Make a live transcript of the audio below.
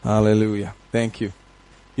Hallelujah. Thank you.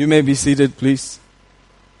 You may be seated, please.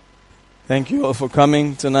 Thank you all for coming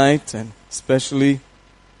tonight, and especially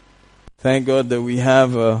thank God that we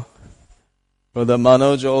have Brother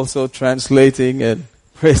Manoj also translating, and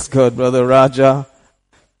praise God, Brother Raja.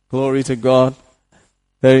 Glory to God.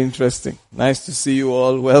 Very interesting. Nice to see you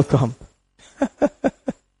all. Welcome.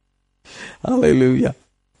 Hallelujah.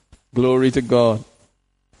 Glory to God.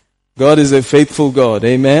 God is a faithful God.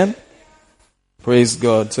 Amen. Praise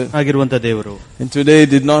God. And today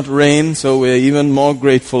it did not rain, so we're even more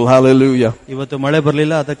grateful. Hallelujah.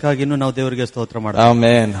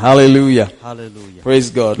 Amen. Hallelujah. Hallelujah. Praise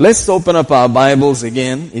God. Let's open up our Bibles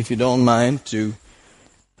again, if you don't mind,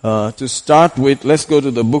 to start with. Let's go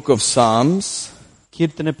to the book of Psalms.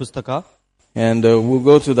 And we'll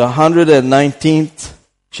go to the 119th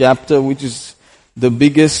chapter, which is the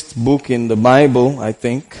biggest book in the Bible, I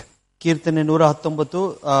think. ಕೀರ್ತನೆ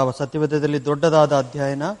 119 ಸತ್ಯವೇದದಲ್ಲಿ ದೊಡ್ಡದಾದ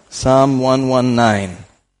ಅಧ್ಯಾಯನ Psalm 119.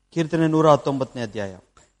 ಕೀರ್ತನೆ 119ನೇ ಅಧ್ಯಾಯ.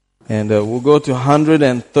 And we'll go to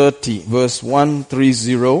 130 verse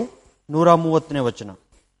 130. 130ನೇ ವಚನ.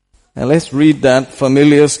 And let's read that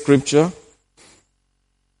familiar scripture.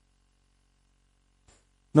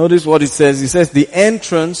 Notice what it says. It says, the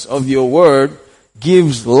entrance of your word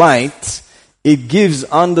gives light. It gives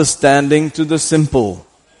understanding to the simple.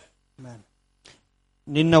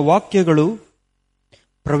 ನಿನ್ನ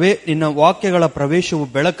ವಾಕ್ಯಗಳ ಪ್ರವೇಶವು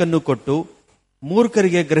ಬೆಳಕನ್ನು ಕೊಟ್ಟು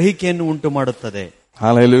ಮೂರ್ಖರಿಗೆ ಗ್ರಹಿಕೆಯನ್ನು ಉಂಟು ಮಾಡುತ್ತದೆ.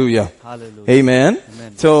 Hallelujah. Hallelujah. Amen.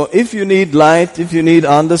 So if you need light, if you need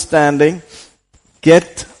understanding,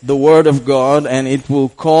 get the word of God and it will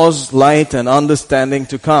cause light and understanding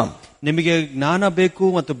to come. ನಿಮಗೆ ಜ್ಞಾನ ಬೇಕು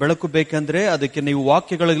ಮತ್ತು ಬೆಳಕು ಬೇಕಂದ್ರೆ ಅದಕ್ಕೆ ನೀವು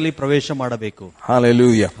ವಾಕ್ಯಗಳಲ್ಲಿ ಪ್ರವೇಶ ಮಾಡಬೇಕು.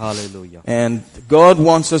 Hallelujah. Hallelujah. And God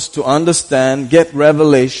wants us to understand, get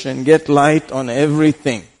revelation, get light on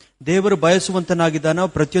everything. ದೇವರು ಬಯಸುವಂತನಾಗಿದ್ದಾನೆ,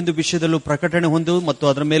 ಪ್ರತಿಯೊಂದು ವಿಷಯದಲ್ಲೂ ಪ್ರಕಟಣೆ ಹೊಂದು ಮತ್ತು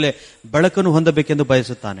ಅದರ ಮೇಲೆ ಬೆಳಕನ್ನು ಹೊಂದಬೇಕೆಂದು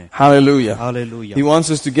ಬಯಸುತ್ತಾನೆ. Hallelujah. Hallelujah. He wants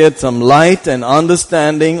us to get some light and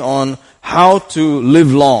understanding on how to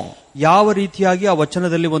live long. ಯಾವ ರೀತಿಯಾಗಿ ಆ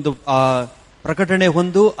ವಚನದಲ್ಲಿ ಒಂದು ಪ್ರಕಟಣೆ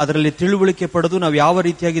ಹೊಂದು ಅದರಲ್ಲಿ ತಿಳುವಳಿಕೆ ಪಡೆದು ನಾವು ಯಾವ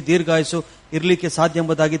ರೀತಿಯಾಗಿ ದೀರ್ಘಾಯಸ್ಸು ಇರಲಿಕ್ಕೆ ಸಾಧ್ಯ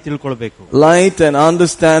ಎಂಬುದಾಗಿ ತಿಳ್ಕೊಳ್ಬೇಕು. Light and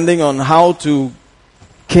understanding on how to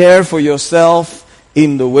care for yourself in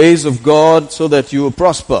the ways of God so that you will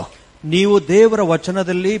prosper. ನೀವು ದೇವರ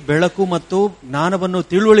ವಚನದಲ್ಲಿ ಬೆಳಕು ಮತ್ತು ಜ್ಞಾನವನ್ನು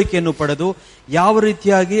ತಿಳುವಳಿಕೆಯನ್ನು ಪಡೆದು ಯಾವ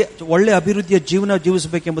ರೀತಿಯಾಗಿ ಒಳ್ಳೆ ಅಭಿವೃದ್ಧಿಯ ಜೀವನ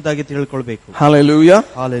ಜೀವಿಸಬೇಕೆಂಬುದಾಗಿ ತಿಳ್ಕೊಳ್ಬೇಕು. Hallelujah.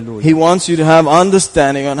 Hallelujah. He wants you to have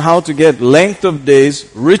understanding on how to get length of days,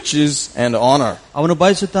 riches and honor. ಅವನು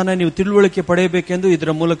ಬಯಸುತ್ತಾನೆ ನೀವು ತಿಳುವಳಿಕೆ ಪಡೆಯಬೇಕೆಂದು,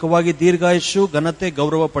 ಇದರ ಮೂಲಕವಾಗಿ ದೀರ್ಘಾಯುಷ್ಯ, ಘನತೆ,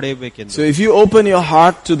 ಗೌರವ ಪಡೆಯಬೇಕೆಂದು. So if you open your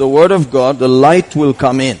heart to the word of God, the light will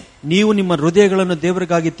come in. ನೀವು ನಿಮ್ಮ ಹೃದಯಗಳನ್ನು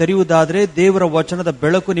ದೇವರಿಗಾಗಿ ತೆರೆಯುವುದಾದ್ರೆ ದೇವರ ವಚನದ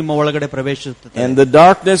ಬೆಳಕು ನಿಮ್ಮ ಒಳಗಡೆ ಪ್ರವೇಶಿಸುತ್ತದೆ. And the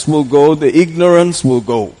darkness will go, the ignorance will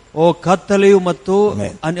go. ಕತ್ತಲೆಯು ಮತ್ತು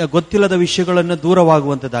ಗೊತ್ತಿಲ್ಲದ ವಿಷಯಗಳನ್ನು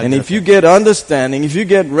ದೂರವಾಗುವಂತದ್ದಾಗಿದೆ. And if you get understanding, if you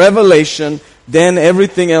get revelation, then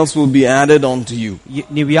everything else will be added on to you.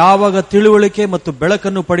 ನೀವು ಯಾವಾಗ ತಿಳುವಳಿಕೆ ಮತ್ತು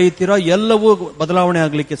ಬೆಳಕನ್ನು ಪಡೆಯುತ್ತೀರೋ ಎಲ್ಲವೂ ಬದಲಾವಣೆ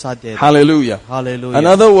ಆಗಲಿಕ್ಕೆ ಸಾಧ್ಯ ಇದೆ. Hallelujah. Hallelujah.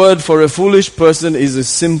 Another word for a foolish person is a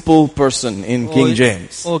simple person in King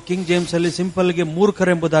James. King James ಅಲ್ಲಿ ಸಿಂಪಲ್ ಗೆ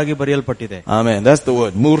ಮೂರ್ಖರೆಂಬುದಾಗಿ ಬರೆಯಲ್ಪಟ್ಟಿದೆ. Amen. That's the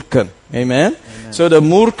word, ಮೂರ್ಖನ್. Amen. So the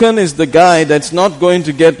ಮೂರ್ಖನ್ is the guy that's not going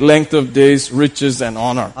to get length of days, riches and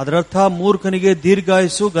honor. ಅದರರ್ಥ ಮೂರ್ಖನಿಗೆ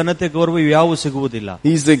ದೀರ್ಘಾಯುಸ್ಸು, ಘನತೆ, ಗೌರವ ಇವ್ಯಾವು ಸಿಗುವುದಿಲ್ಲ.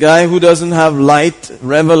 He's the guy who doesn't have light,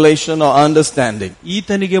 revelation or understanding.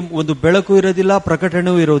 ಈತನಿಗೆ ಒಂದು ಬೆಳಕು ಇರೋದಿಲ್ಲ,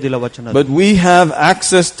 ಪ್ರಕಟಣೆಯೂ ಇರೋದಿಲ್ಲ ವಚನ. But we have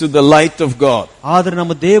access to the light of God. ಆದ್ರೆ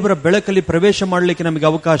ನಮ್ಮ ದೇವರ ಬೆಳಕಲ್ಲಿ ಪ್ರವೇಶ ಮಾಡಲಿಕ್ಕೆ ನಮಗೆ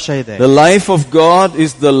ಅವಕಾಶ ಇದೆ. The life of God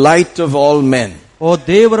is the light of all men.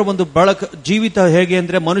 ದೇವರ ಒಂದು ಬೆಳಕು ಜೀವಿತ ಹೇಗೆ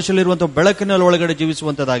ಅಂದ್ರೆ ಮನುಷ್ಯಲಿರುವಂತಹ ಬೆಳಕಿನ ಒಳಗಡೆ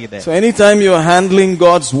ಜೀವಿಸುವಂತದ್ದಾಗಿದೆ. So anytime you are handling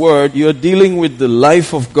God's word, you are dealing with the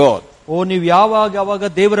life of God. ನೀವು ಯಾವಾಗ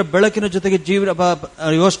ದೇವರ ಬೆಳಕಿನ ಜೊತೆಗೆ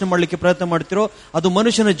ಯೋಚನೆ ಮಾಡಲಿಕ್ಕೆ ಪ್ರಯತ್ನ ಮಾಡ್ತಿರೋ ಅದು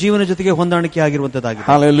ಮನುಷ್ಯನ ಜೀವನ ಜೊತೆಗೆ ಹೊಂದಾಣಿಕೆ ಆಗಿರುವಂತದ್ದಾಗಿದೆ.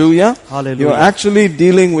 Hallelujah. Hallelujah. You are actually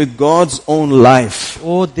dealing with God's own life.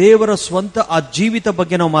 ದೇವರ ಸ್ವಂತ ಆ ಜೀವಿತ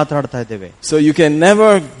ಬಗ್ಗೆ ನಾವು ಮಾತಾಡ್ತಾ ಇದ್ದೇವೆ. So you can never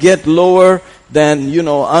get lower than,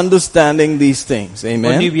 understanding these things.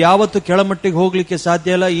 Amen. ನೀವು ಯಾವತ್ತು ಕೆಳಮಟ್ಟಿಗೆ ಹೋಗ್ಲಿಕ್ಕೆ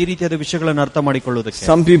ಸಾಧ್ಯ ಇಲ್ಲ ಈ ರೀತಿಯಾದ ವಿಷಯಗಳನ್ನು ಅರ್ಥ ಮಾಡಿಕೊಳ್ಳುವುದಕ್ಕೆ.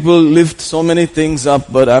 Some people lift so many things up,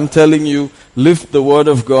 but I'm telling you, lift the word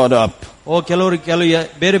of God up. ಕೆಲವು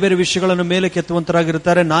ಬೇರೆ ಬೇರೆ ವಿಷಯಗಳನ್ನು ಮೇಲೆ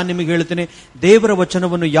ಕೆತ್ತುವಂತರಾಗಿರುತ್ತಾರೆ. ನಾನು ನಿಮಗೆ ಹೇಳ್ತೀನಿ, ದೇವರ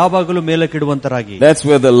ವಚನವನ್ನು ಯಾವಾಗಲೂ ಮೇಲೆ ಕೆಡುವಂತರಾಗಿ. That's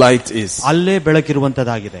where the light is. ಅಲ್ಲೇ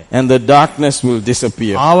ಬೆಳಕಿರುವಂತದಾಗಿದೆ. And the darkness will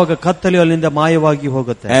disappear. ಆವಾಗ ಕತ್ತಲೆಯು ಅಲ್ಲಿಂದ ಮಾಯವಾಗಿ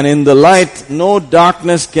ಹೋಗುತ್ತೆ. And in the light, no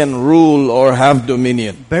darkness can rule or have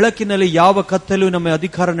dominion. ಬೆಳಕಿನಲ್ಲಿ ಯಾವ ಕತ್ತಲೆಯು ನಮ್ಮ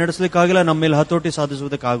ಅಧಿಕಾರ ನಡೆಸಲಿಕ್ಕಾಗಿಲ್ಲ, ನಮ್ಮ ಮೇಲೆ ಹತೋಟಿ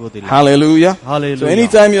ಸಾಧಿಸುವುದಕ್ಕಾಗುವುದಿಲ್ಲ. Hallelujah. Hallelujah. So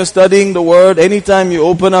anytime you're studying the word, anytime you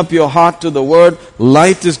open up your heart to the word,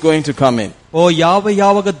 light is going to come in. ಓ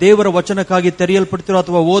ಯಾವಾಗ ದೇವರ ವಚನಕ್ಕಾಗಿ ತೆರೆಯಲ್ಪಡ್ತಿರೋ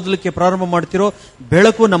ಅಥವಾ ಓದಲಿಕ್ಕೆ ಪ್ರಾರಂಭ ಮಾಡ್ತಿರೋ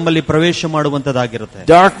ಬೆಳಕು ನಮ್ಮಲ್ಲಿ ಪ್ರವೇಶ ಮಾಡುವಂತದ್ದಾಗಿರುತ್ತೆ.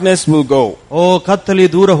 Darkness will go. ಓ ಕತ್ತಲಿ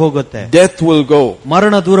ದೂರ ಹೋಗುತ್ತೆ. Death will go.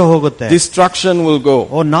 ಮರಣ ದೂರ ಹೋಗುತ್ತೆ. Destruction will go.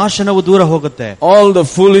 ಓ ನಾಶನವು ದೂರ ಹೋಗುತ್ತೆ. All the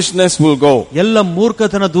foolishness will go. ಎಲ್ಲ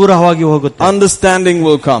ಮೂರ್ಖತನ ದೂರವಾಗಿ ಹೋಗುತ್ತೆ. Understanding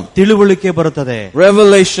will come. ತಿಳುವಳಿಕೆ ಬರುತ್ತದೆ.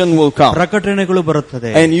 Revelation will come. ಪ್ರಕಟಣೆಗಳು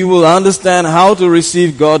ಬರುತ್ತದೆ. And you will understand how to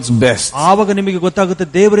receive God's best. ಆವಾಗ ನಿಮಗೆ ಗೊತ್ತಾಗುತ್ತೆ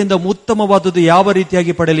ದೇವರಿಂದ ಉತ್ತಮವಾದದ್ದು ಯಾವ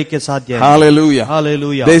ರೀತಿಯಾಗಿ ಪಡೆಯಲಿಕ್ಕೆ ಸಾಧ್ಯ. Hallelujah.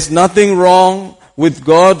 Hallelujah. There is nothing wrong with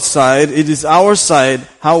God's side. It is our side,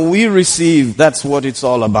 how we receive. That's what it's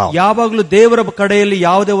all about. ಯಾವಾಗಲೂ ದೇವರ ಕಡೆಯಲ್ಲಿ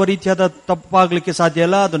ಯಾವುದೇ ರೀತಿಯಾದ ತಪ್ಪಾಗಲಿಕ್ಕೆ ಸಾಧ್ಯ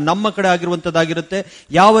ಇಲ್ಲ. ಅದು ನಮ್ಮ ಕಡೆ ಆಗಿರುವಂತದ್ದಾಗಿರುತ್ತೆ.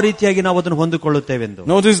 ಯಾವ ರೀತಿಯಾಗಿ ನಾವು ಅದನ್ನು ಹೊಂದಿಕೊಳ್ಳುತ್ತೇವೆಂದು.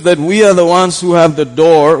 Notice that we are the ones who have the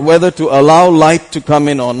door, whether to allow light to come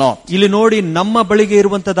in or not. ಇಲ್ಲಿ ನೋಡಿ ನಮ್ಮ ಬಳಿಗೆ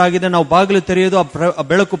ಇರುವಂತದ್ದಾಗಿದೆ. ನಾವು ಬಾಗಿಲು ತೆರೆಯೋದು ಆ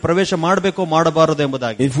ಬೆಳಕು ಪ್ರವೇಶ ಮಾಡಬೇಕೋ ಮಾಡಬಾರದು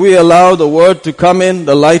ಎಂಬುದಾಗಿ. If we allow the word to come in,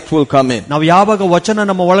 the light will come in. ನಾವು ಯಾವಾಗ ವಚನ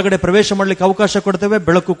ನಮ್ಮ ಒಳಗಡೆ ಪ್ರವೇಶ ಮಾಡಲಿಕ್ಕೆ ಅವಕಾಶ ಕೊಡ್ತೇವೆ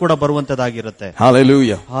ಬೆಳಕು ಕೂಡ ಬರುವಂತದ್ದಾಗಿರುತ್ತೆ.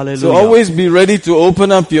 Hallelujah. Hallelujah. So always be ready to open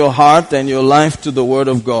up your heart and your life to the word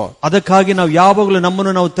of God. ಅದಕ್ಕಾಗಿ ನಾವು ಯಾವಾಗಲೂ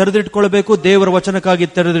ನಮ್ಮನ್ನು ನಾವು ತೆರೆದಿಟ್ಕೊಳ್ಳಬೇಕು. ದೇವರ ವಚನಕ್ಕಾಗಿ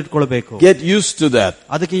ತೆರೆದಿಟ್ಕೊಳ್ಳಬೇಕು. Get used to that.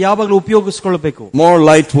 ಅದಕ್ಕೆ ಯಾವಾಗಲೂ ಉಪಯೋಗಿಸಿಕೊಳ್ಳಬೇಕು. More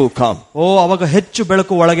light will come. ಓ ಅವಾಗ ಹೆಚ್ಚು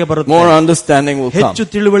ಬೆಳಕು ಒಳಗೆ ಬರುತ್ತೆ. More understanding will come. ಹೆಚ್ಚು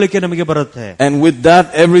ತಿಳುವಳಿಕೆ ನಮಗೆ ಬರುತ್ತೆ. And with that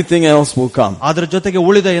everything else will come. ಅದರ ಜೊತೆಗೆ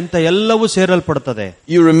ಉಳಿದ ಎಂತ ಎಲ್ಲವೂ ಸೇರಲ್ಪಡುತ್ತದೆ.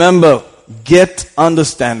 You remember, get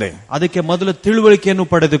understanding. ಅದಕ್ಕೆ ಮೊದಲು ತಿಳುವಳಿಕೆಯನ್ನು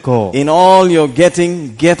ಪಡೆದುಕೋ. In all your getting,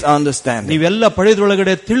 get understanding. ನೀವೆಲ್ಲ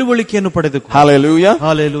ಪಡೆದೊಳಗಡೆ ತಿಳುವಳಿಕೆಯನ್ನು ಪಡೆದುಕೋ. Hallelujah.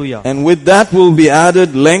 Hallelujah. And with that will be added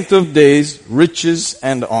length of days, riches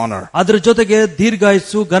and honor. ಅದರ ಜೊತೆಗೆ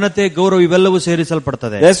ದೀರ್ಘಾಯುಸ್ಸು, ಘನತೆ, ಗೌರವ ಇವೆಲ್ಲವೂ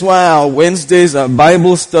ಸೇರಿಸಲ್ಪಡುತ್ತದೆ. That's why our Wednesdays are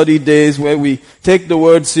Bible study days where we take the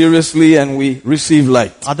word seriously and we receive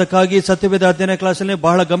light. ಅದಕ್ಕಾಗಿ ಸತ್ಯವೇದ ಅಧ್ಯಯನ ಕ್ಲಾಸಲ್ಲಿ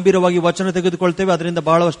ಬಹಳ ಗಂಭೀರವಾಗಿ ವಚನ ತೆಗೆದುಕೊಳ್ತೇವೆ. ಅದರಿಂದ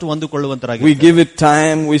ಬಹಳಷ್ಟು ಹೊಂದಿಕೊಳ್ಳುವಂತರಾಗಿ We give it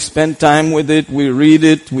time, we spend time with it, we read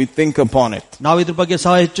it, we think upon it. ನಾವು ಇದ್ರ ಬಗ್ಗೆ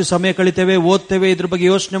ಹೆಚ್ಚು ಸಮಯ ಕಳಿತೇವೆ, ಓದ್ತೇವೆ, ಇದ್ರ ಬಗ್ಗೆ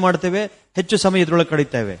ಯೋಚನೆ ಮಾಡ್ತೇವೆ, ಹೆಚ್ಚು ಸಮಯ ಇದ್ರೊಳಗೆ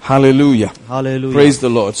ಕಳೀತೇವೆ. Hallelujah. Hallelujah. Praise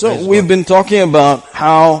the Lord. So we've been talking about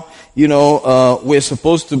how we're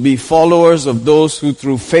supposed to be followers of those who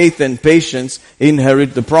through faith and patience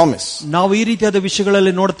inherit the promise. ನಾವು ಈ ರೀತಿಯಾದ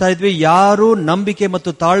ವಿಷಯಗಳಲ್ಲಿ ನೋಡ್ತಾ ಇದ್ವಿ. ಯಾರು ನಂಬಿಕೆ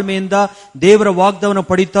ಮತ್ತು ತಾಳ್ಮೆಯಿಂದ ದೇವರ ವಾಗ್ದಾನವನ್ನು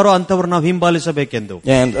ಪಡೆಯುತ್ತಾರೋ ಅಂತವರು ನಾವು ಹಿಂಬಾಲಿಸಬೇಕೆಂದು.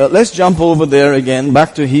 And let's jump over there again,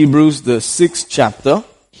 back to Hebrews, the 6th chapter.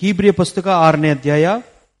 ಹೀಬ್ರಿಯ ಪುಸ್ತಕ 6ನೇ ಅಧ್ಯಾಯ.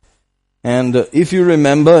 And if you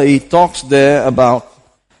remember, he talks there about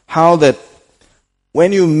how that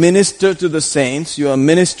when you minister to the saints, you are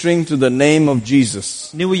ministering to the name of Jesus.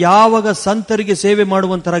 ನೀವು ಯಾವಾಗ ಸಂತರಿಗೆ ಸೇವೆ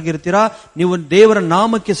ಮಾಡುವಂತರಾಗಿರ್ತೀರಾ, ನೀವು ದೇವರ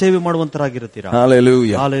ನಾಮಕ್ಕೆ ಸೇವೆ ಮಾಡುವಂತರಾಗಿರ್ತೀರಾ.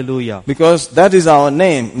 Hallelujah. Hallelujah. Because that is our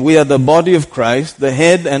name. We are the body of Christ. The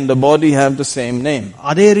head and the body have the same name.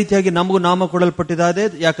 ಅದೇ ರೀತಿಯಾಗಿ ನಮಗೂ ನಾಮ ಕೊಡಲ್ಪಟ್ಟಿದೆ.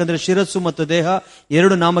 ಯಾಕಂದ್ರೆ ಶಿರಸ್ಸು ಮತ್ತು ದೇಹ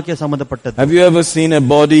ಎರಡು ನಾಮಕ್ಕೆ ಸಂಬಂಧಪಟ್ಟದ್ದು. Have you ever seen a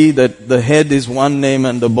body that the head is one name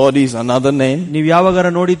and the body is another name? ನೀವು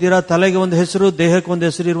ಯಾವಾಗಾರ ನೋಡಿದ್ದೀರಾ ತಲೆಗೆ ಒಂದು ಹೆಸರು ದೇಹಕ್ಕೆ ಒಂದು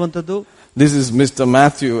ಹೆಸರು ಇರುವಂತದ್ದು? This is Mr.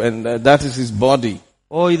 Matthew and that is his body.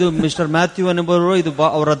 ಓ ಇದು ಮಿಸ್ಟರ್ ಮ್ಯಾಥ್ಯೂ ಎಂಬುವರು, ಇದು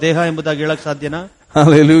ಅವರ ದೇಹ ಎಂಬುದಾಗಿ ಹೇಳಕ್ ಸಾಧ್ಯನಾ?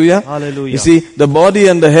 Hallelujah. Hallelujah. You see, the body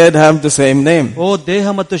and the head have the same name. ಓ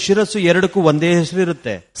ದೇಹ ಮತ್ತು ಶಿರಸ್ಸು ಎರಡಕ್ಕೂ ಒಂದೇ ಹೆಸರು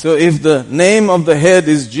ಇರುತ್ತೆ. So if the name of the head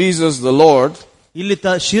is Jesus the Lord, ಇಲ್ಲಿ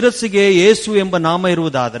ಶಿರಸ್ಸಿಗೆ ಯೇಸು ಎಂಬ ನಾಮ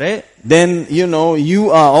ಇರುವುದಾದರೆ, then you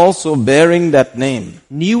are also bearing that name.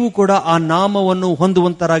 ನೀವು ಕೂಡ ಆ ನಾಮವನ್ನು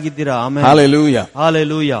ಹೊಂದುವಂತರಾಗಿದ್ದೀರಾ. Amen. Hallelujah.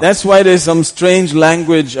 Hallelujah. That's why there's some strange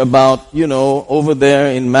language about, over there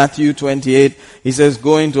in Matthew 28, he says,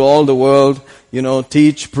 go into all the world,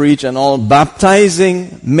 teach, preach and all, baptizing,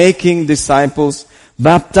 making disciples,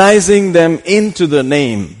 baptizing them into the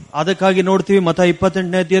name. ಅದಕ್ಕಾಗಿ ನೋಡ್ತೀವಿ ಮತ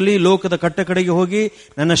 28ನೇ ಅಧ್ಯಾಯದಲ್ಲಿ ಲೋಕದ ಕಟ್ಟಕಡೆಗೆ ಹೋಗಿ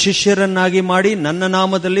ನನ್ನ ಶಿಷ್ಯರನ್ನಾಗಿ ಮಾಡಿ ನನ್ನ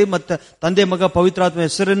ನಾಮದಲ್ಲಿ ಮತ್ತೆ ತಂದೆ ಮಗ ಪವಿತ್ರಾತ್ಮ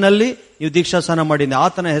ಹೆಸರಿನಲ್ಲಿ ನೀವು ದೀಕ್ಷಾಸ್ನಾನ ಮಾಡಿ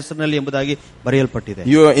ಆತನ ಹೆಸರಿನಲ್ಲಿ ಎಂಬುದಾಗಿ ಬರೆಯಲ್ಪಟ್ಟಿದೆ.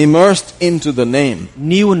 You are immersed into the name.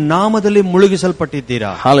 ನೀವು ನಾಮದಲ್ಲಿ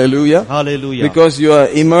ಮುಳುಗಿಸಲ್ಪಟ್ಟಿದ್ದೀರಾ. Hallelujah. Hallelujah. Because you are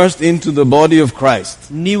immersed into the body of Christ.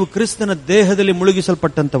 ನೀವು ಕ್ರಿಸ್ತನ ದೇಹದಲ್ಲಿ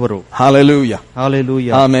ಮುಳುಗಿಸಲ್ಪಟ್ಟಂತವರು. Hallelujah.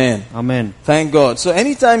 Hallelujah. Amen. Amen. Thank God. So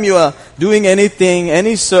anytime you are doing anything,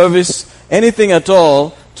 any service, anything at all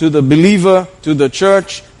to the believer, to the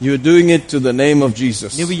church, you are doing it to the name of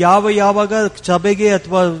Jesus. ನೀವು ಯಾವಾಗ ಸಭೆಗೆ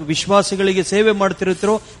ಅಥವಾ ವಿಶ್ವಾಸಿಗಳಿಗೆ ಸೇವೆ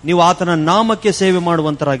ಮಾಡ್ತಿರುತ್ತೀರೋ ನೀವು ಆತನ ನಾಮಕ್ಕೆ ಸೇವೆ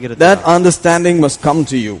ಮಾಡುವಂತರಾಗಿರುತ್ತೀರಾ. That understanding must come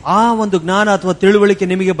to you. ಆ ಒಂದು ಜ್ಞಾನ ಅಥವಾ ತಿಳುವಳಿಕೆ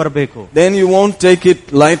ನಿಮಗೆ ಬರಬೇಕು. Then you won't take it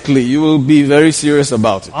lightly. You will be very serious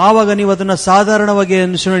about it. ಆವಾಗ ನೀವು ಅದನ್ನ ಸಾಧಾರಣವಾಗಿ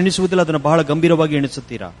ಎಣಿಸುವುದಿಲ್ಲ, ಅದನ್ನ ಬಹಳ ಗಂಭೀರವಾಗಿ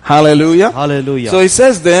ಎಣಿಸುತ್ತೀರಾ. Hallelujah. Hallelujah. So it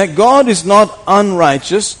says there, God is not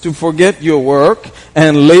unrighteous to forget your work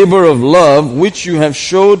and labor of love which you have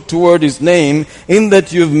showed toward his name, in that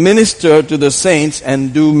you have ministered to the saints and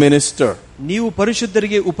do minister. ನೀವು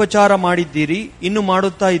ಪರಿಶುದ್ಧರಿಗೆ ಉಪಚಾರ ಮಾಡಿದ್ದೀರಿ, ಇನ್ನು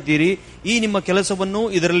ಮಾಡುತ್ತಾ ಇದ್ದೀರಿ. ಈ ನಿಮ್ಮ ಕೆಲಸವನ್ನು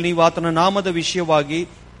ಇದರಲ್ಲಿ ನೀವು ಆತನ ನಾಮದ ವಿಷಯವಾಗಿ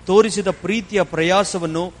ತೋರಿಸಿದ ಪ್ರೀತಿಯ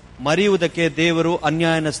ಪ್ರಯಾಸವನ್ನು ಮರೆಯುವುದಕ್ಕೆ ದೇವರು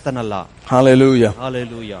ಅನ್ಯಾಯನಸ್ಥನಲ್ಲ. Hallelujah.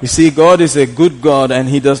 Hallelujah. You see, God is a good God and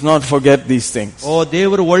He does not forget these things. ಓ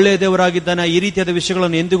ದೇವರು ಒಳ್ಳೆಯ ದೇವರಾಗಿದ್ದಾನೆ, ಈ ರೀತಿಯಾದ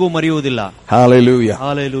ವಿಷಯಗಳನ್ನು ಎಂದಿಗೂ ಮರೆಯುವುದಿಲ್ಲ. Hallelujah.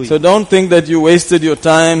 Hallelujah. So don't think that you wasted your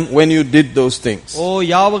time when you did those things. ಓ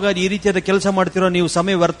ಯಾವಾಗ ಈ ರೀತಿಯಾದ ಕೆಲಸ ಮಾಡ್ತಿರೋ ನೀವು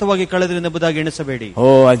ಸಮಯ ವ್ಯರ್ಥವಾಗಿ ಕಳೆದ್ರಿಂದ ಎಂಬುದಾಗಿ ಎಣಿಸಬೇಡಿ.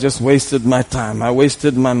 Oh, I just wasted my time. I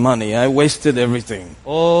wasted my money. I wasted everything.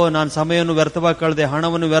 ಓ ನಾನು ಸಮಯವನ್ನು ವ್ಯರ್ಥವಾಗಿ ಕಳೆದೆ,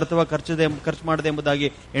 ಹಣವನ್ನು ವ್ಯರ್ಥವಾಗಿ ಖರ್ಚು ಮಾಡಿದೆ ಎಂಬುದಾಗಿ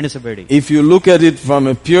ಎಣಿಸಬೇಡಿ. If you look at it from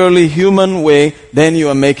a purely human way, then you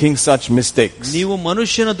are making such mistakes. ನೀವು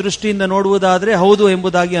ಮನುಷ್ಯನ ದೃಷ್ಟಿಯಿಂದ ನೋಡುವುದಾದ್ರೆ ಹೌದು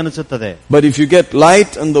ಎಂಬುದಾಗಿ ಅನಿಸುತ್ತದೆ. But if you get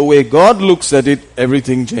light in the way God looks at it,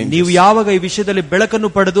 everything changes. ನೀವು ಯಾವಾಗ ಈ ವಿಷಯದಲ್ಲಿ ಬೆಳಕನ್ನು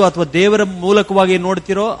ಪಡೆದು ಅಥವಾ ದೇವರ ಮೂಲಕವಾಗಿ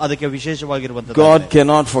ನೋಡ್ತಿರೋ ಅದಕ್ಕೆ ವಿಶೇಷವಾಗಿರುವಂತದ್ದು. God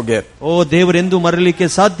cannot forget. ಓ ದೇವರೆಂದು ಮರೆಯಲಿಕ್ಕೆ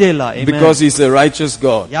ಸಾಧ್ಯ ಇಲ್ಲ. Because He's a righteous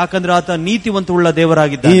God. ಯಾಕಂದ್ರೆ ಆತ ನೀತಿವಂತವುಳ್ಳ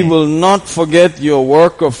ದೇವರಾಗಿದ್ದಾನೆ. He will not forget your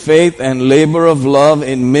work of faith and labor of love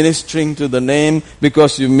in ministering to the name,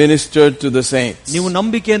 because you ministered to the saints. ನೀವು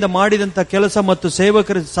ನಂಬಿಕೆಯಿಂದ ಮಾಡಿದಂತ ಕೆಲಸ ಮತ್ತು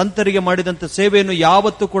ಸೇವಕರ ಸಂತರಿಗೆ ಮಾಡಿದಂತ ಸೇವೆಯನ್ನು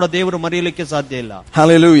ಯಾವತ್ತೂ ಕೂಡ ದೇವರು ಮರೆಯಲಿಕ್ಕೆ ಸಾಧ್ಯ ಇಲ್ಲ.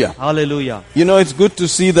 Hallelujah. Hallelujah. You know, it's good to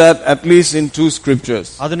see that at least in 2 scriptures.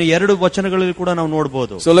 ಅದನ್ನು 2 ವಚನಗಳಲ್ಲಿ ಕೂಡ ನಾವು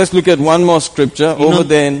ನೋಡಬಹುದು. So let's look at one more scripture over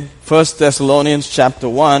there in 1 Thessalonians chapter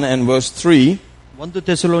 1 and verse 3. 1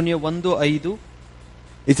 Thessalonians 1:5.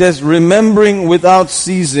 It says, remembering without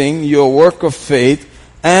ceasing your work of faith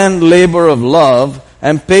and labor of love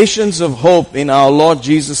and patience of hope in our Lord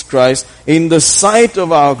Jesus Christ in the sight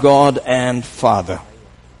of our God and Father.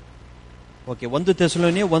 Okay, 1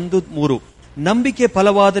 Thessalonians 1:3. ನಂಬಿಕೆ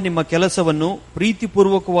ಫಲವಾದ ನಿಮ್ಮ ಕೆಲಸವನ್ನು,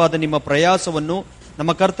 ಪ್ರೀತಿಪೂರ್ವಕವಾದ ನಿಮ್ಮ ಪ್ರಯಾಸವನ್ನು,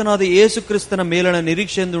 ನಮ್ಮ ಕರ್ತನಾದ ಯೇಸು ಕ್ರಿಸ್ತನ ಮೇಲಣ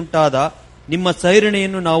ನಿರೀಕ್ಷೆಯಿಂದುಂಟಾದ ನಿಮ್ಮ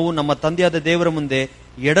ಸೈರಣೆಯನ್ನು ನಾವು ನಮ್ಮ ತಂದೆಯಾದ ದೇವರ ಮುಂದೆ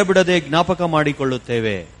ಎಡಬಿಡದೆ ಜ್ಞಾಪಕ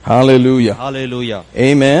ಮಾಡಿಕೊಳ್ಳುತ್ತೇವೆ. Hallelujah. Hallelujah.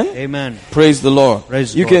 Amen. Amen. Praise the Lord.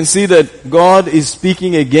 Praise you God. can see that God is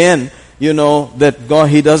speaking again. You know that God,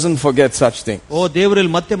 He doesn't forget such things. ಓ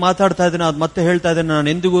ದೇವರಲ್ಲಿ ಮತ್ತೆ ಮಾತಾಡ್ತಾ ಇದ್ದಾನೆ, ಅದು ಮತ್ತೆ ಹೇಳ್ತಾ ಇದ್ದಾನೆ, ನಾನು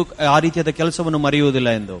ಎಂದಿಗೂ ಆ ರೀತಿಯಾದ ಕೆಲಸವನ್ನು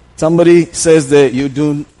ಮರೆಯುವುದಿಲ್ಲ ಎಂದು. Somebody says that you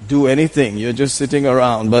don't do anything, you're just sitting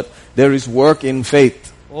around, but there is work in faith.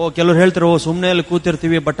 ಓ ಕೆಲವರು ಹೇಳ್ತಾರೆ, ಓ ಸುಮ್ಮನೆ ಅಲ್ಲಿ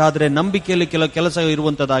ಕೂತಿರ್ತೀವಿ, ಬಟ್ ಆದ್ರೆ ನಂಬಿಕೆಯಲ್ಲಿ ಕೆಲಸ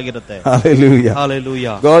ಇರುವಂತದ್ದಾಗಿರುತ್ತೆ. Hallelujah.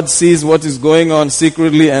 Hallelujah. God sees what is going on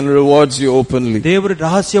secretly and rewards you openly. ದೇವರು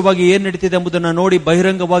ರಹಸ್ಯವಾಗಿ ಏನ್ ನಡೀತಿದೆ ಎಂಬುದನ್ನ ನೋಡಿ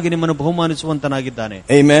ಬಹಿರಂಗವಾಗಿ ನಿಮ್ಮನ್ನು ಬಹುಮಾನಿಸುವಂತನಾಗಿದ್ದಾನೆ.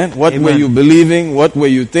 Amen. What Amen. were you believing? What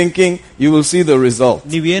were you thinking? You will see the result.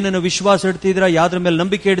 ನೀವೇನನ್ನು ವಿಶ್ವಾಸ ಇಡ್ತಿದ್ದೀರಾ, ಯಾದ್ರ ಮೇಲೆ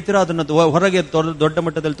ನಂಬಿಕೆ ಇಡ್ತೀರಾ, ಅದನ್ನ ಹೊರಗೆ ದೊಡ್ಡ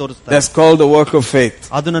ಮಟ್ಟದಲ್ಲಿ ತೋರಿಸ್ತಾರೆ. That's called the work of faith.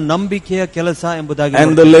 ಅದನ್ನ ನಂಬಿಕೆಯ ಕೆಲಸ ಎಂಬುದಾಗಿ.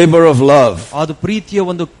 And the labor of love. ಅದು ಪ್ರೀತಿಯ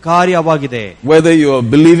ಒಂದು ಕಾರ್ಯವಾಗಿದೆ. Whether you are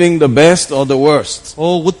believing the best or the worst. ಓ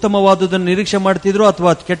ಉತ್ತಮವಾದುದನ್ನು ನಿರೀಕ್ಷೆ ಮಾಡ್ತಿದ್ರು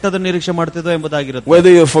ಅಥವಾ ಕೆಟ್ಟದನ್ನು ನಿರೀಕ್ಷೆ ಮಾಡ್ತಿದ್ರು ಎಂಬುದಾಗಿರುತ್ತೆ.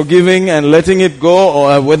 Whether you're forgiving and letting it go or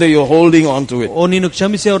whether you're holding on to it. ಓ ನೀನು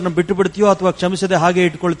ಕ್ಷಮಿಸಿ ಅವ್ರನ್ನ ಬಿಟ್ಟು ಬಿಡ್ತೀಯೋ ಅಥವಾ ಕ್ಷಮಿಸದೆ ಹಾಗೆ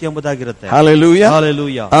ಇಟ್ಕೊಳ್ತೀಯ ಎಂಬುದಾಗಿರುತ್ತೆ. Hallelujah.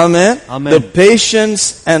 Hallelujah. Amen. Amen. The patience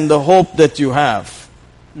and the hope that you have.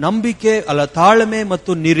 ನಂಬಿಕೆ ಅಲ್ಲ, ತಾಳ್ಮೆ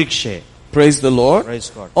ಮತ್ತು ನಿರೀಕ್ಷೆ. Praise the Lord.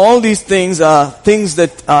 Praise God. All these things are things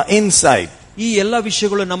that are inside. ಈ ಎಲ್ಲ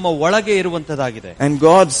ವಿಷಯಗಳು ನಮ್ಮ ಒಳಗೆ ಇರುವಂತದ್ದಾಗಿದೆ. And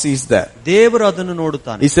God sees that. ದೇವರು ಅದನ್ನು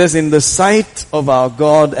ನೋಡುತ್ತಾನೆ. He says, in the sight of our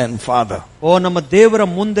God and Father. ಓ ನಮ್ಮ ದೇವರ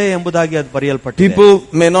ಮುಂದೆ ಎಂಬುದಾಗಿ ಅದು ಬರೆಯಲ್ಪಟ್ಟಿದೆ. People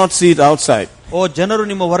may not see it outside. ಓ ಜನರು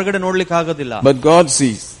ನಿಮ್ಮ ಹೊರಗಡೆ ನೋಡ್ಲಿಕ್ಕೆ ಆಗೋದಿಲ್ಲ. But God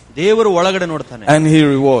sees. ದೇವರು ಒಳಗಡೆ ನೋಡ್ತಾನೆ. And He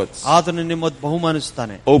rewards. ಆತನು ನಿಮ್ಮ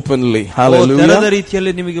ಬಹುಮಾನಿಸುತ್ತಾನೆ. Openly. Hallelujah. ತೆರೆದ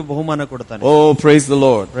ರೀತಿಯಲ್ಲಿ ನಿಮಗೆ ಬಹುಮಾನ ಕೊಡ್ತಾನೆ. Oh, praise the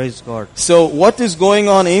Lord. Praise God. So what is going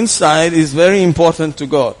on inside is very important to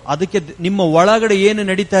God. ಅದಕ್ಕೆ ನಿಮ್ಮ ಒಳಗಡೆ ಏನು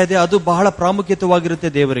ನಡೀತಾ ಇದೆ ಅದು ಬಹಳ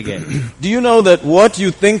ಪ್ರಾಮುಖ್ಯವಾಗಿರುತ್ತೆ ದೇವರಿಗೆ. Do you know that what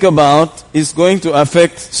you think about is going to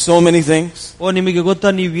affect so many things? ಓ ನಿಮಗೆ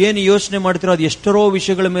ಗೊತ್ತಾ, ನೀವು ಏನು ಯೋಚನೆ ಮಾಡ್ತೀರೋ ಅದು ಎಷ್ಟೋ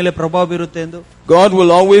ವಿಷಯಗಳ ಮೇಲೆ ಪ್ರಭಾವ ಬೀರುತ್ತೆ ಎಂದು. God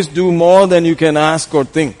will always do more than you can ask or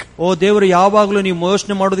think. ಓ ದೇವರು ಯಾವಾಗಲೂ ನೀವು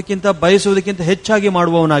ಯೋಚನೆ ಮಾಡೋದಕ್ಕಿಂತ ಬಯಸುವುದಕ್ಕಿಂತ ಹೆಚ್ಚಾಗಿ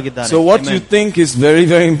ಮಾಡುವವನಾಗಿದ್ದಾನೆ. So what you think is very,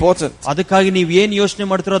 very important. ಅದಕ್ಕಾಗಿ ನೀವು ಏನು ಯೋಚನೆ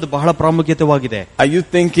ಮಾಡ್ತೀರೋ ಅದು ಬಹಳ ಪ್ರಾಮುಖ್ಯವಾಗಿದೆ. Are you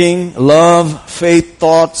thinking love, faith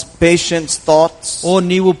thoughts, patience thoughts? ಓ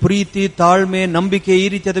ನೀವು ಪ್ರೀತಿ, ತಾಳ್ಮೆ, ನಂಬಿಕೆ ಈ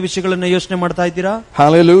ರೀತಿಯಾದ ವಿಷಯಗಳನ್ನ ಯೋಚನೆ ಮಾಡ್ತಾ ಇದ್ದೀರಾ?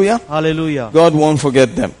 Hallelujah. Hallelujah. God won't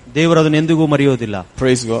forget them. ದೇವರು ಅದನ್ನು ಎಂದಿಗೂ ಮರೆಯೋದಿಲ್ಲ.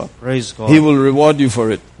 Praise God. Praise God. He will reward you for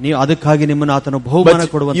it. ನೀವು ಅದಕ್ಕಾಗಿ ನಿಮ್ಮನ್ನು ಆತನು ಬಹುಮಾನ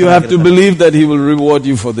ಕೊಡುವಂತ. You have to believe that He will reward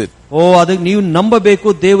you for it. ಓ ಅದಕ್ಕೆ ನೀವು ನಂಬಬೇಕು,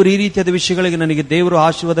 ದೇವರು ಈ ರೀತಿಯಾದ ವಿಷಯಗಳಿಗೆ ನನಗೆ ದೇವರು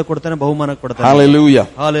ಆಶೀರ್ವಾದ ಕೊಡ್ತಾನೆ, ಬಹುಮಾನ ಕೊಡ್ತಾನೆ. Hallelujah.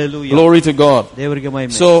 Hallelujah. Glory to God. ದೇವರಿಗೆ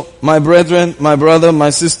ಮಹಿಮೆ. So my brethren, my brother,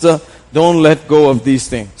 my sister, don't let go of these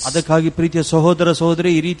things. ಅದಕ್ಕಾಗಿ ಪ್ರೀತಿಯ ಸಹೋದರ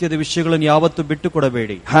ಸಹೋದರಿ, ಈ ರೀತಿಯಾದ ವಿಷಯಗಳನ್ನು ಯಾವತ್ತೂ ಬಿಟ್ಟು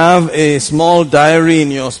ಕೊಡಬೇಡಿ. Have a small diary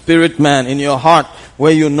in your spirit man, in your heart,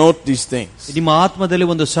 where you note these things. ನಿಮ್ಮ ಆತ್ಮದಲ್ಲಿ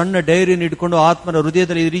ಒಂದು ಸಣ್ಣ ಡೈರಿಯನ್ನು ಇಟ್ಕೊಂಡು ಆತ್ಮನ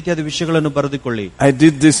ಹೃದಯದಲ್ಲಿ ಈ ರೀತಿಯಾದ ವಿಷಯಗಳನ್ನು ಬರೆದುಕೊಳ್ಳಿ. I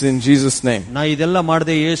did this in Jesus' name. ನಾ ಇದೆಲ್ಲ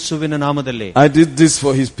ಮಾಡಿದೆ ಯೇಸುವಿನ ನಾಮದಲ್ಲಿ. I did this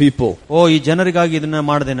for His people. ಓ ಈ ಜನರಿಗಾಗಿ ಇದನ್ನ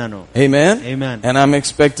ಮಾಡಿದೆ ನಾನು. Amen. Amen. And I'm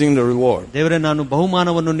expecting the reward. ದೇವರೇ, ನಾನು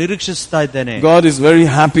ಬಹುಮಾನವನ್ನು ನಿರೀಕ್ಷಿಸ್ತಾ ಇದ್ದೇನೆ. God is very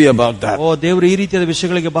happy about that. ಓ ದೇವರು ಈ ರೀತಿಯಾದ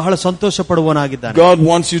ವಿಷಯಗಳಿಗೆ ಬಹಳ ಸಂತೋಷ ಸಂತೋಷ ಪಡುವನಾಗಿದ್ದಾನೆ. God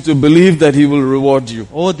wants you to believe that He will reward you.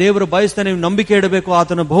 ಓ ದೇವರು ಬಯಸ್ತಾನೆ ನೀವು ನಂಬಿಕೆ ಇಡಬೇಕು,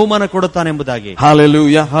 ಆತನು ಬಹುಮಾನ ಕೊಡುತ್ತಾನೆ ಎಂಬುದಾಗಿ.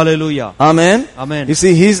 Hallelujah. Hallelujah. Amen. Amen. You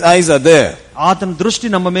see, His eyes are there. ಆತನ ದೃಷ್ಟಿ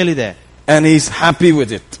ನಮ್ಮ ಮೇಲಿದೆ. And He's happy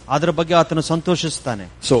with it. ಅದರ ಬಗ್ಗೆ ಆತನು ಸಂತೋಷಿಸುತ್ತಾನೆ.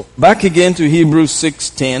 So, back again to Hebrews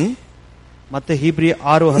 6:10. ಮತ್ತೆ ಹೀಬ್ರಿ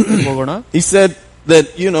 6:10 ಹೋಗೋಣ. He said that,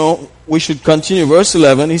 we should continue. Verse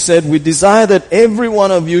 11, he said, we desire that every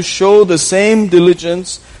one of you show the same diligence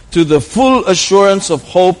to the full assurance of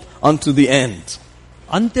hope unto the end.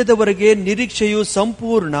 ಅಂತ್ಯದವರೆಗೆ ನಿರೀಕ್ಷೆಯು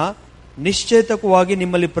ಸಂಪೂರ್ಣ ನಿಶ್ಚೇತಕವಾಗಿ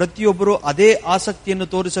ನಿಮ್ಮಲ್ಲಿ ಪ್ರತಿಯೊಬ್ಬರು ಅದೇ ಆಸಕ್ತಿಯನ್ನು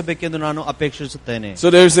ತೋರಿಸಬೇಕೆಂದು ನಾನು ಅಪೇಕ್ಷಿಸುತ್ತೇನೆ. So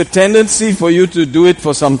there is a tendency for you to do it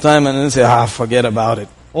for some time and then say, forget about it.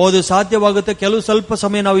 ಅದು ಸಾಧ್ಯವಾಗುತ್ತೆ. ಕೆಲವು ಸ್ವಲ್ಪ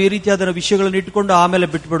ಸಮಯ ನಾವು ಈ ರೀತಿಯಾದ ವಿಷಯಗಳನ್ನು ಇಟ್ಟುಕೊಂಡು ಆಮೇಲೆ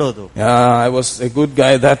ಬಿಟ್ಬಿಡೋದು. I was a good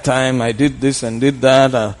guy that time. I did this and did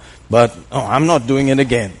that. But I'm not doing it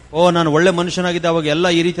again. ನಾನು ಒಳ್ಳೆ ಮನುಷ್ಯನಾಗಿದ್ದೆ, ಅವಾಗ ಎಲ್ಲ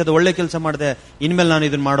ಈ ರೀತಿಯಾದ ಒಳ್ಳೆ ಕೆಲಸ ಮಾಡಿದೆ, ಇನ್ಮೇಲೆ ನಾನು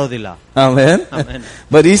ಇದನ್ನ ಮಾಡೋದಿಲ್ಲ. Amen.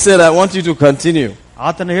 But he said, I want you to continue.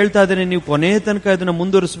 ಆತನು ಹೇಳ್ತಾ ಇದ್ದಾನೆ, ನೀವು ಕೊನೆ ತನಕ ಇದನ್ನ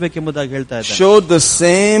ಮುಂದುವರಿಸಬೇಕೆಂಬುದಾಗಿ ಹೇಳ್ತಾ ಇದ್ದಾನೆ. Show the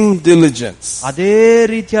same diligence. ಅದೇ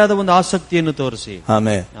ರೀತಿಯಾದ ಒಂದು ಆಸಕ್ತಿಯನ್ನು ತೋರಿಸಿ.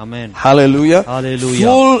 Amen. Amen. Hallelujah. Hallelujah.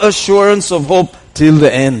 Full assurance of hope till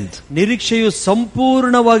the end. ನಿರೀಕ್ಷೆಯು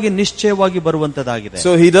ಸಂಪೂರ್ಣವಾಗಿ ನಿಶ್ಚಯವಾಗಿ ಬರುವಂತದಾಗಿದೆ.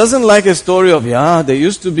 So he doesn't like a story of, they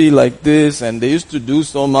used to be like this and they used to do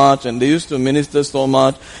so much and they used to minister so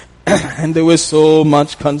much and there was so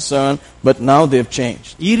much concern, but now they've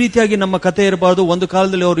changed. ಈ ರೀತಿಯಾಗಿ ನಮ್ಮ ಕಥೆ ಇರಬಾರದು. ಒಂದು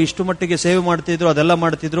ಕಾಲದಲ್ಲಿ ಅವರು ಇಷ್ಟು ಮಟ್ಟಿಗೆ ಸೇವೆ ಮಾಡ್ತಿದ್ರು, ಅದೆಲ್ಲ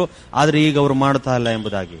ಮಾಡ್ತಿದ್ರು, ಆದ್ರೆ ಈಗ ಅವರು ಮಾಡ್ತಾ ಇಲ್ಲ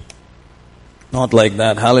ಎಂಬುದಾಗಿ. Not like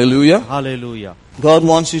that. Hallelujah. Hallelujah. God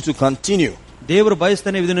wants you to continue. ದೇವರು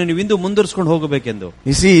ಬಯಸ್ತಾನೆ ಇದನ್ನು ನೀವು ಇಂದು ಮುಂದುವರಿಸಿಕೊಂಡು ಹೋಗಬೇಕೆಂದು.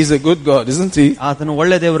 You see, He's a good God, isn't He? ಆತನು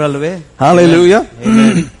ಒಳ್ಳೆ ದೇವರಲ್ವೇ? Hallelujah.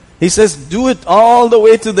 Amen. He says, do it all the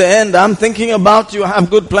way to the end. I'm thinking about you. I have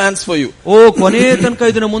good plans for you. ಕೊನೆ ತನಕ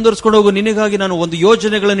ಇದನ್ನು ಮುಂದುವರಿಸಿಕೊಂಡು ಹೋಗು, ನಿನಗಾಗಿ ನಾನು ಒಂದು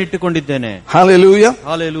ಯೋಜನೆಗಳನ್ನು ಇಟ್ಟುಕೊಂಡಿದ್ದೇನೆ. Hallelujah.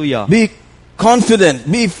 Hallelujah. Be confident.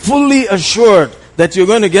 Be fully assured that you're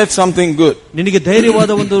going to get something good. ನಿನಗೆ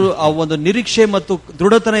ಧೈರ್ಯವಾದ ಒಂದು ನಿರೀಕ್ಷೆ ಮತ್ತು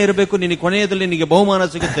ದೃಢತನ ಇರಬೇಕು, ನಿನಗೆ ಕೊನೆಯದಲ್ಲಿ ನಿನಗೆ ಬಹುಮಾನ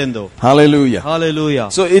ಸಿಗುತ್ತೆ ಎಂದು. Hallelujah. Hallelujah.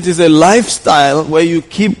 So it is a lifestyle where you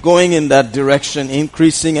keep going in that direction,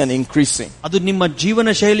 increasing and increasing. ಅದು ನಿಮ್ಮ ಜೀವನ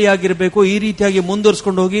ಶೈಲಿಯಾಗಿರಬೇಕು, ಈ ರೀತಿಯಾಗಿ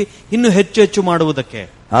ಮುಂದುವರಿಸಿಕೊಂಡು ಹೋಗಿ ಇನ್ನು ಹೆಚ್ಚು ಹೆಚ್ಚು ಮಾಡುವುದಕ್ಕೆ.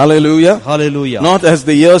 Hallelujah. Hallelujah. Not as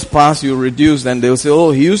the years pass you reduce and they'll say,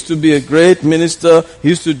 he used to be a great minister, he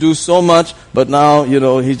used to do so much, but now,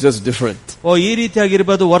 he's just different. ಈ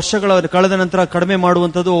ರೀತಿಯಾಗಿರಬಹುದು. ವರ್ಷಗಳ ಕಳೆದ ನಂತರ ಕಡಿಮೆ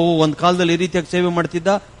ಮಾಡುವಂತದ್ದು, ಒಂದು ಕಾಲದಲ್ಲಿ ಈ ರೀತಿಯಾಗಿ ಸೇವೆ ಮಾಡ್ತಿದ್ದ,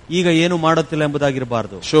 ಈಗ ಏನು ಮಾಡುತ್ತಿಲ್ಲ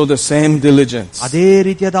ಎಂಬುದಾಗಿರಬಾರದು. Show the same diligence. ಅದೇ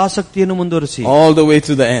ರೀತಿಯಾದ ಆಸಕ್ತಿಯನ್ನು ಮುಂದುವರಿಸಿ all the way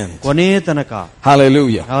to the end. ಕೊನೆ ತನಕ.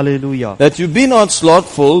 Hallelujah. Hallelujah. That you be not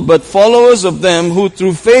slothful, but followers of them who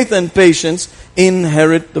through faith and patience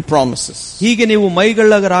inherit the promises. ಹೀಗೆ ನೀವು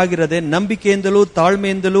ಮೈಗಳ್ಳಗರಾಗಿರದೆ ನಂಬಿಕೆಯಿಂದಲೂ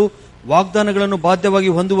ತಾಳ್ಮೆಯಿಂದಲೂ ವಾಗ್ದಾನಗಳನ್ನು ಬಾಧ್ಯವಾಗಿ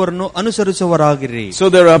ಹೊಂದುವರನ್ನು ಅನುಸರಿಸುವರಾಗಿರಿ. So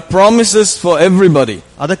there are promises for everybody.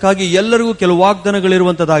 ಅದಕ್ಕಾಗಿ ಎಲ್ಲರಿಗೂ ಕೆಲವು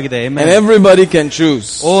ವಾಗ್ದಾನಗಳಿರುವಂತದಾಗಿದೆ. And everybody can choose.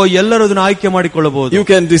 ಎಲ್ಲರೂ ಅದನ್ನು ಆಯ್ಕೆ ಮಾಡಿಕೊಳ್ಳಬಹುದು. You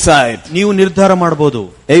can decide. ನೀವು ನಿರ್ಧಾರ ಮಾಡಬಹುದು.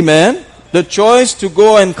 Amen. The choice to go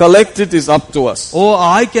and collect it is up to us.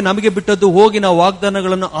 ಆಯ್ಕೆ ನಮಗೆ ಬಿಟ್ಟದ್ದು, ಹೋಗಿ ನಾವು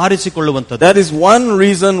ವಾಗ್ದಾನಗಳನ್ನು ಆರಿಸಿಕೊಳ್ಳುವಂತದ್ದು. That is one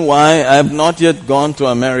reason why I have not yet gone to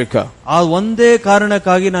America. ಆ ಒಂದೇ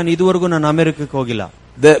ಕಾರಣಕ್ಕಾಗಿ ನಾನು ಇದುವರೆಗೂ ನಾನು ಅಮೆರಿಕಕ್ಕೆ ಹೋಗಿಲ್ಲ.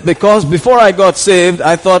 Because before I got saved,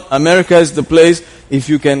 I thought America is the place, if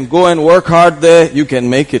you can go and work hard there, you can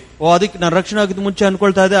make it. ಅದಕ್ಕೆ ನಾನು ರಕ್ಷಣೆ ಆಗಿದ್ದು ಮುಂಚೆ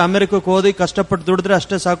ಅನ್ಕೊಳ್ತಾ ಇದ್ದೆ, ಅಮೆರಿಕಕ್ಕೆ ಹೋಗಿ ಕಷ್ಟಪಟ್ಟು ದುಡಿದ್ರೆ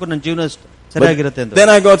ಅಷ್ಟೇ ಸಾಕು, ನನ್ನ ಜೀವನ ಸರಿಯಾಗಿರುತ್ತೆ ಅಂತ. Then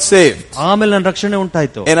I got saved. ಆಮೇಲೆ ನನ್ನ ರಕ್ಷಣೆ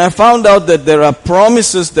ಉಂಟಾಯ್ತು. And I found out that there are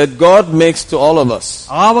promises that God makes to all of us.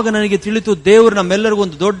 ಆವಾಗ ನನಗೆ ತಿಳಿತು, ದೇವರು ನಮ್ಮೆಲ್ಲರಿಗೂ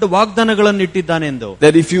ಒಂದು ದೊಡ್ಡ ವಾಗ್ದಾನಗಳನ್ನು ಇಟ್ಟಿದ್ದಾನೆ ಎಂದು.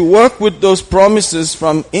 That if you work with those promises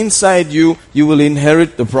from inside you, you will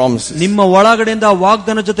inherit the promises. ನಿಮ್ಮ ಒಳಗಡೆಯಿಂದ ಆ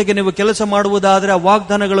ವಾಗ್ದಾನ ಜೊತೆಗೆ ನೀವು ಕೆಲಸ ಮಾಡುವುದಾದ್ರೆ ಆ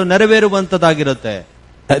ವಾಗ್ದಾನಗಳು ನೆರವೇರುವಂತದಾಗಿರುತ್ತೆ.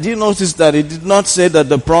 Had you noticed that it did not say that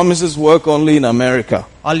the promises work only in America?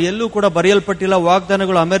 ಅಲ್ಲಿ ಎಲ್ಲೂ ಕೂಡ ಬರೆಯಲ್ಪಟ್ಟಿಲ್ಲ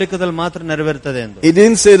ವಾಗ್ದಾನಗಳು ಅಮೆರಿಕದಲ್ಲಿ ಮಾತ್ರ ನೆರವೇರುತ್ತದೆ ಎಂದು. It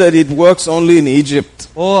didn't say that it works only in Egypt.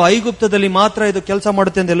 ಐಗುಪ್ತದಲ್ಲಿ ಮಾತ್ರ ಇದು ಕೆಲಸ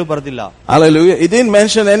ಮಾಡುತ್ತೆ ಅಂತ ಎಲ್ಲೂ ಬರೆದಿಲ್ಲ. Hallelujah. It didn't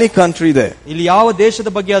mention any country there. ಇಲ್ಲಿ ಯಾವ ದೇಶದ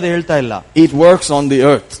ಬಗ್ಗೆ ಅದು ಹೇಳ್ತಾ ಇಲ್ಲ. It works on the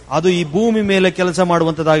earth. ಅದು ಈ ಭೂಮಿ ಮೇಲೆ ಕೆಲಸ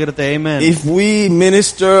ಮಾಡುವಂತದಾಗಿರುತ್ತೆ. Amen. If we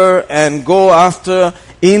minister and go after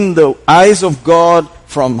in the eyes of God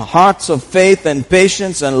from hearts of faith and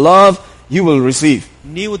patience and love, you will receive.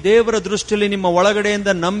 ನೀವು ದೇವರ ದೃಷ್ಟಿಯಲ್ಲಿ ನಿಮ್ಮ ಒಳಗಡೆಯಿಂದ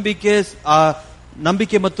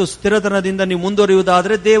ನಂಬಿಕೆ ಮತ್ತು ಸ್ಥಿರತನದಿಂದ ನೀವು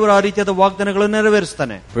ಮುಂದುವರಿಯುವುದಾದ್ರೆ ದೇವರ ಆ ರೀತಿಯಾದ ವಾಗ್ದಾನಗಳನ್ನು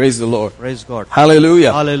ನೆರವೇರಿಸ್ತಾನೆ. Praise the Lord. Praise God.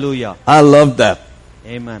 Hallelujah. Hallelujah. I love that.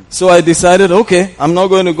 Amen. So I decided, okay, I'm not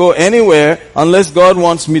going to go anywhere unless God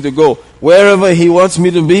wants me to go. wherever He wants me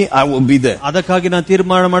to be, I will be there. ಅದಕ್ಕಾಗಿ ನಾನು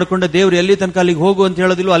ತೀರ್ಮಾನ ಮಾಡಿಕೊಂಡೆ, ದೇವರು ಎಲ್ಲಿ ತನಕ ಅಲ್ಲಿಗೆ ಹೋಗು ಅಂತ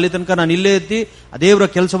ಹೇಳೋದಿಲ್ಲ, ಅಲ್ಲಿ ತನಕ ನಾನು ಇಲ್ಲೇ ಇದ್ದು ದೇವರ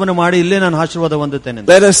ಕೆಲಸವನ್ನು ಮಾಡಿ ಇಲ್ಲೇ ನಾನು ಆಶೀರ್ವಾದ ಹೊಂದುತ್ತೇನೆ.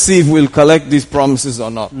 Let us see if we'll collect these promises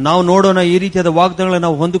or not. ನಾವು ನೋಡೋಣ ಈ ರೀತಿಯಾದ ವಾಗ್ದಾನಗಳನ್ನು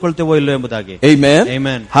ನಾವು ಹೊಂದಿಕೊಳ್ತೇವೋ ಇಲ್ಲೋ ಎಂಬುದಾಗಿ. Amen.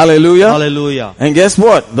 Amen. Hallelujah. Hallelujah. And guess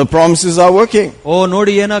what? The promises are working. ಓ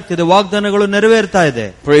ನೋಡಿ ಏನಾಗ್ತಿದೆ, ವಾಗ್ದಾನಗಳು ನೆರವೇರ್ತಾ ಇದೆ.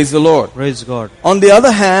 Praise the Lord. Praise God. On the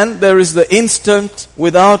other hand, there is the instant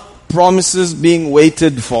without promises being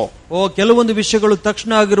waited for. ಓ ಕೆಲವೊಂದು ವಿಷಯಗಳು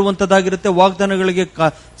ತಕ್ಷಣ ಆಗಿರುವಂತದ್ದಾಗಿರುತ್ತೆ, ವಾಗ್ದಾನಗಳಿಗೆ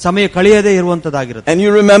ಸಮಯ ಕಳೆಯದೇ ಇರುವಂತದ್ದಾಗಿರುತ್ತೆ. And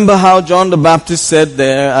you remember how John the Baptist said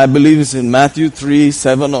there, I believe it's in Matthew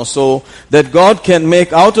 3:7 or so, that God can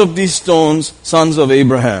make out of these stones sons of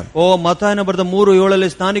Abraham. ಓ ಮತ್ತಾಯನ ಬರೆದ 3:7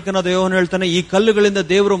 ಸ್ನಾನಿಕನಾದ ಯೋಹನ ಹೇಳ್ತಾನೆ, ಈ ಕಲ್ಲುಗಳಿಂದ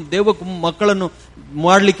ದೇವ ಮಕ್ಕಳನ್ನು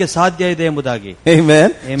ಮಾಡಲಿಕ್ಕೆ ಸಾಧ್ಯ ಇದೆ ಎಂಬುದಾಗಿ. Amen.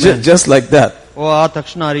 Just like that. ಓ ಆ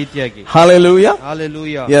ತಕ್ಷಣ ಆ ರೀತಿಯಾಗಿ. Hallelujah.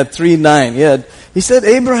 Hallelujah. Yeah, 3:9. Yeah. He said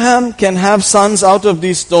Abraham can have sons out of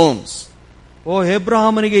these stones. ಓ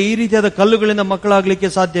ಅಬ್ರಹಾಮನಿಗೆ ಈ ರೀತಿಯಾದ ಕಲ್ಲುಗಳಿಂದ ಮಕ್ಕಳಾಗ್ಲಿಕ್ಕೆ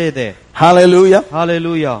ಸಾಧ್ಯ ಇದೆ. Hallelujah.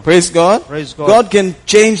 Hallelujah. Praise God. Praise God. God can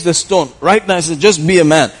change the stone. Right now, he says, just be a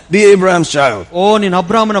man. Be Abraham's child. ಓ ನೀನು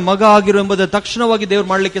ಅಬ್ರಹಾಮನ ಮಗ ಆಗಿರು ಎಂಬುದು ತಕ್ಷಣವಾಗಿ ದೇವರು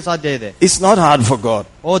ಮಾಡಲಿಕ್ಕೆ ಸಾಧ್ಯ ಇದೆ. It's not hard for God.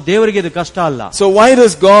 ಓ ದೇವರಿಗೆ ಇದು ಕಷ್ಟ ಅಲ್ಲ. So why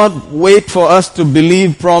does God wait for us to believe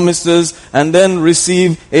promises and then receive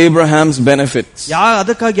Abraham's benefits?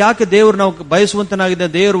 ಅದಕ್ಕಾಗಿ ಯಾಕೆ ದೇವರು ನಾವು ಬಯಸುವಂತನಾಗಿದೆ,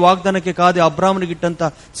 ದೇವರು ವಾಗ್ದಾನಕ್ಕೆ ಕಾದೆ ಅಬ್ರಹಾಮನಿಗೆ ಇಟ್ಟಂತ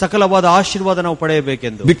ಸಕಲವಾದ ಆಶೀರ್ವಾದ ನಾವು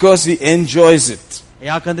ಪಡೆಯಬೇಕೆಂದು. Because he enjoys it.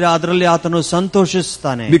 ಯಾಕಂದ್ರೆ ಅದರಲ್ಲಿ ಆತನು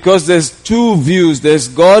ಸಂತೋಷಿಸ್ತಾನೆ. Because there's two views, there's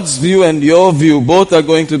God's view and your view, both are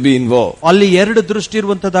going to be involved. ಅಲ್ಲಿ ಎರಡು ದೃಷ್ಟಿ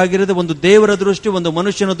ಇರುವಂತದ್ದಾಗಿರುತ್ತೆ, ಒಂದು ದೇವರ ದೃಷ್ಟಿ, ಒಂದು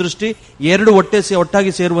ಮನುಷ್ಯನ ದೃಷ್ಟಿ, ಎರಡು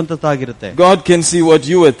ಒಟ್ಟಾಗಿ ಸೇರುವಂತದ್ದಾಗಿರುತ್ತೆ. God can see what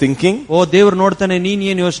you are thinking. ಓ ದೇವರು ನೋಡ್ತಾನೆ ನೀನ್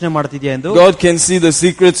ಏನ್ ಯೋಚನೆ ಮಾಡ್ತಿದ್ಯಾ ಎಂದು. God can see the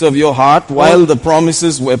secrets of your heart while the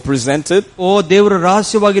promises were presented. ಓ ದೇವರು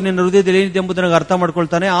ರಹಸ್ಯವಾಗಿ ನಿನ್ನ ಹೃದಯದಲ್ಲಿ ಏನಿದೆ ಎಂಬುದನ್ನು ಅರ್ಥ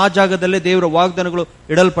ಮಾಡ್ಕೊಳ್ತಾನೆ. ಆ ಜಾಗದಲ್ಲೇ ದೇವರ ವಾಗ್ದಾನಗಳು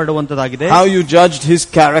ಇಡಲ್ಪಡುವಂತದ್ದಾಗಿದೆ. How you judged his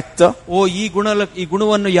character. ಓ ಈ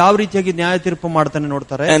ಗುಣವನ್ನು ಯಾವ ರೀತಿಯಾಗಿ ನ್ಯಾಯ ತೀರ್ಪು ಮಾಡ್ತಾನೆ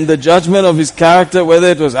ನೋಡ್ತಾರೆ. And the judgment of his character, whether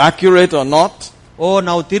it was accurate or not. ಓ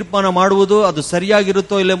ನಾವು ತೀರ್ಮಾನ ಮಾಡುವುದು ಅದು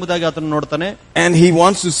ಸರಿಯಾಗಿರುತ್ತೋ ಇಲ್ಲ ಎಂಬುದಾಗಿ ಆತನು ನೋಡ್ತಾನೆ. And he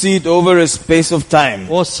wants to see it over a space of time.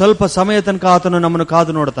 ಓ ಸ್ವಲ್ಪ ಸಮಯ ತನಕ ಆತನು ನಮ್ಮನ್ನು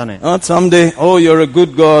ಕಾದು ನೋಡ್ತಾನೆ. Not someday, oh you're a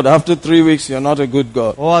good God, after 3 weeks you're not a good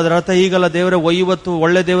God. ಓ ಅದರ ಅರ್ಥ ಈಗಲ್ಲ ದೇವರೇ ಇವತ್ತು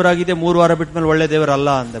ಒಳ್ಳೆ ದೇವರಾಗಿದೆ, 3 ವಾರ ಬಿಟ್ಟ ಮೇಲೆ ಒಳ್ಳೆ ದೇವರಲ್ಲ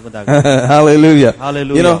ಎಂಬುದಾಗಿ. Hallelujah.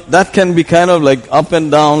 Hallelujah. You know, that can be kind of like up and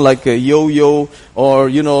down like a yo-yo, or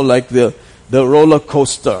you know, like the roller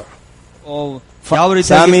coaster. O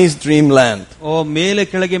Sammy's dreamland. ಓ ಮೇಲೆ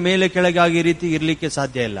ಕೆಳಗೆ ಆಗಿ ರೀತಿ ಇರ್ಲಿಕ್ಕೆ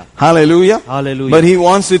ಸಾಧ್ಯ ಇಲ್ಲ. Hallelujah. Hallelujah. But he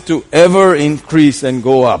wants it to ever increase and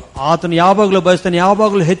go up. ಆತನು ಯಾವಾಗಲೂ ಬಯಸ್ತಾನೆ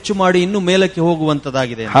ಯಾವಾಗಲೂ ಹೆಚ್ಚು ಮಾಡಿ ಇನ್ನೂ ಮೇಲಕ್ಕೆ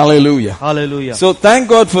ಹೋಗುವಂತದ್ದಾಗಿದೆ. Hallelujah. Hallelujah. So thank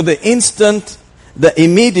God for the instant, the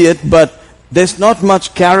immediate, but there's not much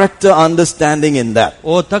character understanding in that.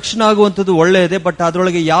 ಓ ತಕ್ಷಣ ಆಗುವಂತದ್ದು ಒಳ್ಳೆಯದೇ, ಬಟ್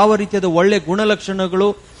ಅದರೊಳಗೆ ಯಾವ ರೀತಿಯಾದ ಒಳ್ಳೆ ಗುಣಲಕ್ಷಣಗಳು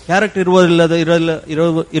character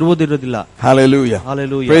ಇರುವುದಿರೋದಿಲ್ಲ. Hallelujah.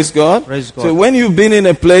 Hallelujah. Praise God. Praise God. So when you've been in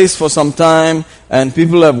a place for some time and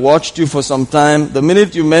people have watched you for some time, the minute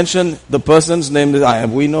you mention the person's name,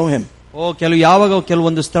 we know him. ಓ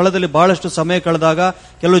ಕೆಲವೊಂದು ಸ್ಥಳದಲ್ಲಿ ಬಹಳಷ್ಟು ಸಮಯ ಕಳೆದಾಗ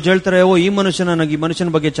ಕೆಲವು ಹೇಳ್ತಾರೆ, ಓ ಈ ಮನುಷ್ಯನ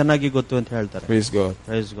ಬಗ್ಗೆ ಚೆನ್ನಾಗಿ ಗೊತ್ತು ಅಂತ ಹೇಳ್ತಾರೆ. Praise God.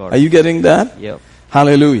 Praise God. Are you getting that? Yeah.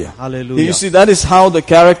 Hallelujah. Hallelujah. You see, that is how the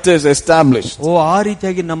character is established. ಓ ಆ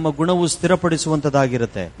ರೀತಿಯಾಗಿ ನಮ್ಮ ಗುಣವು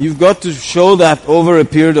ಸ್ಥಿರಪಡಿಸುವಂತದ್ದಾಗಿರುತ್ತೆ. You've got to show that over a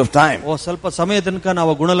period of time. ಓ ಸ್ವಲ್ಪ ಸಮಯ ತನಕ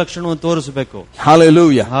ನಾವು ಗುಣಲಕ್ಷಣವನ್ನು ತೋರಿಸಬೇಕು.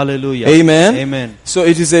 Hallelujah. Hallelujah. Amen. Amen. So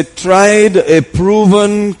it is a tried, a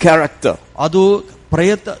proven character. ಅದು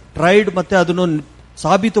ಟ್ರೈಡ್ ಮತ್ತೆ ಅದನ್ನು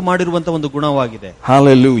ಸಾಬೀತು ಮಾಡಿರುವಂತ ಒಂದು ಗುಣವಾಗಿದೆ.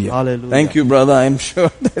 Hallelujah. Hallelujah. Thank you, brother. I'm sure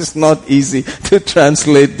that's not easy to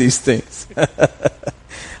translate these things.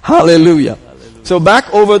 Hallelujah. So back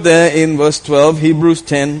over there in verse 12, Hebrews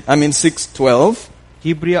 6:12.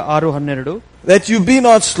 Hebrew 6:12. That you be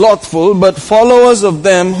not slothful, but followers of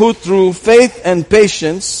them who through faith and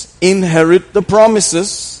patience inherit the promises.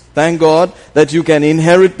 Thank God that you can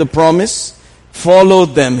inherit the promise. Follow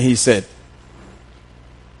them, he said.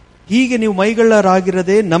 ಹೀಗೆ ನೀವು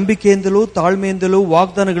ಮೈಗಳ್ಳರಾಗಿರದೆ ನಂಬಿಕೆಯಿಂದಲೂ ತಾಳ್ಮೆಯಿಂದಲೂ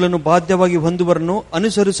ವಾಗ್ದಾನಗಳನ್ನು ಬಾಧ್ಯವಾಗಿ ಹೊಂದುವರನ್ನು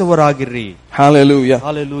ಅನುಸರಿಸುವರಾಗಿರ್ರಿ. Hallelujah.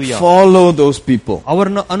 Hallelujah. Follow those people.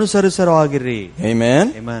 ಅವರನ್ನು ಅನುಸರಿಸುವರಾಗಿರ್ರಿ.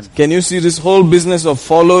 Amen. Amen. Can you see this whole business of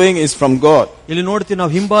following is from God? ಇಲ್ಲಿ ನೋಡ್ತೀವಿ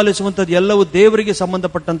ನಾವು ಹಿಂಬಾಲಿಸುವಂತದ್ದು ಎಲ್ಲವೂ ದೇವರಿಗೆ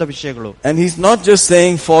ಸಂಬಂಧಪಟ್ಟಂತ ವಿಷಯಗಳು. And he's not just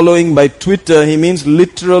saying following by Twitter, he means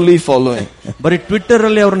literally following. ಬರೀ ಟ್ವಿಟ್ಟರ್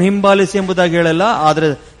ಅಲ್ಲಿ ಅವರನ್ನು ಹಿಂಬಾಲಿಸಿ ಎಂಬುದಾಗಿ ಹೇಳಲ್ಲ, ಆದ್ರೆ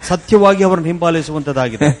ಸತ್ಯವಾಗಿ ಅವರನ್ನು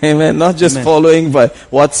ಹಿಂಬಾಲಿಸುವಂತದ್ದಾಗಿದೆ. Amen. Not just following by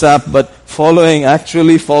WhatsApp, but following,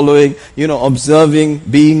 actually following, observing,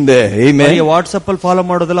 being there. Amen. WhatsApp ಅಲ್ಲಿ ಫಾಲೋ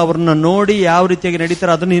ಮಾಡೋದಲ್ಲ, ಅವರನ್ನ ನೋಡಿ ಯಾವ ರೀತಿಯಾಗಿ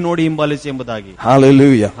ನಡೀತಾರೆ ಅದನ್ನ ನೋಡಿ ಹಿಂಬಾಲಿಸಿ ಎಂಬುದಾಗಿ.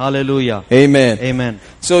 Hallelujah. Hallelujah. Amen. Amen.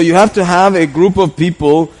 So you have to have a group of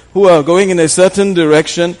people who are going in a certain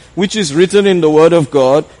direction which is written in the word of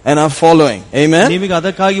God and are following. Amen. ನಿಮಗೆ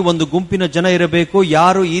ಅದಕ್ಕಾಗಿ ಒಂದು ಗುಂಪಿನ ಜನ ಇರಬೇಕು,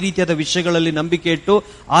 ಯಾರು ಈ ರೀತಿಯಾದ ವಿಷಯಗಳಲ್ಲಿ ನಂಬಿಕೆ ಇಟ್ಟು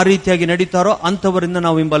ಆ ರೀತಿಯಾಗಿ ನಡೀತಾರೋ ಅಂತವರಿಂದ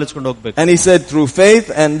ನಾವು ಹಿಂಬಾಲಿಸಿಕೊಂಡು ಹೋಗಬೇಕು. And he said, through faith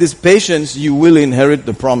and this patience you will inherit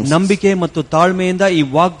the promise. ನಂಬಿಕೆ ಮತ್ತು ತಾಳ್ಮೆಯಿಂದ ಈ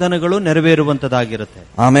ವಾಗ್ದಾನಗಳು ನೆರವೇರುವಂತದಾಗಿರುತ್ತೆ.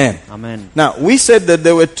 Amen. Amen. Now we said that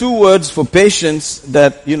there were two words for patience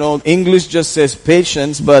that English just says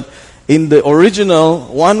patience, but in the original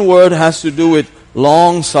one word has to do with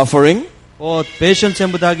long suffering. Patience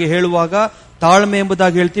ಎಂಬುದಾಗಿ ಹೇಳುವಾಗ ತಾಳ್ಮೆ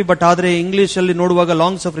ಎಂಬುದಾಗಿ ಹೇಳ್ತೀವಿ, ಬಟ್ ಆದ್ರೆ English ಅಲ್ಲಿ ನೋಡುವಾಗ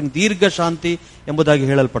long suffering, ದೀರ್ಘ ಶಾಂತಿ ಎಂಬುದಾಗಿ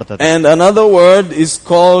ಹೇಳಲ್ಪಡ್ತದೆ. And another word is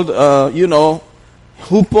called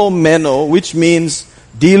hupomeno, which means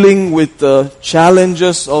dealing with the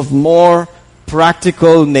challenges of more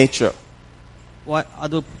practical nature.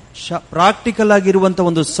 ಅದು ಪ್ರಾಕ್ಟಿಕಲ್ ಆಗಿರುವಂತ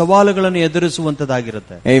ಒಂದು ಸವಾಲುಗಳನ್ನು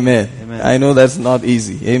ಎದುರಿಸುವಂತದಾಗಿರುತ್ತೆ. Amen. I know that's not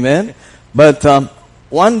easy. Amen. But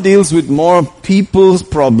one deals with more people's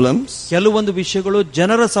problems. ಕೆಲವೊಂದು ವಿಷಯಗಳು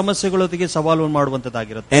ಜನರ ಸಮಸ್ಯೆಗಳೊಂದಿಗೆ ಸವಾಲು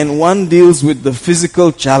ಮಾಡುವಂತದಾಗಿರುತ್ತೆ. And one deals with the physical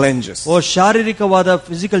challenges. ಶಾರೀರಿಕವಾದ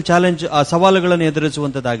ಫಿಸಿಕಲ್ ಚಾಲೆಂಜ್, ಸವಾಲುಗಳನ್ನು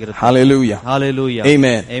ಎದುರಿಸುವಂತದಾಗಿರುತ್ತೆ. Hallelujah. Hallelujah.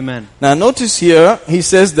 Amen. Amen. Now notice here he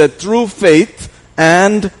says that through faith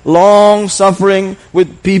and long suffering with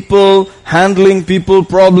people, handling people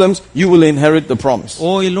problems, you will inherit the promise.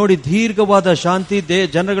 ಇಲ್ಲಿ ನೋಡಿ, ದೀರ್ಘವಾದ ಶಾಂತಿ,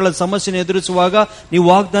 ಜನಗಳ ಸಮಸ್ಯೆಯನ್ನು ಎದುರಿಸುವಾಗ ನೀವು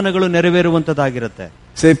ವಾಗ್ದಾನಗಳು ನೆರವೇರುವಂತದಾಗಿರುತ್ತೆ.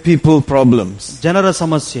 Say people problems. ಜನರ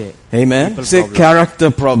ಸಮಸ್ಯೆ. Amen. Say character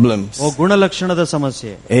problems. ಗುಣಲಕ್ಷಣದ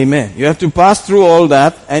ಸಮಸ್ಯೆ. Amen. You have to pass through all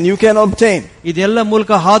that and you can obtain. ಇದೆಲ್ಲ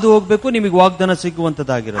ಮೂಲಕ ಹಾದು ಹೋಗಬೇಕು, ನಿಮಗೆ ವಾಗ್ದಾನ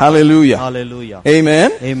ಸಿಗುವಂತದಾಗಿರುತ್ತೆ. Hallelujah. Hallelujah. Amen.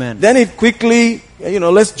 Amen. Then it quickly,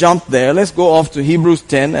 let's jump there. Let's go off to Hebrews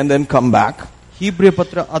 10 and then come back. ಹೀಬ್ರಿಯ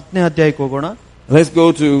ಪತ್ರ 10ನೇ ಅಧ್ಯಾಯಕ್ಕೆ ಹೋಗೋಣ. Let's go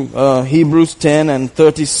to Hebrews 10 and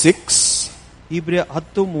 36. ಹೀಬ್ರಿಯ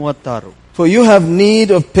 10:36. For you have need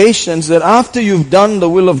of patience, that after you've done the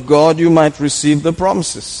will of God, you might receive the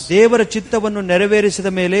promises. ದೇವರ ಚಿತ್ತವನ್ನು ನೆರವೇರಿಸಿದ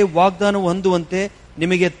ಮೇಲೆ ವಾಗ್ದಾನ ಹೊಂದುವಂತೆ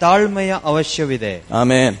ನಿಮಗೆ ತಾಳ್ಮೆಯ ಅವಶ್ಯವಿದೆ.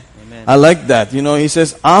 Amen. I like that. He says,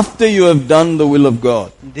 after you have done the will of God.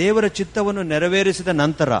 ದೇವರ ಚಿತ್ತವನ್ನು ನೆರವೇರಿಸಿದ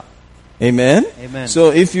ನಂತರ. Amen. Amen. So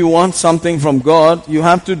if you want something from God, you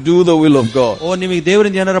have to do the will of God. ನಿಮಗೆ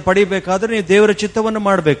ದೇವರಿಂದ ಏನಾರ ಪಡಿಬೇಕಾದ್ರೆ ನೀವು ದೇವರ ಚಿತ್ತವನ್ನು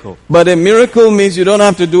ಮಾಡಬೇಕು. But a miracle means you don't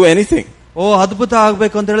have to do anything. ಅದ್ಭುತ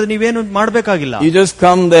ಆಗ್ಬೇಕು ಅಂತ ಹೇಳಿದ್ರೆ ನೀವೇನು ಮಾಡಬೇಕಾಗಿಲ್ಲ. You just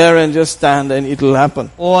come there and just stand and it will happen.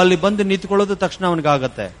 ಅಲ್ಲಿ ಬಂದು ನಿಂತ್ಕೊಳ್ಳೋದು ತಕ್ಷಣ ಅವನಿಗೆ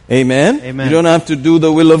ಆಗುತ್ತೆ. Amen. Amen. You don't have to do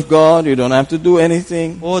the will of God. You don't have to do anything.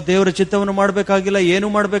 ದೇವರ ಚಿತ್ತವನ್ನು ಮಾಡಬೇಕಾಗಿಲ್ಲ, ಏನು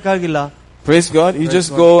ಮಾಡಬೇಕಾಗಿಲ್ಲ. Praise God. You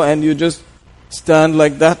just go and you just stand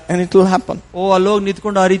like that and it will happen. ಅಲ್ಲೋಗಿ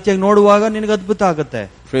ನಿಂತ್ಕೊಂಡು ಆ ರೀತಿಯಾಗಿ ನೋಡುವಾಗ ನಿನಗೆ ಅದ್ಭುತ ಆಗುತ್ತೆ.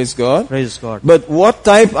 Praise God. Praise God. But what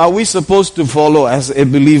type are we supposed to follow as a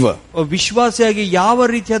believer? ವಿಶ್ವಾಸಿಯಾಗಿ ಯಾವ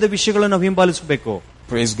ರೀತಿಯಾದ ವಿಷಯಗಳನ್ನು ನಾವು ಹಿಂಬಾಲಿಸಬೇಕು?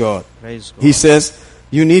 Praise God. Praise God. He says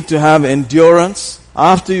you need to have endurance.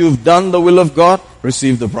 After you've done the will of God,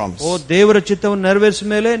 receive the promise. ದೇವರ ಚಿತ್ತವನ್ನು ನೆರವೇರಿಸಿದ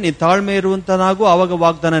ಮೇಲೆ ನೀ ತಾಳ್ಮೆ ಇರುವಂತನಾಗು, ಆವಾಗ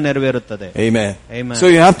ವಾಗ್ದಾನ ನೆರವೇರುತ್ತದೆ. Amen. Amen. So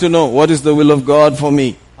you have to know what is the will of God for me.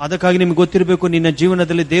 ಅದಕ್ಕಾಗಿ ನಿಮ್ಗೆ ಗೊತ್ತಿರಬೇಕು ನಿನ್ನ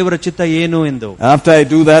ಜೀವನದಲ್ಲಿ ದೇವರ ಚಿತ್ತ ಏನು ಎಂದು. After I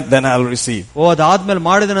do that, then I'll receive. ಅದಾದ್ಮೇಲೆ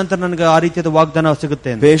ಮಾಡಿದ ನಂತರ ನನಗೆ ಆ ರೀತಿಯಾದ ವಾಗ್ದಾನ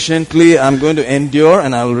ಸಿಗುತ್ತೆ. Patiently I'm going to endure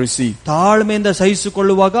and I will receive. ತಾಳ್ಮೆಯಿಂದ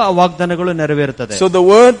ಸಹಿಸಿಕೊಳ್ಳುವಾಗ ಆ ವಾಗ್ದಾನಗಳು ನೆರವೇರುತ್ತದೆ. So the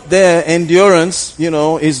word there, endurance,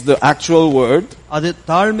 is the actual word. ಅದು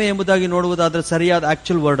ತಾಳ್ಮೆ ಎಂಬುದಾಗಿ ನೋಡುವುದಾದ್ರೆ ಸರಿಯಾದ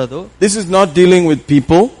ಆಕ್ಚುಯಲ್ ವರ್ಡ್ ಅದು. This is not dealing with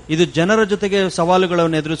people. ಇದು ಜನರ ಜೊತೆಗೆ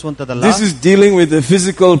ಸವಾಲುಗಳನ್ನು ಎದುರಿಸುವಂತದಲ್ಲ. This is dealing with a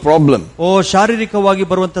physical problem. ಶಾರೀರಿಕವಾಗಿ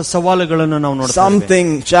ಬರುವಂತ ಸವಾಲುಗಳನ್ನು ನಾವು ನೋಡ್ತೇವೆ. Something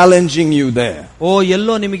challenging you there.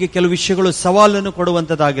 ಎಲ್ಲೋ ನಿಮಗೆ ಕೆಲವು ವಿಷಯಗಳು ಸವಾಲನ್ನು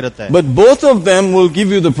ಕೊಡುವಂತದಾಗಿರುತ್ತೆ. But both of them will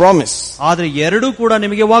give you the promise. ಆದ್ರೆ ಎರಡೂ ಕೂಡ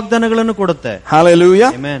ನಿಮಗೆ ವಾಗ್ದಾನಗಳನ್ನು ಕೊಡುತ್ತೆ.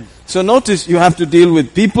 Hallelujah. Amen. So notice you have to deal with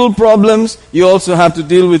people problems, you also have to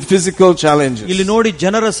deal with physical challenges. ಇಲ್ಲಿ ನೋಡಿ,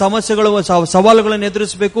 ಜನರ ಸಮಸ್ಯೆಗಳು ಸವಾಲುಗಳನ್ನು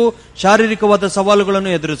ಎದುರಿಸಬೇಕು, ಶಾರೀರಿಕವಾದ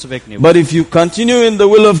ಸವಾಲುಗಳನ್ನು ಎದುರಿಸಬೇಕು ನೀವು. But if you continue in the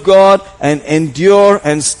will of God and endure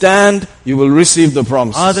and stand, you will receive the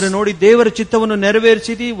promise. ಆದ್ರೆ ನೋಡಿ, ದೇವರ ಚಿತ್ತವನ್ನು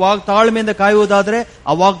ನೆರವೇರಿಸಿ ತಾಳ್ಮೆಯಿಂದ ಕಾಯುವುದಾದ್ರೆ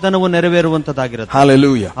ಆ ವಾಗ್ದಾನವು ನೆರವೇರುವಂತದಾಗಿರುತ್ತೆ.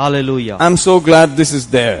 Hallelujah. Hallelujah. I'm so glad this is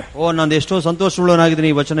there. ನಾನು ಎಷ್ಟೋ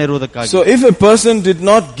ಸಂತೋಷವುಳ್ಳವನಾಗಿದ್ದೀನಿ ಈ ವಚನ ಇರುವುದಕ್ಕಾಗಿ. So if a person did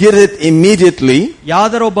not get it immediately,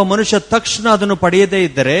 ಯಾದರ ಒಬ್ಬ ಮನುಷ್ಯ ತಕ್ಷಣ ಅದನ್ನು ಪಡೆಯದೇ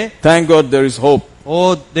ಇದ್ದರೆ, thank God there is hope.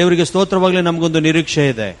 ದೇವರಿಗೆ ಸ್ತೋತ್ರವಾಗಲಿ, ನಮಗೊಂದು ನಿರೀಕ್ಷೆ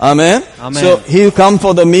ಇದೆ. Amen. Amen. So he'll come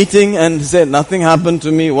for the meeting and say, nothing happened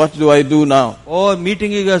to me, what do I do now?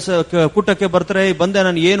 Meeting ಈಗ ಕೂಟಕ್ಕೆ ಬರ್ತಾರೆ, ಬಂದೆ,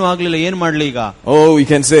 ನಾನು ಏನು ಆಗ್ಲಿಲ್ಲ, ಏನ್ ಮಾಡ್ಲಿ ಈಗ? We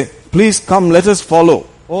can say, please come, let us follow.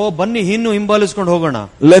 ಓ ಬನ್ನಿ ಇನ್ನು ಹಿಂಬಾಲಿಸಿಕೊಂಡು ಹೋಗೋಣ.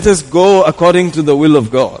 Let us go according to the will of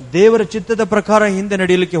God. ದೇವರ ಚಿತ್ತದ ಪ್ರಕಾರ ಹಿಂದೆ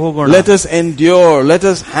ನಡೆಯಲಿಕ್ಕೆ ಹೋಗೋಣ. Let us endure. Let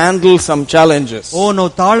us handle some challenges. ಓ ನಾವು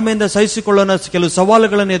ತಾಳ್ಮೆಯಿಂದ ಸಹಿಸಿಕೊಳ್ಳೋಣ, ಕೆಲವು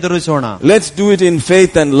ಸವಾಲುಗಳನ್ನು ಎದುರಿಸೋಣ. Let's do it in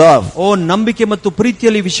faith and love. ಓ ನಂಬಿಕೆ ಮತ್ತು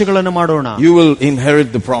ಪ್ರೀತಿಯಲ್ಲಿ ವಿಷಯಗಳನ್ನು ಮಾಡೋಣ. You will inherit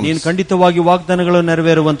the promise. ನೀನು ಖಂಡಿತವಾಗಿ ವಾಗ್ದಾನಗಳು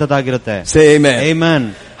ನೆರವೇರುವಂತದ್ದಾಗಿರುತ್ತೆ. Say amen. Amen.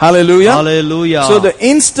 Hallelujah. Hallelujah. So the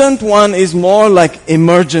instant one is more like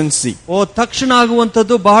emergency. ಓ ತಕ್ಷಣ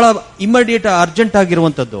ಆಗುವಂತದ್ದು ಬಹಳ ಇಮಿಡಿಯೇಟ್ ಅರ್ಜೆಂಟ್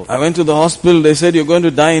ಆಗಿರುವಂತದ್ದು. I went to the hospital. They said you're going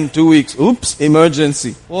to die in 2 weeks. Oops,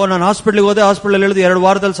 emergency. ಓ ನಾನು hospital ಹೋದೆ, hospital ಹೇಳಿದ್ರು 2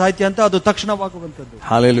 ವಾರದಲ್ಲಿ ಸಾಯ್ತಿ ಅಂತ, ಅದು ತಕ್ಷಣವಾಗುವಂತದ್ದು.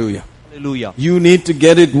 Hallelujah. Hallelujah. You need to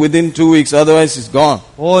get it within 2 weeks, otherwise it's gone.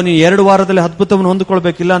 ಓ ನೀ 2 ವಾರದಲ್ಲಿ ಅದ್ಭುತವನ್ನು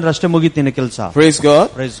ಹೊಂದಿಕೊಳ್ಳಬೇಕಿಲ್ಲ ಅಂದ್ರೆ ಅಷ್ಟೇ ಮುಗೀತು ನಿನ್ನ ಕೆಲಸ. Praise God.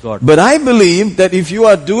 Praise God. But I believe that if you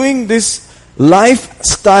are doing this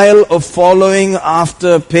lifestyle of following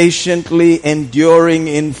after patiently, enduring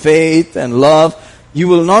in faith and love, you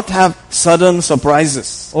will not have sudden surprises.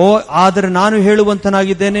 ಓ ಆದರೆ ನಾನು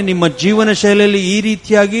ಹೇಳುವಂತನಾಗಿದ್ದೇನೆ, ನಿಮ್ಮ ಜೀವನ ಶೈಲಿಯಲ್ಲಿ ಈ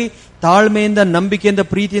ರೀತಿಯಾಗಿ ತಾಳ್ಮೆಯಿಂದ, ನಂಬಿಕೆಯಿಂದ,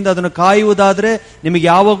 ಪ್ರೀತಿಯಿಂದ ಅದನ್ನು ಕಾಯುವುದಾದ್ರೆ ನಿಮಗೆ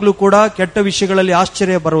ಯಾವಾಗಲೂ ಕೂಡ ಕೆಟ್ಟ ವಿಷಯಗಳಲ್ಲಿ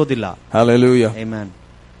ಆಶ್ಚರ್ಯ ಬರುವುದಿಲ್ಲ. Hallelujah. Amen.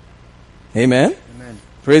 Amen. Amen.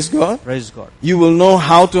 Praise God. Praise God. You will know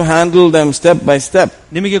how to handle them step by step.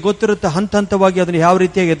 ನಿಮಗೆ ಗೊತ್ತಿರುತ್ತೆ ಹಂತ ಹಂತವಾಗಿ ಅದನ್ನು ಯಾವ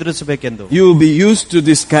ರೀತಿಯಾಗಿ ಎದುರಿಸಬೇಕೆಂದು. You will be used to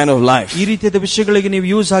this kind of life. ಈ ರೀತಿಯಾದ ವಿಷಯಗಳಿಗೆ ನೀವು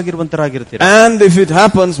use ಆಗಿರುವಂತರಾಗಿರ್ತೀರಾ. And if it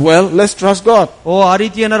happens, well, let's trust God. ಓ ಆ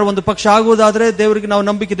ರೀತಿ ಏನಾದ್ರು ಒಂದು ಪಕ್ಷ ಆಗುವುದಾದ್ರೆ ದೇವರಿಗೆ ನಾವು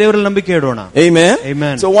ದೇವರಲ್ಲಿ ನಂಬಿಕೆ ಇಡೋಣ. Amen.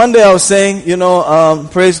 Amen. So one day I was saying,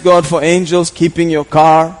 praise God for angels keeping your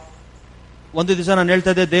car. ಒಂದು ದಿವಸ ನಾನು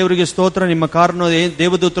ಹೇಳ್ತಾ ಇದ್ದೆ, ದೇವರಿಗೆ ಸ್ತೋತ್ರ ನಿಮ್ಮ ಕಾರನ್ನು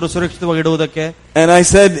ದೇವದೂತರು ಸುರಕ್ಷಿತವಾಗಿ ಇಡುವುದಕ್ಕೆ. And I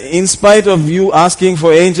said, in spite of you asking for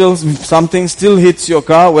angels, if something still hits your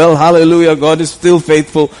car, well, hallelujah, God is still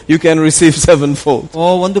faithful. You can receive 7-fold. ಓ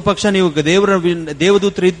ಒಂದು ಪಕ್ಷ ನೀವು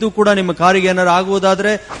ದೇವದೂತರು ಇದ್ದು ಕೂಡ ನಿಮ್ಮ ಕಾರಿಗೆ ಏನಾರು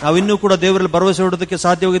ಆಗುವುದಾದ್ರೆ ನಾವಿನ್ನೂ ಕೂಡ ದೇವರಲ್ಲಿ ಭರವಸೆ ಇಡೋದಕ್ಕೆ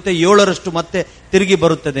ಸಾಧ್ಯವಾಗುತ್ತೆ, 7ರಷ್ಟು ಮತ್ತೆ ತಿರುಗಿ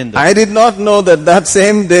ಬರುತ್ತದೆ ಎಂದು. I did not know that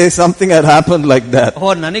same day something had happened like that.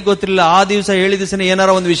 ಓ ನನಗೆ ಗೊತ್ತಿರಲಿಲ್ಲ ಆ ದಿವಸ ಹೇಳಿದ ಏನಾರ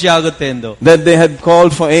ಒಂದು ವಿಷಯ ಆಗುತ್ತೆ ಎಂದು. That they had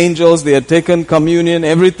called for angels, they had taken communion,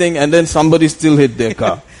 everything, and then somebody still hit their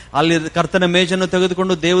car. ಅಲ್ಲಿ ಕರ್ತನ ಮೇಜನ್ನು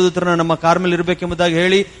ತೆಗೆದುಕೊಂಡು ದೇವದೂತರನ್ನ ನಮ್ಮ ಕಾರ್ ಮೇಲೆ ಇರಬೇಕೆಂಬುದಾಗಿ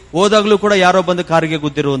ಹೇಳಿ ಹೋದಾಗ್ಲೂ ಕೂಡ ಯಾರೋ ಬಂದು ಕಾರಿಗೆ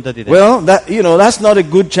ಗುದ್ದಿರುವಂತದ್ದಿದೆ. Well, that's not a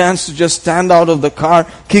good chance to just stand out of the car,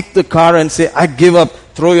 kick the car and say, I give up,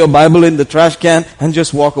 throw your Bible in the trash can and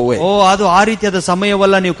just walk away. ಓ ಅದು ಆ ರೀತಿಯಾದ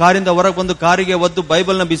ಸಮಯವಲ್ಲ. ನೀವು ಕಾರಿಂದ ಹೊರಗೆ ಬಂದು ಕಾರಿಗೆ ಒದ್ದು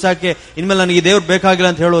Bible ನ ಬಿಸಾಕಿ ಇನ್ಮೇಲೆ ನನಗೆ ದೇವ್ರು ಬೇಕಾಗಿಲ್ಲ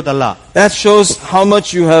ಅಂತ ಹೇಳೋದಲ್ಲ. That shows how much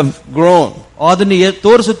you have grown. ಅದನ್ನು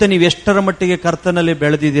ತೋರಿಸುತ್ತೆ ನೀವು ಎಷ್ಟರ ಮಟ್ಟಿಗೆ ಕರ್ತನಲ್ಲಿ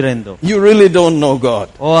ಬೆಳೆದಿದ್ದೀರಾ ಎಂದು. You really don't know God.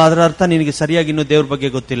 ಓ ಅದರ ಅರ್ಥ ನಿನಗೆ ಸರಿಯಾಗಿ ಇನ್ನೂ ದೇವ್ರ ಬಗ್ಗೆ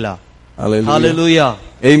ಗೊತ್ತಿಲ್ಲ. Hallelujah. Hallelujah.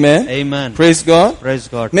 Amen. Amen. Praise God. Praise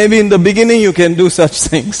God. Maybe in the beginning you can do such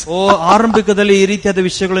things. ಓ ಆರಂಭಿಕದಲ್ಲಿ ಈ ರೀತಿಯಾದ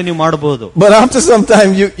ವಿಷಯಗಳು ನೀವು ಮಾಡಬಹುದು. But after some time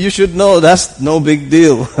you should know that's no big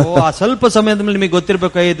deal. ಓ ಸ್ವಲ್ಪ ಸಮಯದ ಮೇಲೆ ನಿಮಗೆ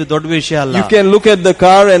ಗೊತ್ತಿರಬೇಕು ಇದು ದೊಡ್ಡ ವಿಷಯ ಅಲ್ಲ. You can look at the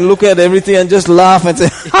car and look at everything and just laugh and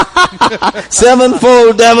say,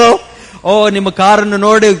 7-fold devil. ಓ ನಿಮ್ಮ ಕಾರನ್ನು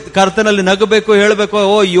ನೋಡಿ ಕರ್ತನಲ್ಲಿ ನಗಬೇಕು, ಹೇಳಬೇಕು,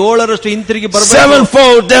 ಓ 7ರಷ್ಟು ಹಿಂತಿರುಗಿ ಬರಬೇಕು.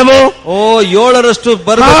 7-fold devil. ಓ 7ರಷ್ಟು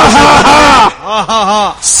ಬರಬೇಕು.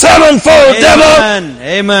 7-fold devil.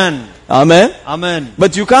 Amen. Amen. Amen.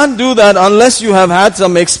 But you can't do that unless you have had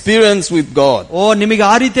some experience with God. ಓ ನಿಮಗೆ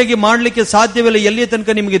ಆ ರೀತಿಯಾಗಿ ಮಾಡಲಿಕ್ಕೆ ಸಾಧ್ಯವಿಲ್ಲ ಎಲ್ಲಿಯ ತನಕ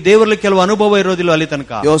ನಿಮಗೆ ದೇವರಲ್ಲಿ ಕೆಲವು ಅನುಭವ ಇರೋದಿಲ್ಲ ಅಲ್ಲಿ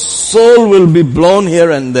ತನಕ. Your soul will be blown here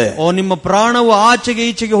and there. ಓ ನಿಮ್ಮ ಪ್ರಾಣವು ಆಚೆಗೆ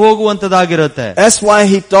ಈಚೆಗೆ ಹೋಗುವಂತದಾಗಿರುತ್ತೆ. That's why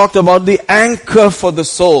he talked about the anchor for the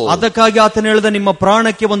soul. ಅದಕ್ಕಾಗಿ ಆತನು ಹೇಳಿದ ನಿಮ್ಮ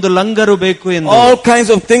ಪ್ರಾಣಕ್ಕೆ ಒಂದು ಲಂಗರು ಬೇಕು ಎಂದು. All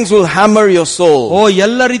kinds of things will hammer your soul. ಓ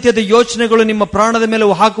ಎಲ್ಲ ರೀತಿಯಾದ ಯೋಚನೆಗಳು ನಿಮ್ಮ ಪ್ರಾಣದ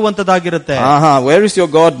ಮೇಲೆ ಹಾಕುವಂತದಾಗಿರುತ್ತೆ. Where is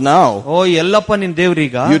your God now? ಓ ಎಲ್ಲಪ್ಪ ನಿನ್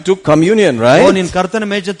ದೇವರೀಗ. You took communion, right? ಓ ನಿನ್ ಕರ್ತನ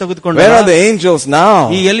ಮೇಜ ತೆಗೆದುಕೊಂಡು. Where are the angels now?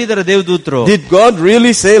 ಈಗ ಎಲ್ಲಿದ್ದಾರೆ ದೇವದೂತರು? Did God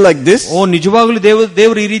really say like this? ಓ ನಿಜವಾಗ್ಲೂ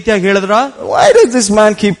ದೇವರು ಈ ರೀತಿಯಾಗಿ ಹೇಳಿದ್ರ? Why does this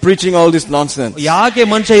man keep preaching all this nonsense? ಯಾಕೆ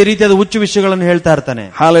ಮನುಷ್ಯ ಈ ರೀತಿಯಾದ ಹುಚ್ಚು ವಿಷಯಗಳನ್ನು ಹೇಳ್ತಾ ಇರ್ತಾನೆ?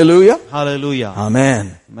 Hallelujah. Hallelujah. Amen.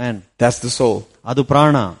 Amen. That's the soul. ಅದು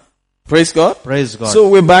ಪ್ರಾಣ. Praise God. Praise God. So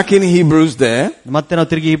we're back in Hebrews there. ಮತ್ತೆ ನಾವು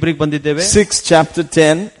ತಿರುಗಿ ಇಬ್ರಿಗೆ ಬಂದಿದ್ದೇವೆ. 6 chapter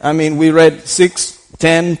 10. I mean we read 6,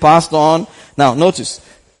 10, passed on. Now notice.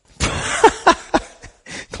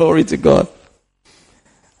 Glory to God.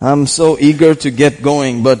 I'm so eager to get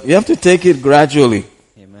going, but you have to take it gradually.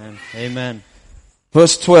 Amen. Amen.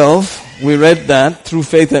 Verse 12, we read that through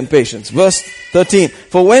faith and patience. Verse 13,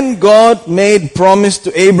 for when God made promise to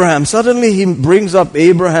Abraham, suddenly he brings up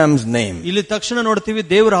Abraham's name. ಇಲ್ಲಿ ತಕ್ಷಣ ನೋಡ್ತೀವಿ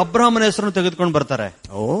ದೇವರು ಅಬ್ರಹಾಮನ ಹೆಸರನ್ನು ತೆಗೆದುಕೊಂಡು ಬರ್ತಾರೆ.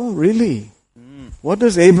 Oh, really? What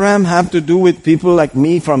does Abraham have to do with people like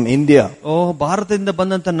me from India? ಓ ಭಾರತದಿಂದ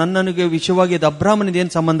ಬಂದಂತ ನನ್ನನಿಗೆ ವಿಷಯವಾಗಿ ಅಬ್ರಹಾಮನಿಗೆ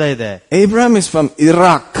ಏನು ಸಂಬಂಧ ಇದೆ? Abraham is from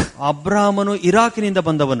Iraq. ಅಬ್ರಹಾಮನು ಇರಾಕಿನಿಂದ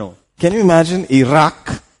ಬಂದವನು. Can you imagine Iraq?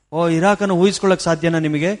 ಓ ಇರಾಕನ್ನು ಊಹಿಸ್ಕೊಳ್ಳಕ್ ಸಾಧ್ಯನಾ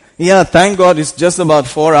ನಿಮಗೆ? Yeah, thank God it's just about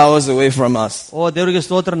 4 hours away from us. ಓ ದೇವರಿಗೆ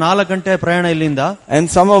ಸ್ತೋತ್ರ, 4 ಗಂಟೆ ಪ್ರಯಾಣ ಇಲ್ಲಿಂದ.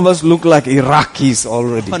 And some of us look like Iraqis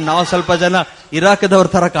already. ನಾವು ಸ್ವಲ್ಪ ಜನ ಇರಾಕದವ್ರ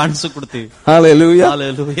ತರ ಕಾಣಿಸ್ಕೊಡ್ತೀವಿ. Hallelujah.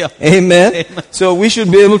 Hallelujah. Amen. So we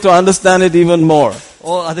should be able to understand it even more.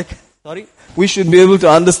 ಓ ಅದಕ್ಕೆ We should be able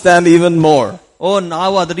to understand even more. ಓ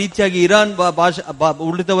ನಾವು ಅದ ರೀತಿಯಾಗಿ ಇರಾನ್ ಭಾಷೆ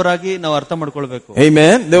ಉಳಿದವರಾಗಿ ನಾವು ಅರ್ಥ ಮಾಡ್ಕೊಳ್ಬೇಕು.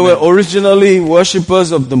 Amen. They were originally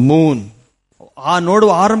worshippers of the moon.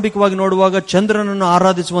 ಆರಂಭಿಕವಾಗಿ ನೋಡುವಾಗ ಚಂದ್ರನನ್ನು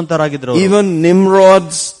ಆರಾಧಿಸುವಂತರಾಗಿದ್ರು. Even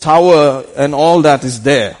Nimrod's tower and all that is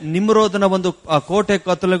there. ನಿಮ್ರೋದನ ಒಂದು ಕೋಟೆ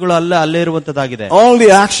ಕತ್ತಲೆಗಳು ಅಲ್ಲೇ ಇರುವಂತದ್ದಾಗಿದೆ. All the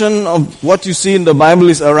action of what you see in the Bible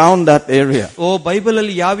is around that area. O Bible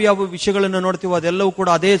ಅಲ್ಲಿ ಯಾವ ವಿಷಯಗಳನ್ನು ನೋಡ್ತೀವೋ ಅದೆಲ್ಲವೂ ಕೂಡ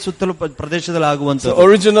ಅದೇ ಸುತ್ತಲೂ ಪ್ರದೇಶದಲ್ಲಿ ಆಗುವಂತದ್ದು. So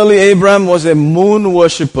originally Abraham was a moon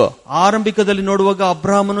worshipper. ಆರಂಭಿಕದಲ್ಲಿ ನೋಡುವಾಗ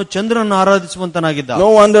ಅಬ್ರಹಾಮನು ಚಂದ್ರನನ್ನು ಆರಾಧಿಸುವಂತನಾಗಿದ್ದ. No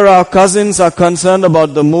wonder our cousins are concerned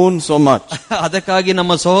about the moon so much. ಅದಕ್ಕಾಗಿ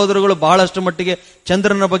ನಮ್ಮ ಸಹೋದರಗಳು ಬಹಳಷ್ಟು ಮಟ್ಟಿಗೆ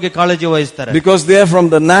ಚಂದ್ರನ ಬಗ್ಗೆ ಕಾಳಜಿ ವಹಿಸ್ತಾರೆ. Because they are from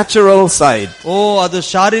the natural side. ಓ ಅದು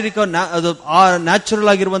ಶಾರೀರಿಕ ಅದು ನ್ಯಾಚುರಲ್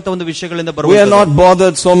ಆಗಿರುವಂತ ಒಂದು ವಿಷಯಗಳಿಂದ ಬರುತ್ತದೆ. We are not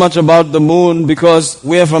bothered so much about the moon because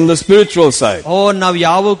we are from the spiritual side. ಓ ನಾವು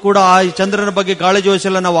ಯಾವ ಕೂಡ ಆ ಚಂದ್ರನ ಬಗ್ಗೆ ಕಾಳಜಿ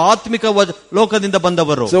ವಹಿಸಲ್ಲ, ನಾವು ಆತ್ಮಿಕ ಲೋಕದಿಂದ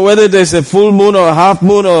ಬಂದವರು. So whether there's a full moon or a half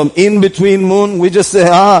moon or in between moon, we just say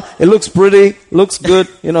it looks pretty, looks good,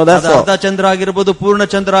 that's all. ಅರ್ಧ ಚಂದ್ರ ಆಗಿರಬಹುದು, ಪೂರ್ಣ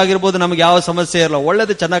ಚಂದ್ರ ಆಗಿರಬಹುದು, ನಮಗೆ ಯಾವ ಸಮಸ್ಯೆ ಇರಲ್ಲ,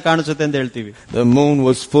 ಒಳ್ಳೆದು ಚೆನ್ನಾಗಿ ಕಾಣಿಸುತ್ತೆ ಅಂತ ಹೇಳ್ತೀವಿ. The moon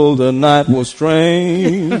was full, the night was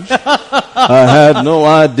strange. I had no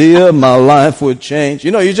idea my life would change.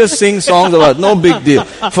 You just sing songs about no big deal.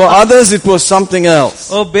 For others it was something else.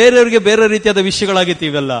 ಓ ಬೇರೆಯವರಿಗೆ ಬೇರೆ ರೀತಿಯಾದ ವಿಷಯಗಳಾಗಿತ್ತು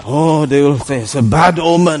ಇವೆಲ್ಲ. Oh, they will say it's a bad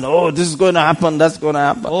omen. Oh, this is going to happen, that's going to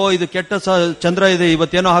happen. ಓ ಇದು ಕೆಟ್ಟ ಚಂದ್ರ ಇದೆ,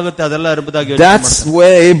 ಇವತ್ತೇನೋ ಆಗುತ್ತೆ, ಅದೆಲ್ಲ ಇರಬಹುದಾಗಿ. That's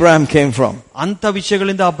where Abraham came from. ಅಂತ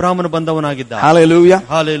ವಿಷಯಗಳಿಂದ ಅಬ್ರಹಾಮನು ಬಂದವನಾಗಿದ್ದ. Hallelujah.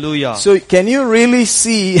 Hallelujah. So can you really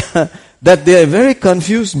see that they are a very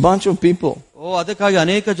confused bunch of people? ಓ ಅದಕ್ಕಾಗಿ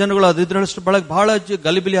ಅನೇಕ ಜನಗಳು ಅದಿದ್ರಷ್ಟು ಬಹಳ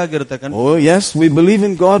ಗಲಿಬಿಲಿ ಆಗಿರುತ್ತೆ. Oh yes, we believe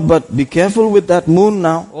in God, but be careful with that moon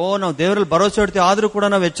now. ಓ ನಾವು ದೇವರಲ್ಲಿ ಭರವಸೆ ಇಡ್ತೀವಿ, ಆದ್ರೂ ಕೂಡ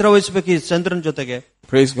ನಾವು ಎಚ್ಚರ ವಹಿಸಬೇಕು ಈ ಚಂದ್ರನ ಜೊತೆಗೆ.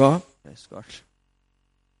 Praise God. Praise God.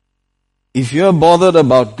 If you're bothered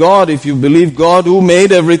about God, if you believe God who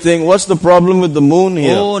made everything, what's the problem with the moon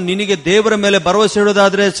here? ಓ ನಿನಗೆ ದೇವರ ಮೇಲೆ ಭರವಸೆ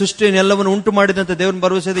ಇಡೋದಾದ್ರೆ, ಸೃಷ್ಟಿಯನ್ನೆಲ್ಲವನ್ನು ಉಂಟು ಮಾಡಿದಂತ ದೇವರ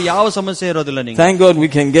ಭರವಸೆ ಇದೆ, ಯಾವ ಸಮಸ್ಯೆ ಇರೋದಿಲ್ಲ ನಿನಗೆ. Thank God we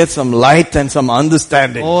can get some light and some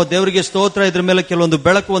understanding. ಓ ದೇವರಿಗೆ ಸ್ತೋತ್ರ, ಇದ್ರ ಮೇಲೆ ಕೆಲವೊಂದು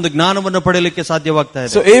ಬೆಳಕು, ಒಂದು ಜ್ಞಾನವನ್ನು ಪಡೆಯಲಿಕ್ಕೆ ಸಾಧ್ಯವಾಗ್ತಾ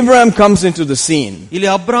ಇದೆ. So Abraham comes into the scene. ಇಲ್ಲಿ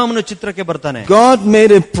ಅಬ್ರಹಾಮನ ಚಿತ್ರಕ್ಕೆ ಬರ್ತಾನೆ. God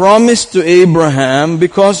made a promise to Abraham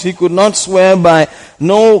because he could not swear by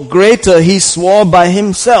no greater, he swore by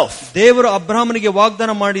himself. ದೇವರು ಅಬ್ರಹಾಮನಿಗೆ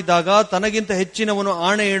ವಾಗ್ದಾನ ಮಾಡಿದಾಗ ತನಗಿಂತ ಹೆಚ್ಚಿನವನು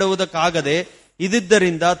ಆಣೆ ಇಡುವುದಕ್ಕಾಗದೆ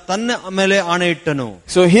ಇದ್ದಿದ್ದರಿಂದ ತನ್ನ ಮೇಲೆ ಆಣೆ ಇಟ್ಟನು.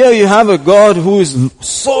 So here you have a God who is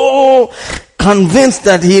so convinced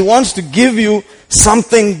that he wants to give you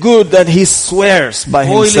something good that he swears by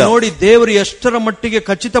himself. ಇಲ್ಲಿ ನೋಡಿ, ದೇವರು ಎಷ್ಟರ ಮಟ್ಟಿಗೆ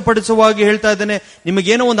ಖಚಿತಪಡಿಸುವಾಗಿ ಹೇಳ್ತಾ ಇದ್ದಾನೆ,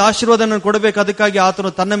 ನಿಮಗೇನೋ ಒಂದು ಆಶೀರ್ವಾದ ಕೊಡಬೇಕು, ಅದಕ್ಕಾಗಿ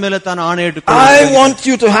ಆತನು ತನ್ನ ಮೇಲೆ ತಾನು ಆಣೆ ಇಟ್ಟು, I want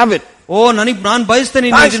you to have it. ಓ ನಾನು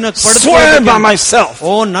ಬಯಸ್ತೇನೆ, swear by myself.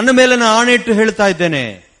 ಓ ನನ್ನ ಮೇಲೆ ನಾನು ಆಣೆ ಇಟ್ಟು ಹೇಳ್ತಾ ಇದ್ದೇನೆ.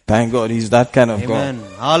 Thank God he's that kind of Amen.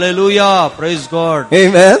 God. Hallelujah. Praise God.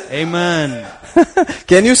 Amen. Amen.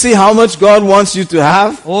 Can you see how much God wants you to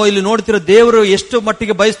have? ಓ ಇಲ್ಲಿ ನೋಡ್ತಿರೋ ದೇವರು ಎಷ್ಟು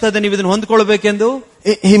ಮಟ್ಟಿಗೆ ಬಯಸ್ತಾ ಇದ್ದಾನೆ ನೀವು ಇದನ್ನು ಹೊಂದ್ಕೊಳ್ಬೇಕೆಂದು.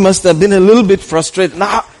 He must have been a little bit frustrated.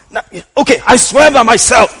 Now, okay, I swear by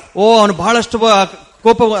myself. ಓ ಅವನು ಬಹಳಷ್ಟು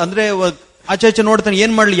ಕೋಪ, ಅಂದ್ರೆ ಆಚೆ ನೋಡ್ತಾನೆ,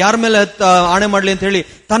 ಏನ್ ಮಾಡ್ಲಿ, ಯಾರ ಮೇಲೆ ಆಣೆ ಮಾಡ್ಲಿ ಅಂತ ಹೇಳಿ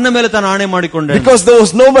ತನ್ನ ಮೇಲೆ ತಾನು ಆಣೆ ಮಾಡಿಕೊಂಡೆ. Because there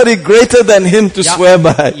was nobody greater than him to swear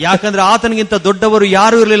by. ಯಾಕಂದ್ರೆ ಆತನಿಗಿಂತ ದೊಡ್ಡವರು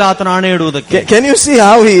ಯಾರು ಇರಲಿಲ್ಲ ಆತನ ಆಣೆ ಇಡುವುದಕ್ಕೆ. Can you see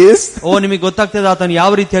how he is? ಓ ನಿಮಗೆ ಗೊತ್ತಾಗ್ತದೆ ಆತನು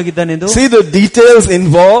ಯಾವ ರೀತಿಯಾಗಿದ್ದಾನೆಂದು. See the details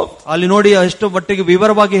involved. ಅಲ್ಲಿ ನೋಡಿ ಎಷ್ಟು ಮಟ್ಟಿಗೆ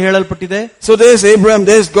ವಿವರವಾಗಿ ಹೇಳಲ್ಪಟ್ಟಿದೆ. So there's Abraham,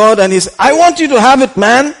 there's God, and he's, I want you to have it,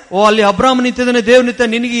 man. ಓ ಅಲ್ಲಿ ಅಬ್ರಹಾಮ ನಿಂತಿದ್ದಾನೆ, ದೇವ್ರು ನಿಂತ,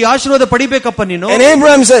 ನಿನಗೆ ಈ ಆಶೀರ್ವಾದ ಪಡಿಬೇಕಪ್ಪ ನೀನು. And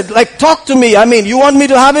Abraham said, like, talk to me. I mean, you want me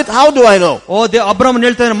to have it? How do I know? ಓ ಅಬ್ರಹಾಮ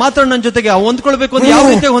ಹೇಳ್ತಾ ಇದ್ದಾನೆ, ಮಾತಾಡ ನನ್ನ ಜೊತೆಗೆ, ಹೊಂದ್ಕೊಳ್ಬೇಕು ಅಂತ ಯಾವ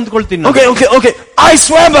ರೀತಿಯಾಗಿ ಹೊಂದ್ಕೊಳ್ತೀನಿ. Okay. I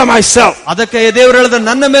swear by myself. ಅದಕ್ಕೆ ದೇವರು ಹೇಳಿದ,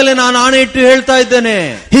 ನನ್ನ ಮೇಲೆ ನಾನು ಆಣೆ ಇಟ್ಟು ಹೇಳ್ತಾ ಇದ್ದೇನೆ.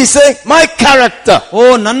 He's saying, my character. ಓ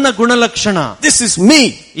ನನ್ನ ಗುಣಲಕ್ಷಣ, this is me.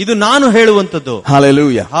 ಇದು ನಾನು ಹೇಳುವಂತದ್ದು.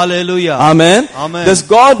 Hallelujah. Hallelujah. Amen. Amen. Does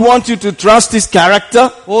God want you to trust his character?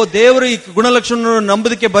 ಓ ದೇವರು ಈ ಗುಣಲಕ್ಷಣವನ್ನು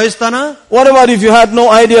ನಂಬುದಕ್ಕೆ ಬಯಸ್ತಾನ? What about if you had no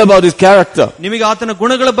idea about his character? ನಿಮಗೆ ಆತನ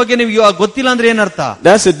ಗುಣಗಳ ಬಗ್ಗೆ ನೀವು ಗೊತ್ತಿಲ್ಲ ಅಂದ್ರೆ ಏನರ್ಥ?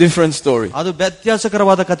 That's a different story. ಅದು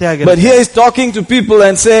ವ್ಯತ್ಯಾಸಕರವಾದ ಕಥೆ ಆಗಿದೆ. But here he's talking to people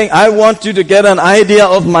and saying, I want you to get an idea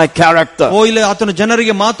of my character. ಓ ಇಲ್ಲಿ ಆತನು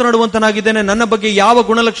ಜನರಿಗೆ ಮಾತನಾಡುವಂತನಾಗಿದ್ದೇನೆ, ನನ್ನ ಬಗ್ಗೆ ಯಾವ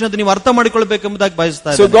ಗುಣಲಕ್ಷಣ ನೀವು ಅರ್ಥ ಮಾಡಿಕೊಳ್ಳಬೇಕೆಂಬುದಾಗಿ ಬಯಸ್ತಾ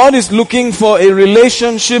ಇದ್ದಾನೆ. So God is looking for a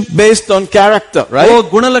relationship based on character,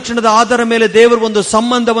 right? ಗುಣಲಕ್ಷಣದ ಆಧಾರ ಮೇಲೆ ದೇವರು ಒಂದು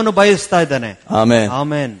ಸಂಬಂಧವನ್ನು ಬಯಸ್ತಾ ಇದ್ದಾನೆ. Amen.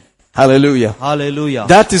 Amen. Hallelujah. Hallelujah.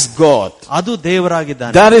 That is God. ಅದು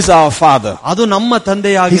ದೇವರಾಗಿದ್ದಾನೆ. That is our Father. ಅದು ನಮ್ಮ He's saying,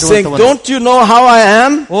 ತಂದೆಯಾಗಿರುವಂತವನು. don't you know how I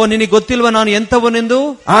am? ಓ ನಿನಗೆ ಗೊತ್ತಿಲ್ವಾ ನಾನು ಎಂತವನೆಂದು?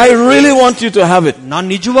 I really want you to have it. ನಾನು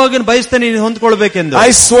ನಿಜವಾಗಿ ಬಯಸ್ತೇನೆ ನೀನು ಹೊಂದ್ಕೊಳ್ಬೇಕೆಂದು.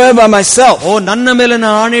 I swear by myself. ಓ ನನ್ನ ಮೇಲೆ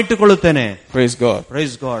ನಾನು ಆಣೆ ಇಟ್ಟುಕೊಳ್ಳುತ್ತೇನೆ. Praise God.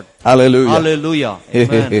 Praise God. Hallelujah. Hallelujah.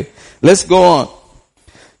 Amen. Let's go on.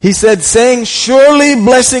 He said, saying, surely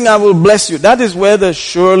blessing I will bless you. That is where the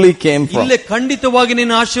surely came from. ಇಲ್ಲೇ ಖಂಡಿತವಾಗಿ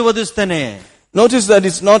ನಿನ್ನ ಆಶೀರ್ವದಿಸ್ತೇನೆ. Notice that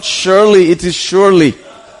it's not surely, it is surely.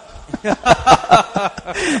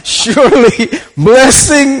 Surely,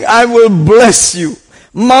 blessing I will bless you.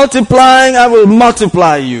 Multiplying I will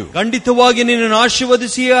multiply you. ಖಂಡಿತವಾಗಿ ನಿನ್ನನ್ನು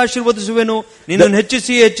ಆಶೀರ್ವದಿಸಿಯೇ ಆಶೀರ್ವದಿಸುವೆನು, ನಿನ್ನನ್ನು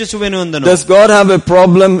ಹೆಚ್ಚಿಸಿಯೇ ಹೆಚ್ಚಿಸುವೆನು ಅಂದನು. Does God have a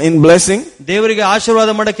problem in blessing? ದೇವರಿಗೆ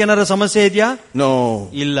ಆಶೀರ್ವಾದ ಮಾಡಕ್ಕೆ ಏನಾರ ಸಮಸ್ಯೆ ಇದೆಯಾ? No.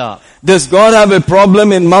 ಇಲ್ಲ. Does God have a problem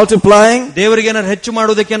in multiplying? ದೇವರಿಗೆ ಏನಾರ ಹೆಚ್ಚು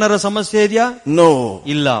ಮಾಡುವುದಕ್ಕೆ ಏನಾರ ಸಮಸ್ಯೆ ಇದೆಯಾ? No.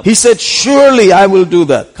 ಇಲ್ಲ. He said, surely I will do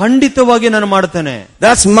that. ಖಂಡಿತವಾಗಿ ನಾನು ಮಾಡ್ತೇನೆ.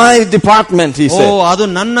 That's my department, he said. ಓ ಅದು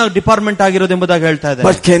ನನ್ನ ಡಿಪಾರ್ಟ್ಮೆಂಟ್ ಆಗಿರೋದು ಎಂಬುದಾಗಿ ಹೇಳ್ತಾ ಇದ್ದಾರೆ.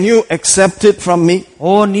 But can you accept it from me?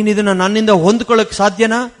 ಓ ನೀನು ಇದನ್ನ ನನ್ನಿಂದ ಹೊಂದ್ಕೊಳ್ಳಕ್ಕೆ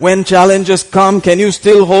ಸಾಧ್ಯನಾ? When challenges come, can you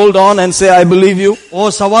still hold on and say, I believe you? ಓ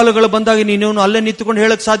ಸವಾಲುಗಳು ಬಂದಾಗ ನೀನು ಅಲ್ಲೇ ನಿಂತುಕೊಂಡು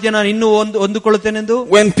ಹೇಳಕ್ ಸಾಧ್ಯ ನಾನು ಇನ್ನೂ ಹೊಂದಿಕೊಳ್ಳುತ್ತೇನೆಂದು?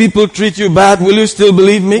 When people treat you bad, will you still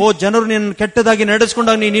believe me? ಓ ಜನರು ನಿನ್ನ ಕೆಟ್ಟದಾಗಿ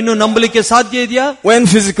ನಡೆಸಿಕೊಂಡಾಗ ನೀನು ಇನ್ನೂ ನಂಬಲಿಕ್ಕೆ ಸಾಧ್ಯ ಇದೆಯಾ? When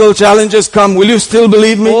physical challenges come, will you still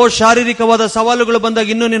believe me? ಓ ಶಾರೀರಿಕವಾದ ಸವಾಲುಗಳು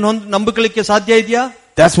ಬಂದಾಗ ಇನ್ನೂ ನೀನು ನಂಬಿಕೊಳ್ಳಿಕ್ಕೆ ಸಾಧ್ಯ ಇದೆಯಾ?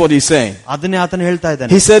 That's what he's saying. ಅದನ್ನೇ ಆತನು ಹೇಳ್ತಾ ಇದ್ದಾನೆ.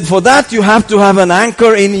 He said, for that you have to have an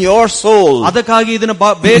anchor in your soul. ಅದಕ್ಕಾಗಿ ಇದನ್ನ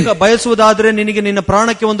ಬೇಗ ಬಯಸುವುದಾದ್ರೆ ನಿನಗೆ ನಿನ್ನ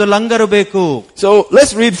ಪ್ರಾಣಕ್ಕೆ ಒಂದು ಲಂಗರು ಬೇಕು. So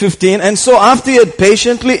let's read 15. And so after he had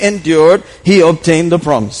patiently endured, he obtained the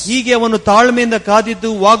promise. ಹೀಗೆ ಅವನು ತಾಳ್ಮೆಯಿಂದ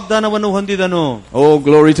ಕಾದಿದ್ದು ವಾಗ್ದಾನವನ್ನು ಹೊಂದಿದನು. Oh,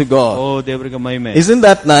 glory to God. ಓ ದೇವರಿಗೆ ಮಹಿಮೆ. Isn't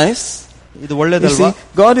that nice? ಇದು ಒಳ್ಳೆಯದಲ್ವಾ?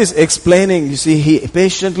 God is explaining. You see, he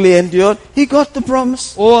patiently endured. He got the promise.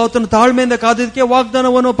 ಓ ಆತನು ತಾಳ್ಮೆಯಿಂದ ಕಾದಿದ್ದಕ್ಕೆ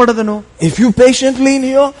ವಾಗ್ದಾನವನ್ನು ಪಡೆದನು. If you patiently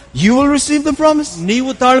endure, you will receive the promise. ನೀವು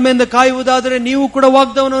ತಾಳ್ಮೆಯಿಂದ ಕಾಯುವುದಾದರೆ ನೀವು ಕೂಡ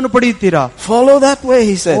ವಾಗ್ದಾನವನ್ನು ಪಡೆಯುತ್ತೀರಾ. Follow that way,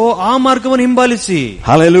 he said. ಓ ಆ ಮಾರ್ಗವನ್ನು ಹಿಂಬಾಲಿಸಿ.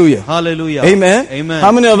 Hallelujah. Hallelujah. Amen. Amen.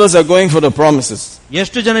 How many of us are going for the promises?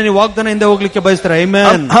 ಎಷ್ಟು ಜನ ನೀವು ವಾಗ್ದಾನದಿಂದ ಹೋಗ್ಲಿಕ್ಕೆ ಬಯಸ್ತೀರಾ?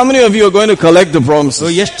 Amen. How many of you are going to collect the promises?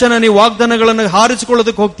 ಎಷ್ಟು ಜನ ನೀವು ವಾಗ್ದಾನಗಳನ್ನು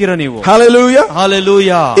ಹಾರಿಸಿಕೊಳ್ಳೋದಕ್ಕೆ ಹೋಗ್ತೀರಾ ನೀವು? Hallelujah.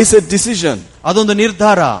 Hallelujah. It's a decision. ಅದೊಂದು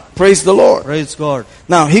ನಿರ್ಧಾರ. Praise the Lord. Praise God.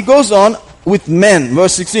 Now he goes on with men,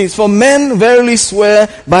 verse 16. For men verily swear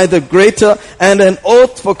by the greater, and an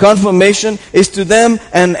oath for confirmation is to them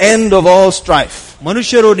an end of all strife.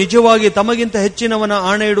 ಮನುಷ್ಯರು ನಿಜವಾಗಿ ತಮಗಿಂತ ಹೆಚ್ಚಿನವನ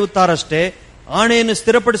ಆಣೆ ಇಡುತ್ತಾರಷ್ಟೇ, ಆಣೆಯನ್ನು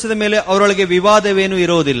ಸ್ಥಿರಪಡಿಸಿದ ಮೇಲೆ ಅವರೊಳಗೆ ವಿವಾದವೇನು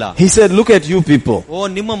ಇರುವುದಿಲ್ಲ. He said, look at you people. ಓ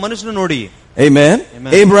ನಿಮ್ಮ ಮನುಷ್ಯನ ನೋಡಿ. Amen.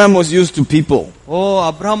 Amen. Abraham was used to people. ಓ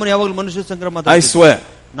ಅಬ್ರಹಾಮನು ಯಾವಾಗಲೂ ಮನುಷ್ಯ ಸಂಕ್ರಮ. I swear.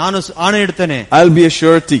 ನಾನು ಆಣೆ ಇಡ್ತೇನೆ. I'll be a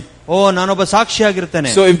surety. ಓ ನಾನೊಬ್ಬ ಸಾಕ್ಷಿಯಾಗಿರ್ತೇನೆ.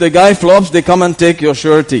 So if the guy flops, they come and take your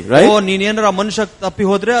surety, right? ಓ ನೀನೇನಾರ ಮನುಷ್ಯ ತಪ್ಪಿ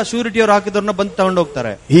ಹೋದ್ರೆ ಆ ಶ್ಯೂರಿಟಿ ಅವರು ಹಾಕಿದವ್ರನ್ನ ಬಂದು ತಗೊಂಡು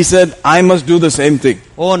ಹೋಗ್ತಾರೆ. He said, I must do the same thing.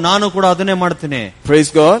 ಓ ನಾನು ಕೂಡ ಅದನ್ನೇ ಮಾಡ್ತೀನಿ.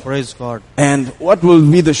 Praise God. Praise God. And what will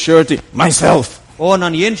be the surety? Myself. ಓ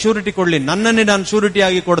ನಾನು ಏನ್ ಶ್ಯೂರಿಟಿ ಕೊಡ್ಲಿ? ನನ್ನನ್ನೇ ನಾನು ಶ್ಯೂರಿಟಿ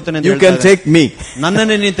ಆಗಿ ಕೊಡ್ತೇನೆ ಅಂತ You can ಹೇಳ್ತಾರೆ. take me.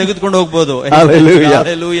 ನನ್ನನ್ನೇ ನೀನು ತೆಗೆದುಕೊಂಡು ಹೋಗ್ಬೋದು. Hallelujah.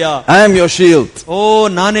 Hallelujah. I am your shield. ಓ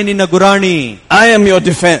ನಾನೇ ನಿನ್ನ ಗುರಾಣಿ. I am your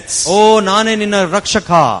defense. ಓ ನಾನೇ ನಿನ್ನ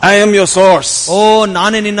ರಕ್ಷಕ. I am your source. ಓ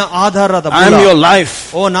ನಾನೇ ನಿನ್ನ ಆಧಾರದ I am your life.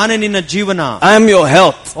 ಓ ನಾನೇ ನಿನ್ನ ಜೀವನ. I am your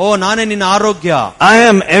health. ಓ ನಾನೇ ನಿನ್ನ ಆರೋಗ್ಯ. I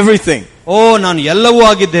am everything. ಓ ನಾನು ಎಲ್ಲವೂ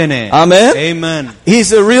ಆಗಿದ್ದೇನೆ. Amen. Amen. He is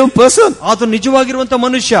a real person. ಆತ ನಿಜವಾಗಿರುವಂತ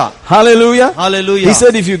ಮನುಷ್ಯ. Hallelujah. Hallelujah. He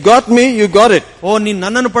said, if you got me, you got it. ಓ ನೀನ್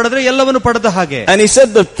ನನ್ನನ್ನು ಪಡೆದ್ರೆ ಎಲ್ಲವನ್ನು ಪಡೆದ ಹಾಗೆ. And he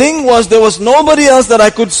said the thing was there was nobody else that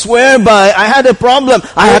I could swear by. I had a problem.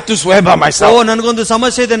 I had to swear by O myself. ನನಗೊಂದು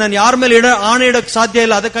ಸಮಸ್ಯೆ ಇದೆ, ನಾನು ಯಾರ ಮೇಲೆ ಆಣೆ ಇಡಕ್ ಸಾಧ್ಯ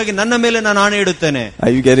ಇಲ್ಲ, ಅದಕ್ಕಾಗಿ ನನ್ನ ಮೇಲೆ ನಾನು ಆಣೆ ಇಡುತ್ತೇನೆ.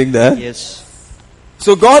 Are you getting that? Yes.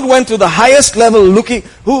 So God went to the highest level looking,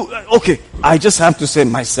 okay, I just have to say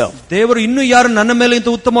myself. ದೇವರು ಇನ್ನು ಯಾರು ನನ್ನ ಮೇಲೆ ಇಂತ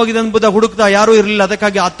ಉತ್ತಮವಾಗಿದೆ ಎಂಬುದ ಹುಡುಕ್ತಾ ಯಾರೂ ಇರಲಿಲ್ಲ,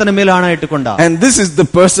 ಅದಕ್ಕಾಗಿ ಆತನ ಮೇಲೆ ಹಣ ಇಟ್ಟುಕೊಂಡ. And this is the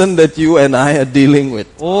person that you and I are dealing with.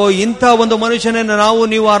 ಓ ಇಂಥ ಒಂದು ಮನುಷ್ಯನನ್ನು ನಾವು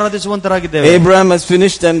ನೀವು ಆರಾಧಿಸುವಂತರಾಗಿದ್ದೇವೆ. Abraham has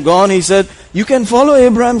finished and gone. He said, you can follow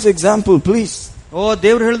Abraham's example, please. ಓ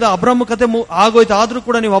ದೇವ್ರು ಹೇಳ್ದ ಅಬ್ರಾಹ್ಮ ಕತೆ ಆಗೋಯ್ತು, ಆದ್ರೂ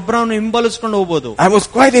ಕೂಡ ನೀವು ಅಬ್ರಾಹ್ಮನ ಹಿಂಬಾಲಿಸಿಕೊಂಡು ಹೋಗಬಹುದು. I was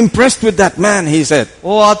quite impressed with that man, he said.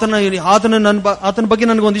 ಓ ಆತನ ಬಗ್ಗೆ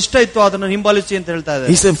ನನಗೊಂದು ಇಷ್ಟ ಇತ್ತು, ಆತನ ಹಿಂಬಾಲಿಸಿ ಅಂತ ಹೇಳ್ತಾ ಇದ್ದಾರೆ.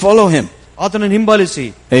 He said, follow him. ಆತನ ಹಿಂಬಾಲಿಸಿ.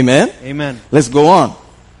 Amen. Amen. Let's go on.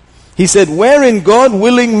 He said, wherein God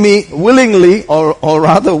willingly, or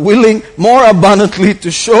rather willing more abundantly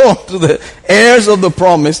to show to the heirs of the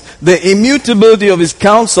promise the immutability of his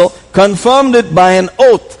counsel, confirmed it by an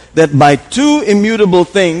oath, that by two immutable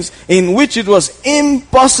things in which it was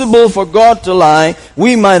impossible for God to lie,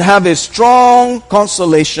 we might have a strong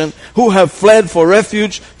consolation who have fled for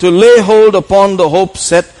refuge to lay hold upon the hope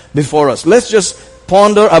set before us. Let's just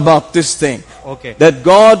ponder about this thing. Okay. That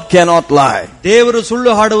God cannot lie. ದೇವರು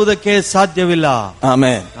ಸುಳ್ಳು ಹಾಡುವುದಕ್ಕೆ ಸಾಧ್ಯವಿಲ್ಲ.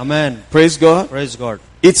 Amen. Amen. Praise God. Praise God.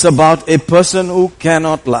 It's about a person who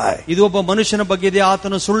cannot lie. ಇದು ಒಬ್ಬ ಮನುಷ್ಯನ ಬಗ್ಗೆ ಇದೆ,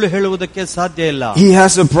 ಆತನು ಸುಳ್ಳು ಹೇಳುವುದಕ್ಕೆ ಸಾಧ್ಯ ಇಲ್ಲ. He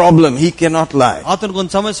has a problem. He cannot lie.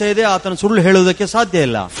 ಆತನಿಗೊಂದು ಸಮಸ್ಯೆ ಇದೆ, ಆತನು ಸುಳ್ಳು ಹೇಳುವುದಕ್ಕೆ ಸಾಧ್ಯ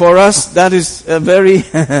ಇಲ್ಲ. For us, that is a very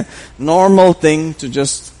normal thing to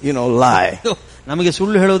just, lie. ನಮಗೆ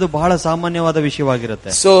ಸುಳ್ಳು ಹೇಳುವುದು ಬಹಳ ಸಾಮಾನ್ಯವಾದ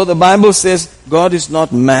ವಿಷಯವಾಗಿರುತ್ತೆ. So the Bible says God is not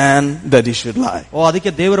man that he should lie.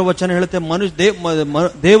 ಅದಕ್ಕೆ ದೇವರ ವಚನ ಹೇಳುತ್ತೆ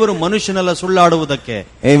ದೇವರು ಮನುಷ್ಯನೆಲ್ಲ ಸುಳ್ಳಾಡುವುದಕ್ಕೆ.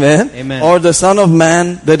 Amen. Amen. Or the son of man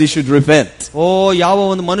that he should repent. ಯಾವ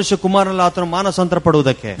ಒಂದು ಮನುಷ್ಯ ಕುಮಾರನಲ್ಲ ಆತನು ಮಾನಸಾಂತರ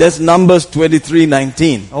ಪಡುವುದಕ್ಕೆ. That's Numbers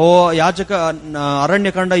 23:19. ಯಾಜಕ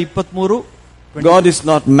Aranya Kanda 23. God is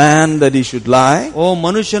not man that he should lie.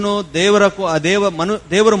 ಮನುಷ್ಯನು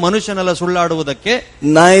ದೇವರು ಮನುಷ್ಯನೆಲ್ಲ ಸುಳ್ಳಾಡುವುದಕ್ಕೆ.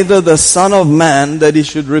 Neither the son of man that he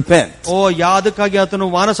should repent. ಯಾದಕ್ಕಾಗಿ ಆತನು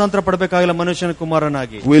ಮಾನಸಾಂತರ ಪಡಬೇಕಾಗಿಲ್ಲ ಮನುಷ್ಯನ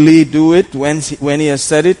ಕುಮಾರನಾಗಿ. Will he do it when he has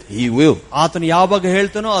said it? He will. ಆತನು ಯಾವಾಗ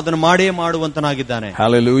ಹೇಳ್ತಾನೋ ಅದನ್ನು ಮಾಡೇ ಮಾಡುವಂತನಾಗಿದ್ದಾನೆ.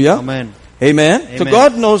 Hallelujah. Amen. Amen. So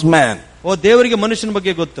God knows man. ದೇವರಿಗೆ ಮನುಷ್ಯನ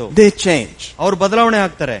ಬಗ್ಗೆ ಗೊತ್ತು. They change. ಅವರು ಬದಲಾವಣೆ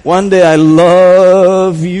ಆಗ್ತಾರೆ. One day I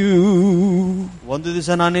love you. ಒಂದು ದಿವಸ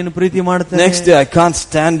ನಾನೇನು ಪ್ರೀತಿ ಮಾಡ್ತೇನೆ. Next day I can't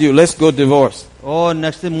stand you. Let's go divorce.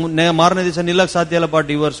 Next ಮಾರನೇ ದಿವಸ ನಿಲ್ಲಕ್ ಸಾಧ್ಯ ಇಲ್ಲ, ಬಟ್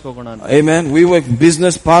ಡಿವೋರ್ಸ್ ಹೋಗೋಣ. Amen. We were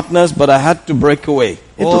business partners, but I had to break away.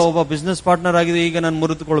 ಒಬ್ಬ ಬಿಸ್ನೆಸ್ ಪಾರ್ಟ್ನರ್ ಆಗಿದೆ, ಈಗ ನಾನು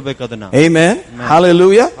ಮುರಿದುಕೊಳ್ಬೇಕು ಅದನ್ನ. Amen.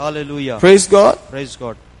 Hallelujah. Hallelujah. Praise God. Praise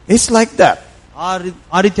God. It's like that.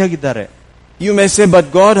 ಆ ರೀತಿಯಾಗಿದ್ದಾರೆ. You may say, but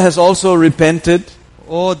God has also repented.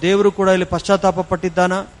 ದೇವರು ಕೂಡ ಇಲ್ಲಿ ಪಶ್ಚಾತ್ತಾಪ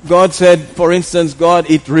ಪಟ್ಟಿದ್ದಾನ. God said, for instance, God,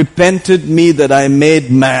 it repented me that I made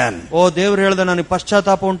man. ದೇವರು ಹೇಳಿದ ನನಗೆ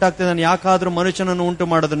ಪಶ್ಚಾತ್ತಾಪ ಉಂಟಾಗ್ತದೆ, ನಾನು ಯಾಕಾದ್ರೂ ಮನುಷ್ಯನನ್ನು ಉಂಟು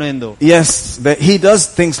ಮಾಡಿದನು ಎಂದು. Yes, he does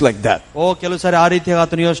things like that. ಕೆಲವು ಸಾರಿ ಆ ರೀತಿಯಾಗಿ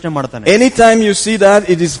ಆತನು ಯೋಚನೆ ಮಾಡ್ತಾನೆ. Anytime you see that,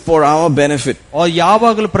 it is for our benefit.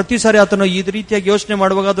 ಯಾವಾಗಲೂ ಪ್ರತಿ ಸಾರಿ ಆತನು ಈ ರೀತಿಯಾಗಿ ಯೋಚನೆ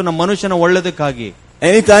ಮಾಡುವಾಗ ಅದು ನಮ್ಮ ಮನುಷ್ಯನ ಒಳ್ಳೆದಕ್ಕಾಗಿ.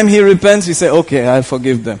 Anytime he repents, he say, okay, I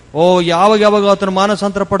forgive them. ಯಾವಾಗ ಆತನು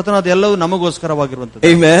ಮಾನಸಾಂತರ ಪಡ್ತಾನೋ ಅದೆಲ್ಲವೂ ನಮಗೋಸ್ಕರವಾಗಿರುವಂತದ್ದು.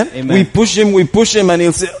 Amen. We push him and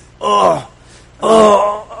he'll say, oh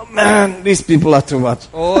man, these people are too much.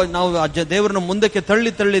 ನಾವು ದೇವರನ್ನ ಮುಂದಕ್ಕೆ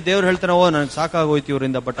ತಳ್ಳಿ ದೇವರು ಹೇಳ್ತಾನೆ, ನನಗೆ ಸಾಕಾಗೋಯ್ತು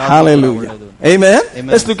ಇವರಿಂದ. But Hallelujah. Amen.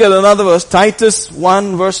 Let's look at another verse. Titus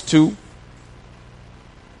 1:2.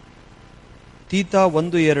 Theetha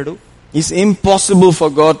 1:2. It's impossible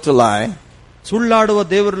for God to lie. ಸುಳ್ಳಾಡುವ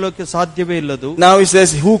ದೇವರಲೋಕ ಸಾಧ್ಯವೇ ಇಲ್ಲದು. Now he says,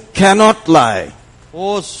 who cannot lie.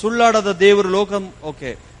 ಸುಳ್ಳಾಡದ ದೇವರು ಲೋಕ.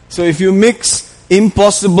 Okay. So if you mix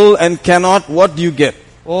impossible and cannot, what do you get?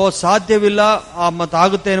 ಸಾಧ್ಯವಿಲ್ಲ ಮತ್ತು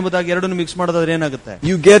ಆಗುತ್ತೆ ಎಂಬುದಾಗಿ ಎರಡನ್ನು mix ಮಾಡೋದಾದ್ರೆ ಏನಾಗುತ್ತೆ?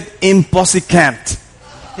 You get impossicant.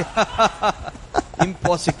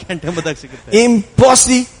 ಇಂಪಾಸಿಕ್ಯಾಂಟ್ ಎಂಬುದಾಗಿ ಸಿಗುತ್ತೆ.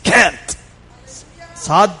 Impossicant.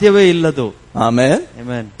 ಸಾಧ್ಯವೇ ಇಲ್ಲದು. Amen.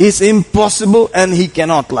 Amen. It's impossible and he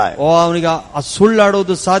cannot lie. ಅವನಿಗೆ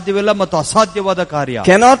ಸುಳ್ಳಾಡುವುದು ಸಾಧ್ಯವಿಲ್ಲ ಮತ್ತು ಅಸಾಧ್ಯವಾದ ಕಾರ್ಯ.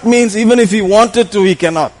 Cannot means even if he wanted to, he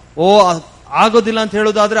cannot. ಆಗೋದಿಲ್ಲ ಅಂತ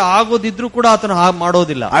ಹೇಳೋದಾದ್ರೆ ಆಗೋದಿದ್ರು ಕೂಡ ಆತನ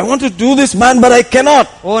ಮಾಡೋದಿಲ್ಲ. I want to do this, man, but I cannot.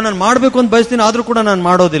 ನಾನು ಮಾಡ್ಬೇಕು ಅಂತ ಬಯಸ್ತೀನಿ, ಆದ್ರೂ ಕೂಡ ನಾನು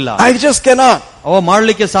ಮಾಡೋದಿಲ್ಲ. I just cannot.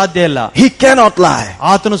 ಮಾಡ್ಲಿಕ್ಕೆ ಸಾಧ್ಯ ಇಲ್ಲ. He cannot lie.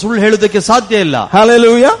 ಆತನು ಸುಳ್ಳು ಹೇಳೋದಕ್ಕೆ ಸಾಧ್ಯ ಇಲ್ಲ.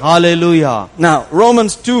 Hallelujah. Hallelujah. Now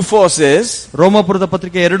Romans 2:4 says, ರೋಮಾಪುರದ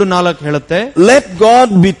ಪತ್ರಿಕೆ 2:4 ಹೇಳುತ್ತೆ, let God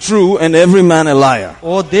be true and every man a liar.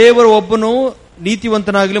 ದೇವರು ಒಬ್ಬನು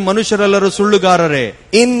ನೀತಿವಂತನಾಗಲಿ, ಮನುಷ್ಯರೆಲ್ಲರೂ ಸುಳ್ಳುಗಾರರೇ.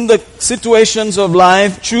 In the situations of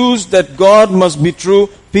life, choose that God must be true.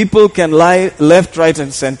 People can lie left, right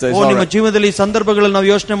and center. ನಿಮ್ಮ ಜೀವನದಲ್ಲಿ ಈ ಸಂದರ್ಭಗಳಲ್ಲಿ ನಾವು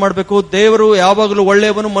ಯೋಚನೆ ಮಾಡಬೇಕು, ದೇವರು ಯಾವಾಗಲೂ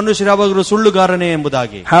ಒಳ್ಳೆಯವನು, ಮನುಷ್ಯರು ಯಾವಾಗಲೂ ಸುಳ್ಳುಗಾರನೇ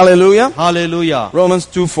ಎಂಬುದಾಗಿ. Hallelujah. Hallelujah. Romans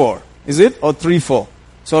 2:4. Is it? Or 3:4?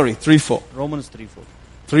 Sorry, 3:4. Romans 3:4.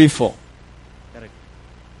 3:4. Correct.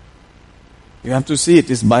 You have to see it.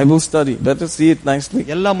 It's Bible study. Better see it nicely.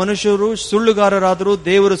 ಎಲ್ಲ ಮನುಷ್ಯರು ಸುಳ್ಳುಗಾರರಾದರೂ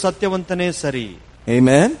ದೇವರು ಸತ್ಯವಂತನೇ ಸರಿ.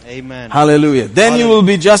 Amen. Amen. Hallelujah. Then you will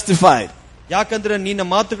be justified. ಯಾಕಂದ್ರೆ ನಿನ್ನ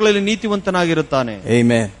ಮಾತುಗಳಲ್ಲಿ ನೀತಿವಂತನಾಗಿರುತ್ತಾನೆ.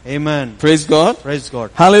 Amen. Amen. Praise God. Praise God.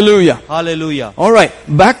 Hallelujah. Hallelujah. All right.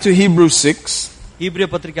 Back to Hebrews 6. ಹೀಬ್ರಿಯ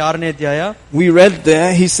ಪತ್ರಿಕೆ 6ನೇ ಅಧ್ಯಾಯ. We read there,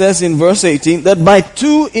 he says in verse 18, that by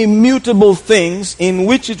two immutable things in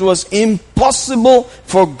which it was impossible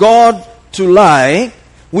for God to lie,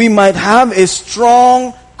 we might have a strong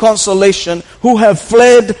consolation who have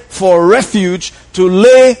fled for refuge to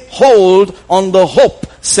lay hold on the hope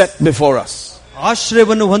set before us.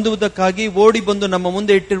 ಆಶ್ರಯವನ್ನು ಹೊಂದುವುದಕ್ಕಾಗಿ ಓಡಿ ಬಂದು ನಮ್ಮ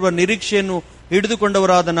ಮುಂದೆ ಇಟ್ಟಿರುವ ನಿರೀಕ್ಷೆಯನ್ನು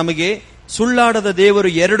ಹಿಡಿದುಕೊಂಡವರಾದ ನಮಗೆ ಸುಳ್ಳಾಡದ ದೇವರು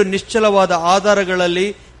ಎರಡು ನಿಶ್ಚಲವಾದ ಆಧಾರಗಳಲ್ಲಿ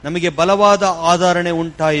ನಮಗೆ ಬಲವಾದ ಆಧಾರಣೆ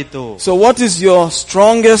ಉಂಟಾಯಿತು. So what is your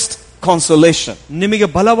strongest consolation? ನಿಮಗೆ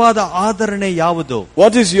ಬಲವಾದ ಆಧರಣೆ ಯಾವುದು?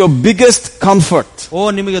 What is your biggest comfort?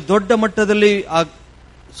 ನಿಮಗೆ ದೊಡ್ಡ ಮಟ್ಟದಲ್ಲಿ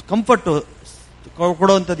ಕಂಫರ್ಟ್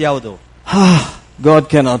ಕೊಡುವಂತದ್ದು ಯಾವುದು? God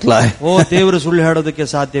cannot lie. ದೇವರು ಸುಳ್ಳು ಹೇಳೋದಕ್ಕೆ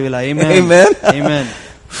ಸಾಧ್ಯವಿಲ್ಲ. Amen. Amen. Amen.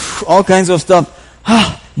 All kinds of stuff.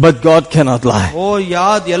 but God cannot lie. ಓ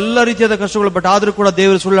ಎಲ್ಲ ರೀತಿಯಾದ ಕಷ್ಟಗಳು, ಬಟ್ ಆದ್ರೂ ಕೂಡ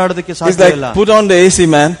ದೇವರು ಸುಳ್ಳಾಡೋದಕ್ಕೆ It's ಸಾಧ್ಯ ಇಲ್ಲ. like, put on the AC,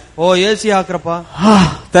 man. O AC ಹಾಕ್ರಪ್ಪ.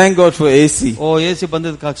 Thank God for AC. O AC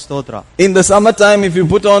ಬಂದದಕ್ಕೆ ಸ್ತೋತ್ರ. In the summertime, if you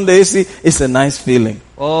put on the AC, it's a nice feeling.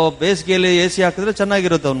 ಓ ಬೇಸಿಗೆಯಲ್ಲಿ ಎಸಿ ಹಾಕಿದ್ರೆ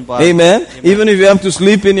ಚೆನ್ನಾಗಿರುತ್ತೆ ಅವ್ನು. Amen. Even if you have to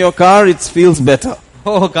sleep in your car, it feels better.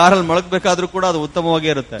 ಓ ಕಾರಲ್ಲಿ ಮಲಗಬೇಕಾದ್ರೂ ಕೂಡ ಅದು ಉತ್ತಮವಾಗಿ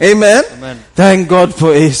ಇರುತ್ತೆ. Amen. Amen. Thank God for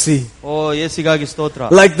AC. ಓ ಎಸಿಗಾಗಿ ಸ್ತೋತ್ರ.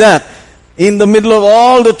 Like that, in the middle of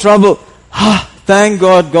all the trouble, thank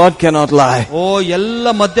God, God cannot lie. ಓ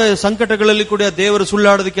ಎಲ್ಲ ಮಧ್ಯ ಸಂಕಟಗಳಲ್ಲಿ ಕೂಡ ದೇವರು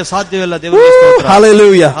ಸುಳ್ಳಾಡೋದಕ್ಕೆ ಸಾಧ್ಯವಿಲ್ಲ. ದೇವರಿಗೆ ಸ್ತೋತ್ರ.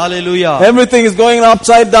 Hallelujah. Hallelujah. Everything is going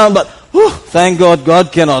upside down, but thank God, God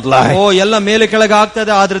cannot lie. ಓ ಎಲ್ಲ ಮೇಲೆ ಕೆಳಗೆ ಆಗ್ತಾ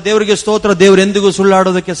ಇದೆ, ಆದ್ರೆ ದೇವರಿಗೆ ಸ್ತೋತ್ರ, ದೇವರು ಎಂದಿಗೂ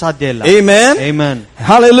ಸುಳ್ಳಾಡೋದಕ್ಕೆ ಸಾಧ್ಯ ಇಲ್ಲ. Amen. Amen.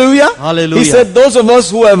 Hallelujah. Hallelujah. He said, those of us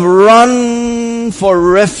who have run for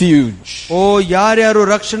refuge. ಓ ಯಾರ್ಯಾರು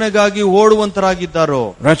ರಕ್ಷಣೆಗಾಗಿ ಓಡುವಂತರಾಗಿದ್ದಾರೋ.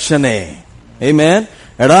 ರಕ್ಷಣೆ. Amen.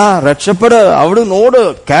 ಎಡಾ ರಕ್ಷಪಡ ಅವಡು ನೋಡು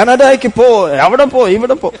ಕೆನಡಾಕ್ಕೆ ಪೋ ಅವಡ ಪೋ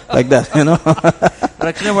ಇವಡ ಪೋ like that, you know.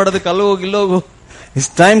 ರಕ್ಷಣೆ ಮಾಡೋದಕ್ಕೆ ಅಲ್ಲಿ ಹೋಗಿ ಇಲ್ಲೋಗು. It's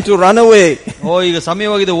time to run away. ಓ ಈಗ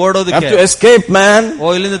ಸಮಯವಾಗಿದೆ ಓಡೋದಕ್ಕೆ. Have to escape, man.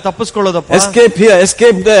 ಓ ಇಲ್ಲಿಂದ ತಪ್ಪಿಸ್ಕೊಳ್ಳೋದಪ್ಪ. Escape here,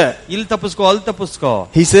 escape there. ಇಲ್ಲಿ ತಪ್ಪಿಸ್ಕೋ, ಅಲ್ಲಿ ತಪ್ಪಿಸ್ಕೋ.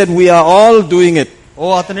 He said we are all doing it.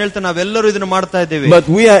 ಓ ಆತನ ಹೇಳ್ತಾನೆ ನಾವೆಲ್ಲರೂ ಇದನ್ನ ಮಾಡ್ತಾ ಇದ್ದೇವೆ. But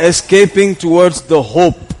we are escaping towards the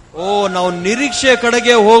hope. ಓ ನಾವು ನಿರೀಕ್ಷೆಯ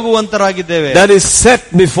ಕಡೆಗೆ ಹೋಗುವಂತರಾಗಿದ್ದೇವೆ. That is set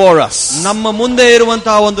before us. ನಮ್ಮ ಮುಂದೆ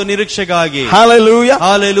ಇರುವಂತಹ ಒಂದು ನಿರೀಕ್ಷೆಗಾಗಿ. Hallelujah.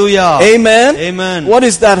 Hallelujah. Amen. Amen. What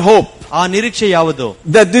is that hope? ಆ ನಿರೀಕ್ಷೆ ಯಾವುದು?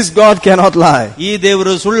 That this God cannot lie. ಈ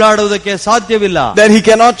ದೇವರು ಸುಳ್ಳಾಡುವುದಕ್ಕೆ ಸಾಧ್ಯವಿಲ್ಲ. That he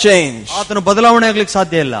cannot change. ಆತನು ಬದಲಾವಣೆ ಆಗ್ಲಿಕ್ಕೆ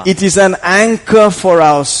ಸಾಧ್ಯ ಇಲ್ಲ. It is an anchor for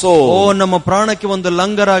our soul. ಓ ನಮ್ಮ ಪ್ರಾಣಕ್ಕೆ ಒಂದು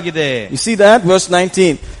ಲಂಗರಾಗಿದೆ. You see that? Verse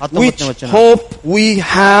 19. Which hope we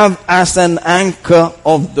have as an anchor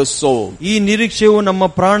of the soul. ಈ ನಿರೀಕ್ಷೆಯು ನಮ್ಮ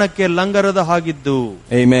ಪ್ರಾಣಕ್ಕೆ ಲಂಗರದ ಹಾಗಿದ್ದು.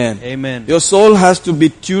 Amen. Amen. Your soul has to be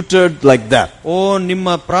tutored like that. ಓ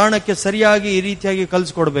ನಿಮ್ಮ ಪ್ರಾಣಕ್ಕೆ ಸರಿಯಾಗಿ ಈ ರೀತಿಯಾಗಿ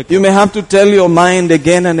ಕಲಿಸಿಕೊಡಬೇಕು. You may have to tell your mind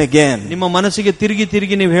again and again. ನಿಮ್ಮ ಮನಸ್ಸಿಗೆ ತಿರುಗಿ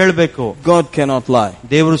ತಿರುಗಿ ನೀವು ಹೇಳಬೇಕು. God cannot lie.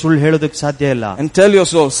 ದೇವರು ಸುಳ್ಳು ಹೇಳೋದಕ್ಕೆ ಸಾಧ್ಯ ಇಲ್ಲ. And tell your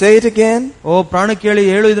soul, say it again. ಓ ಪ್ರಾಣಕ್ಕೆ ಹೇಳಿ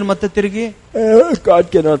ಹೇಳು ಇದನ್ನ ಮತ್ತೆ ತಿರುಗಿ. God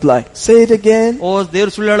cannot lie. Say it again. ಓ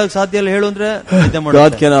ದೇವರು ಸುಳ್ಳು ಹೇಳೋಕೆ ಸಾಧ್ಯ ಇಲ್ಲ ಹೇಳು ಅಂದ್ರೆ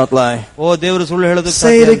God cannot lie. ಓ ದೇವರು ಸುಳ್ಳು ಹೇಳೋದಕ್ಕೆ Say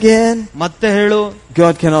ಸಾಧ್ಯ it again. ಮತ್ತೆ ಹೇಳು.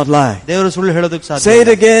 God cannot lie. ದೇವರು ಸುಳ್ಳು ಹೇಳೋದಕ್ಕೆ ಸಾಧ್ಯ. Say it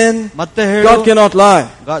again. ಮತ್ತೆ ಹೇಳು. God cannot lie.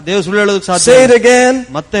 ದೇವರು ಸುಳ್ಳು ಹೇಳೋದಕ್ಕೆ ಸಾಧ್ಯ. Say it again.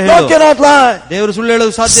 ಮತ್ತೆ ಹೇಳು. God cannot lie. ದೇವರು ಸುಳ್ಳು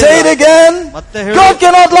ಹೇಳೋದಕ್ಕೆ ಸಾಧ್ಯ. Say it again. ಮತ್ತೆ ಹೇಳು. God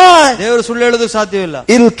cannot lie. ದೇವರು ಸುಳ್ಳು ಹೇಳೋದಕ್ಕೆ ಸಾಧ್ಯವಿಲ್ಲ.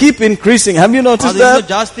 It'll keep increasing. Have you noticed ಅದು that?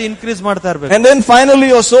 ಜಾಸ್ತಿ ಇನ್ಕ್ರೀಸ್ ಮಾಡ್ತಾ ಇರಬೇಕು. And then finally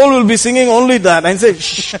your soul will be singing only that and say,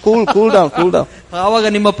 shh, cool down, cool down. ಆವಾಗ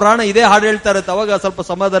ನಿಮ್ಮ ಪ್ರಾಣ ಇದೇ ಹಾಡು ಹೇಳ್ತಾ ಇರುತ್ತೆ, ಅವಾಗ ಸ್ವಲ್ಪ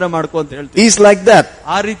ಸಮಾಧಾನ ಮಾಡ್ಕೊ ಅಂತ ಹೇಳ್ತೀವಿ. He's like that.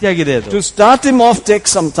 ಆ ರೀತಿಯಾಗಿದೆ ಅದು. To start him off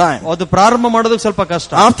takes some time. ಅದು ಪ್ರಾರಂಭ ಮಾಡೋದಕ್ಕೆ ಸ್ವಲ್ಪ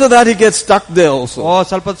ಕಷ್ಟ. After that he gets stuck there also. ಓ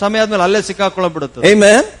ಸ್ವಲ್ಪ ಸಮಯ ಆದ್ಮೇಲೆ ಅಲ್ಲೇ ಸಿಕ್ಕಾಕೊಳ್ಳಬಿಡುತ್ತೆ.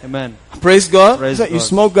 Amen. Amen. Praise God. Praise So God. you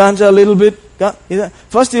smoke ganja a little bit.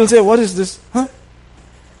 First he'll say, what is this? Huh?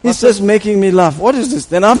 He's just making me laugh. What is this?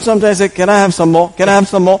 Then after sometimes I say, can I have some more? Can I have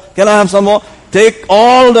some more? Can I have some more? Take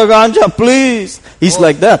all the ganja, please. He's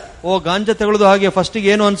like that. ಓ ಗಾಂಜಾ ತಗೊಳ್ಳೋದು ಹಾಗೆ, first ಗೆ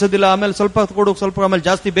ಏನು ಅನ್ಸೋದಿಲ್ಲ, ಆಮೇಲೆ ಸ್ವಲ್ಪ ಕೊಡು, ಸ್ವಲ್ಪ ಆಮೇಲೆ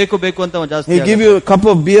ಜಾಸ್ತಿ ಬೇಕು ಅಂತ ಜಾಸ್ತಿ. He'll give you a cup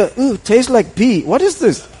of beer. Ooh, tastes like pee. What is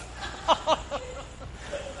this?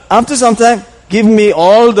 After some time, give me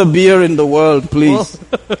all the beer in the world, please.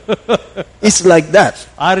 It's like that.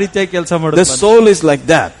 ಆ ರೀತಿಯಾಗಿ ಕೆಲಸ ಮಾಡೋದು. The soul is like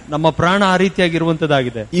that. ನಮ್ಮ ಪ್ರಾಣ ಆ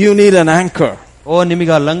ರೀತಿಯಾಗಿರುವಂತದ್ದಾಗಿದೆ. You need an anchor. ಓ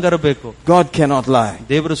ನಿಮಗೆ ಆ ಲಂಗರ ಬೇಕು. God cannot lie.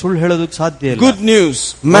 ದೇವರು ಸುಳ್ಳು ಹೇಳೋದಕ್ಕೆ ಸಾಧ್ಯ ಇಲ್ಲ. Good news.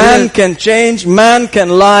 Man can change, man can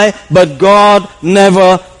lie, but God never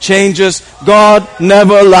changes. God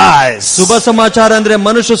never lies. ಶುಭ ಸಮಾಚಾರ ಅಂದ್ರೆ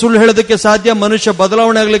ಮನುಷ್ಯ ಸುಳ್ಳು ಹೇಳೋದಕ್ಕೆ ಸಾಧ್ಯ, ಮನುಷ್ಯ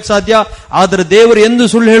ಬದಲಾವಣೆ ಆಗ್ಲಿಕ್ಕೆ ಸಾಧ್ಯ, ಆದ್ರೆ ದೇವರು ಎಂದು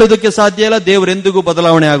ಸುಳ್ಳು ಹೇಳೋದಕ್ಕೆ ಸಾಧ್ಯ ಇಲ್ಲ, ದೇವರು ಎಂದಿಗೂ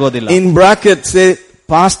ಬದಲಾವಣೆ ಆಗೋದಿಲ್ಲ. In bracket say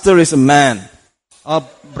pastor is a man. ಆ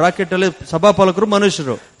ಬ್ರಾಕೆಟ್ ಅಲ್ಲಿ ಸಭಾಪಾಲಕರು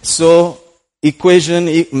ಮನುಷ್ಯರು. So equation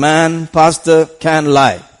man pastor can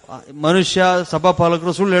lie. ಮನುಷ್ಯ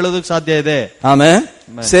ಸಭಾಪಾಲಕರು ಸುಳ್ಳು ಹೇಳೋದಕ್ಕೆ ಸಾಧ್ಯ ಇದೆ. Amen.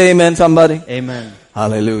 Say amen somebody. Amen.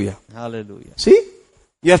 Hallelujah. Hallelujah. See?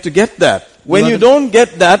 You have to get that. When you don't get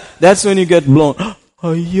that, that's when you get blown.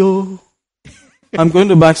 Ayyo. I'm going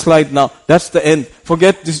to backslide now. That's the end.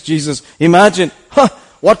 Forget this Jesus. Imagine,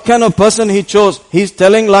 what kind of person he chose. He's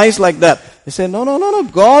telling lies like that. He said, no.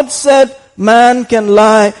 God said man can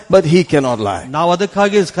lie, but he cannot lie. ನಾವು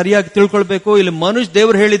ಅದಕ್ಕಾಗಿ ಸರಿಯಾಗಿ ತಿಳ್ಕೊಳ್ಬೇಕು. ಇಲ್ಲಿ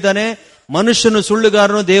ದೇವರು ಹೇಳಿದ್ದಾನೆ, ಮನುಷ್ಯನು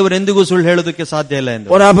ಸುಳ್ಳುಗಾರನು, ದೇವರು ಎಂದಿಗೂ ಸುಳ್ಳು ಹೇಳೋದಕ್ಕೆ ಸಾಧ್ಯ ಇಲ್ಲ ಎಂದು.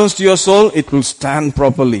 What happens to your soul? It will stand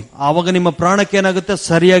properly. ಆವಾಗ ನಿಮ್ಮ ಪ್ರಾಣಕ್ಕೆ ಏನಾಗುತ್ತೆ?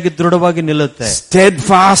 ಸರಿಯಾಗಿ ದೃಢವಾಗಿ ನಿಲ್ಲುತ್ತೆ.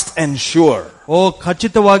 Steadfast and sure. ಓ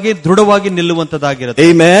ಖಚಿತವಾಗಿ ದೃಢವಾಗಿ ನಿಲ್ಲುವಂತದ್ದಾಗಿರುತ್ತೆ.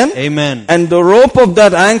 Amen. Amen. And the rope of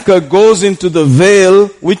that anchor goes into the veil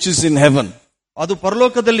which is in heaven. ಅದು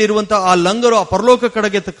ಪರಲೋಕದಲ್ಲಿ ಇರುವಂತಹ ಆ ಲಂಗರು ಆ ಪರಲೋಕ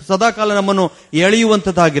ಕಡೆಗೆ ಸದಾಕಾಲ ನಮ್ಮನ್ನು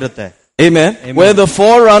ಎಳೆಯುವಂತದ್ದಾಗಿರುತ್ತೆ. Amen. Where the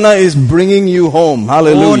forerunner is bringing you home.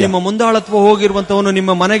 Hallelujah. ನಿಮ್ಮ ಮುಂದಾಳತ್ವ ಹೋಗಿರುವಂತವನು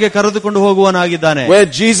ನಿಮ್ಮ ಮನೆಗೆ ಕರೆದುಕೊಂಡು ಹೋಗುವನಾಗಿದ್ದಾನೆ. Where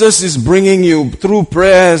Jesus is bringing you through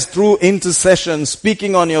prayers, through intercession,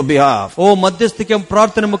 speaking on your behalf. ಮಧ್ಯಸ್ಥಿಕೆ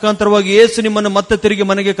ಪ್ರಾರ್ಥನೆ ಮುಖಾಂತರವಾಗಿ ಯೇಸು ನಿಮ್ಮನ್ನು ಮತ್ತೆ ತಿರುಗಿ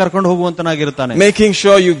ಮನೆಗೆ ಕರ್ಕೊಂಡು ಹೋಗುವಂತನಾಗಿರುತ್ತಾನೆ. Making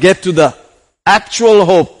sure you get to the actual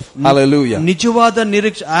hope. Hallelujah. ನಿಜವಾದ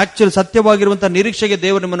ನಿರೀಕ್ಷೆ, ಆಕ್ಚುಲ್ ಸತ್ಯವಾಗಿರುವಂತಹ ನಿರೀಕ್ಷೆಗೆ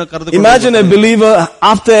ದೇವರು ನಿಮ್ಮನ್ನು ಕರೆದುಕೊಂಡು. Imagine a believer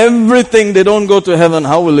after everything they don't go to heaven.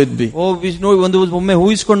 How will it be? ಒಂದು ಒಮ್ಮೆ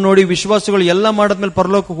ಊಹಿಸಿಕೊಂಡು ನೋಡಿ, ವಿಶ್ವಾಸಿಗಳು ಎಲ್ಲ ಮಾಡದ್ಮೇಲೆ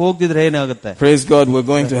ಪರಲೋಕಕ್ಕೆ ಹೋಗದಿದ್ರೆ ಏನಾಗುತ್ತೆ? Praise God, we're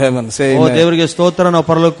going to heaven. Say amen. ದೇವರಿಗೆ ಸ್ತೋತ್ರ, ನಾವು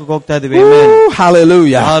ಪರಲೋಕಕ್ಕೆ ಹೋಗ್ತಾ ಇದೀವಿ.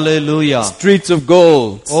 Hallelujah. Hallelujah. Streets of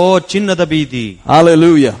gold. ಚಿನ್ನದ ಬೀದಿ.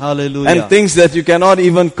 Hallelujah. Hallelujah. And things that you cannot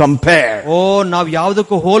even compare. ನಾವು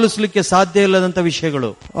ಯಾವುದಕ್ಕೂ ಹೋಲಿಸಲಿಕ್ಕೆ ಸಾಧ್ಯ ಇಲ್ಲದಂತ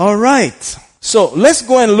ವಿಷಯಗಳು. All right. So let's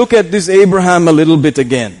go and look at this Abraham a little bit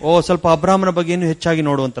again. ಸ್ವಲ್ಪ ಅಬ್ರಾಮನ ಬಗ್ಗೆ ಇನ್ನೂ ಹೆಚ್ಚಾಗಿ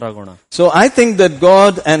ನೋಡುವಂತರಾಗೋಣ. So I think that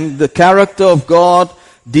God and the character of God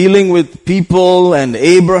dealing with people and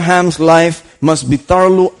Abraham's life must be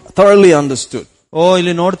thoroughly understood.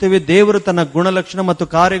 ಇಲ್ಲಿ ನೋಡ್ತೀವಿ, ದೇವರು ತನ್ನ ಗುಣಲಕ್ಷಣ ಮತ್ತು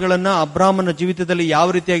ಕಾರ್ಯಗಳನ್ನ ಅಬ್ರಾಮನ ಜೀವಿತದಲ್ಲಿ ಯಾವ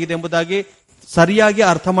ರೀತಿಯಾಗಿದೆ ಎಂಬುದಾಗಿ ಸರಿಯಾಗಿ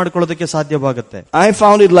ಅರ್ಥ ಮಾಡಿಕೊಳ್ಳೋದಕ್ಕೆ ಸಾಧ್ಯವಾಗುತ್ತೆ. I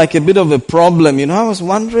found it like a bit of a problem. I was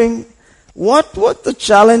wondering what the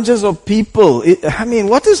challenges of people.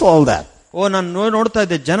 What is all that? ನಾನು ನೋಡ್ತಾ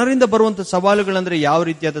ಇದ್ದೆ, ಜನರಿಂದ ಬರುವಂತ ಸವಾಲುಗಳಂದ್ರೆ ಯಾವ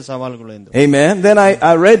ರೀತಿಯಾದ ಸವಾಲುಗಳು ಎಂದು. Amen. Then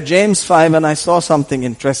I read James 5 and I saw something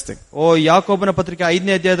interesting. ಯಾಕೋಬನ ಪತ್ರಿಕೆ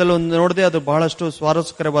 5ನೇ ಅಧ್ಯಾಯದಲ್ಲಿ ಒಂದು ನೋಡಿದೆ, ಅದು ಬಹಳಷ್ಟು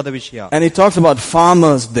ಸ್ವಾರಸ್ಯಕರವಾದ ವಿಷಯ. And he talks about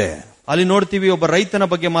farmers there. ಅಲ್ಲಿ ನೋಡ್ತೀವಿ, ಒಬ್ಬ ರೈತನ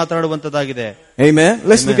ಬಗ್ಗೆ ಮಾತನಾಡುವಂತದ್ದಾಗಿದೆ. Amen.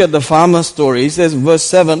 Let's look at the farmer story. He says, verse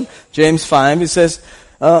 7, James 5, he says,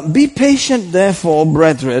 be patient therefore,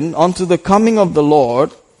 brethren, unto the coming of the Lord.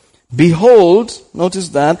 Behold, notice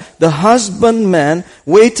that, the husbandman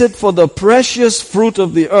waited for the precious fruit of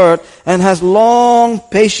the earth and has long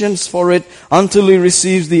patience for it until he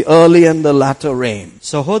receives the early and the latter rain.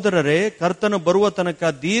 ಸಹೋದರರೇ, ಕರ್ತನು ಬರುವ ತನಕ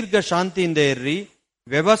ದೀರ್ಘ ಶಾಂತಿಯಿಂದ ಇರ್ರಿ.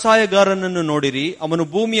 ವ್ಯವಸಾಯಗಾರನನ್ನು ನೋಡಿರಿ, ಅವನು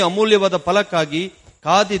ಭೂಮಿಯ ಅಮೂಲ್ಯವಾದ ಫಲಕ್ಕಾಗಿ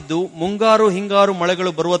ಕಾದಿದ್ದು ಮುಂಗಾರು ಹಿಂಗಾರು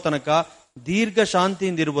ಮಳೆಗಳು ಬರುವ ತನಕ ದೀರ್ಘ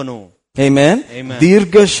ಶಾಂತಿಯಿಂದಿರುವನು. Amen.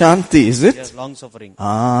 Dirgha Shanti, is it? Yes, long suffering.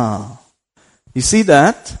 You see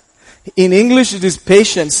that? In English it is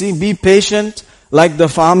patient. See, be patient like the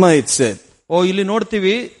farmer, it said. ಇಲ್ಲಿ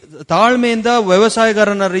ನೋಡ್ತೀವಿ, ತಾಳ್ಮೆಯಿಂದ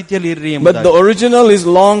ವ್ಯವಸಾಯಗಾರನ ರೀತಿಯಲ್ಲಿ ಇರ್ರಿ ಎಂಬುದಾಗಿ. But the original is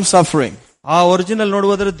long suffering. Original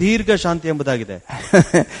ನೋಡುವುದರ ದೀರ್ಘ ಶಾಂತಿ ಎಂಬುದಾಗಿದೆ.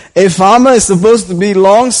 A farmer is supposed to be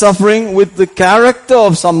long suffering with the character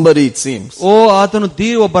of somebody, it seems. ಆತನು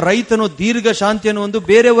ಒಬ್ಬ ರೈತನು ದೀರ್ಘ ಶಾಂತಿಯನ್ನು ಒಂದು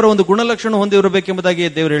ಬೇರೆಯವರ ಒಂದು ಗುಣಲಕ್ಷಣ ಹೊಂದಿರಬೇಕೆಂಬುದಾಗಿ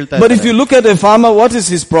ದೇವರು ಹೇಳ್ತಾರೆ. But if you look at a farmer, what is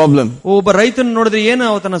his problem? ಒಬ್ಬ ರೈತನು ನೋಡಿದ್ರೆ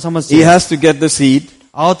ಏನು ಆತನ ಸಮಸ್ಯೆ? He has to get the seed.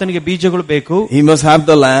 ಆತನಿಗೆ ಬೀಜಗಳು ಬೇಕು. He must have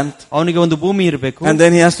the land. ಅವನಿಗೆ ಒಂದು ಭೂಮಿ ಇರಬೇಕು. And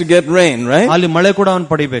then he has to get rain, right? ಅಲ್ಲಿ ಮಳೆ ಕೂಡ ಅವನು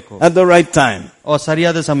ಪಡಿಬೇಕು. At the right time.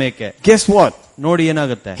 ಸರಿಯಾದ ಸಮಯಕ್ಕೆ. Guess what? ನೋಡಿ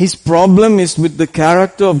ಏನಾಗುತ್ತೆ. His problem is with the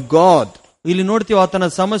character of God. ಇಲ್ಲಿ ನೋಡ್ತೀವಿ, ಆತನ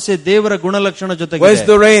ಸಮಸ್ಯೆ ದೇವರ ಗುಣಲಕ್ಷಣ ಜೊತೆಗೆ. Where's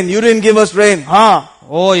the rain? You didn't give us rain.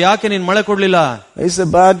 ಯಾಕೆ ನೀನ್ ಮಳೆ ಕೊಡ್ಲಿಲ್ಲ? He's a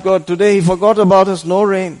bad God. Today he forgot about us. No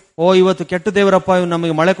rain. ಇವತ್ತು ಕೆಟ್ಟ ದೇವರಪ್ಪ,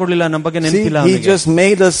 ನಮಗೆ ಮಳೆ ಕೊಡ್ಲಿಲ್ಲ, ನಮ್ಮ ಬಗ್ಗೆ ನೆನಪಿಲ್ಲ. He just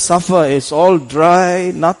made us suffer. It's all dry.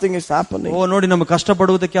 Nothing is happening. ನೋಡಿ, ನಮಗೆ ಕಷ್ಟ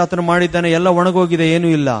ಪಡುವುದಕ್ಕೆ ಆತನು ಮಾಡಿದ್ದಾನೆ, ಎಲ್ಲ ಒಣಗೋಗಿದೆ, ಏನೂ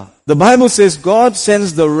ಇಲ್ಲ. The Bible says God sends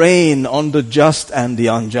the rain on the just and the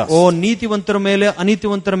unjust. ನೀತಿವಂತರ ಮೇಲೆ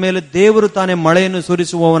ಅನೀತಿವಂತರ ಮೇಲೆ ದೇವರು ತಾನೇ ಮಳೆಯನ್ನು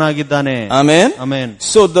ಸುರಿಸುವವನಾಗಿದ್ದಾನೆ. Amen. Amen.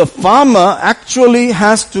 So the farmer actually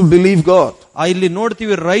has to believe God. ಇಲ್ಲಿ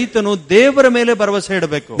ನೋಡ್ತೀವಿ, ರೈತನು ದೇವರ ಮೇಲೆ ಭರವಸೆ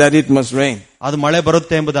ಇಡಬೇಕು. That it must rain. ಅದು ಮಳೆ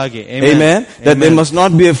ಬರುತ್ತೆ ಎಂಬುದಾಗಿ. Amen. That there must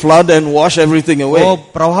not be a flood and wash everything away.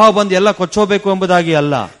 ಪ್ರವಾಹ ಬಂದು ಎಲ್ಲ ಕೊಚ್ಚೋಬೇಕು ಎಂಬುದಾಗಿ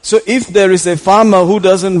ಅಲ್ಲ. So if there is a farmer who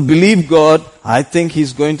doesn't believe God, I think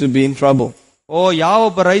he's going to be in trouble.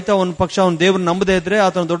 ಯಾವೊಬ್ಬ ರೈತ ಒಂದು ಪಕ್ಷ ಅವನು ದೇವ್ರನ್ನ ನಂಬದೇ ಇದ್ರೆ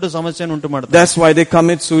ಆತನ ದೊಡ್ಡ ಸಮಸ್ಯೆಯನ್ನು ಉಂಟು ಮಾಡ್ತಾರೆ. That's why they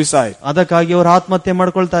commit suicide. ಅದಕ್ಕಾಗಿ ಅವರು ಆತ್ಮಹತ್ಯೆ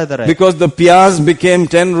ಮಾಡ್ಕೊಳ್ತಾ ಇದ್ದಾರೆ. Because the piyaz became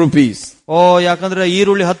 10 rupees. ಯಾಕಂದ್ರೆ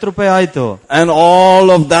ಈರುಳ್ಳಿ 10 ರೂಪಾಯಿ ಆಯ್ತು. And all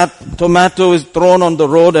of that tomato is thrown on the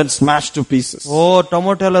road and smashed to pieces.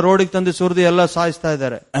 Tomato ಎಲ್ಲ ರೋಡಿಗೆ ತಂದು ಸುರಿದು ಎಲ್ಲ ಸಾಯಿಸ್ತಾ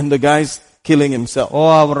ಇದ್ದಾರೆ. And the guy's killing himself.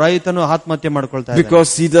 ರೈತನು ಆತ್ಮಹತ್ಯೆ ಮಾಡ್ಕೊಳ್ತಾ ಇದ್ದಾನೆ. Because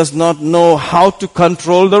he does not know how to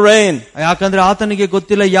control the rain. ಯಾಕಂದ್ರೆ ಆತನಿಗೆ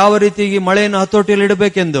ಗೊತ್ತಿಲ್ಲ ಯಾವ ರೀತಿಯಾಗಿ ಮಳೆಯನ್ನು ಹತೋಟಿಯಲ್ಲಿ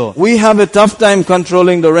ಇಡಬೇಕೆಂದು. We have a tough time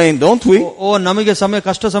controlling the rain, don't we? ನಮಗೆ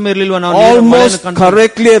ಕಷ್ಟ ಸಮಯ ಇರ್ಲಿಲ್ವಾ? ನಾವು almost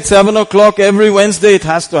correctly at 7 o'clock every Wednesday it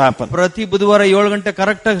has to happen. ಪ್ರತಿ ಬುಧವಾರ 7 ಗಂಟೆ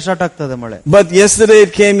ಕರೆಕ್ಟ್ ಆಗಿ ಸ್ಟಾರ್ಟ್ ಆಗ್ತದೆ ಮಳೆ. But yesterday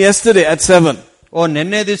it came yesterday at 7.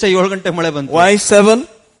 ನಿನ್ನೆ ದಿವಸ 7 ಗಂಟೆ ಮಳೆ ಬಂತು. Why 7?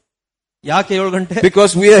 ಯಾಕೆ 7 ಗಂಟೆ?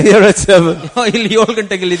 Because we are here at 7. ಇಲ್ಲಿ 7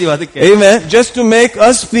 ಗಂಟೆಗೆ ಇಲ್ಲಿದ್ದೀವಿ ಅದಕ್ಕೆ. Amen. Just to make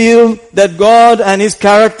us feel that God and His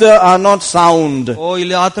character are not sound.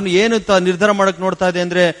 ಇಲ್ಲಿ ಆತನು ಏನು ನಿರ್ಧಾರ ಮಾಡಕ್ ನೋಡ್ತಾ ಇದೆ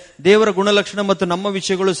ಅಂದ್ರೆ ದೇವರ ಗುಣಲಕ್ಷಣ ಮತ್ತು ನಮ್ಮ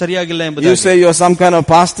ವಿಷಯಗಳು ಸರಿಯಾಗಿಲ್ಲ ಎಂಬುದಾಗಿ. You say you're some kind of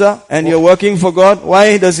pastor and you're working for God. Why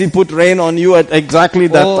does He put rain on you at exactly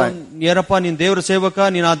that time? ಏನಪ್ಪ, ನೀನ್ ದೇವರ ಸೇವಕ,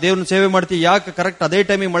 ನೀನ್ ಆ ದೇವರನ್ನ ಸೇವೆ ಮಾಡ್ತೀಯ, ಯಾಕೆ ಕರೆಕ್ಟ್ ಅದೇ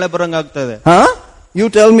ಟೈಮಿಗೆ ಮಳೆ ಬರಂಗ ಆಗ್ತದೆ? You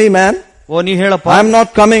tell me, man. ಓ ನೀ ಹೇಳಪ್ಪ. I'm not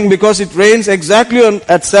coming because it rains exactly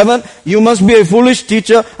at 7. You must be a foolish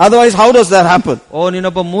teacher. Otherwise, how does that happen? ಓ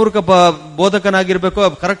ನೀನೊಬ್ಬ ಮೂರ್ಖ ಬೋಧಕನಾಗಿರ್ಬೇಕು.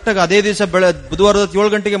 ಕರೆಕ್ಟ್ ಆಗಿ ಅದೇ ದಿವಸ ಬುಧವಾರದ 7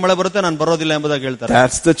 ಗಂಟೆಗೆ ಮಳೆ ಬರುತ್ತೆ, ನಾನು ಬರೋದಿಲ್ಲ ಎಂಬುದಾಗಿ ಹೇಳ್ತಾರೆ.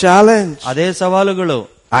 That's the challenge. ಅದೇ ಸವಾಲುಗಳು.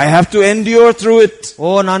 I have to endure through it. ಓ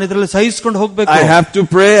ನಾನು ಇದರಲ್ಲಿ ಸಹಿಸಿಕೊಂಡು ಹೋಗ್ಬೇಕು. I have to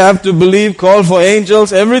pray, I have to believe, call for angels,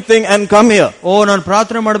 everything, and come here. ಓ ನಾನು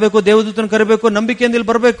ಪ್ರಾರ್ಥನೆ ಮಾಡಬೇಕು, ದೇವದೂತನ ಕರೆಬೇಕು, ನಂಬಿಕೆಯಿಂದ ಇಲ್ಲಿ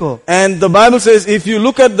ಬರಬೇಕು. And the Bible says, if you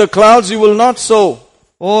look at the clouds, you will not sow.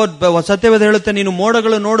 ಓ ಸತ್ಯವೇದ ಹೇಳುತ್ತೆ, ನೀನು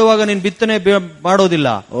ಮೋಡಗಳು ನೋಡುವಾಗ ನೀನು ಬಿತ್ತನೆ ಮಾಡೋದಿಲ್ಲ.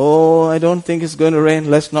 Oh, I don't think it's going to rain.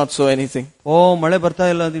 Let's not sow anything. ಓ ಮಳೆ ಬರ್ತಾ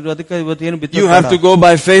ಇಲ್ಲ, ಅದಕ್ಕೆ ಇವತ್ತು ಏನು ಬಿತ್ತ. You have to go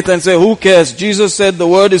by faith and say, who cares? Jesus said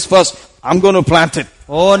the word is first. I'm going to plant it.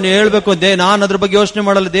 ಓ ನೀ ಹೇಳ್ಬೇಕು, ನಾನು ಅದ್ರ ಬಗ್ಗೆ ಯೋಚನೆ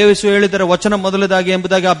ಮಾಡಲ್ಲ, ದೇವಸು ಹೇಳಿದರೆ ವಚನ ಮೊದಲದಾಗಿ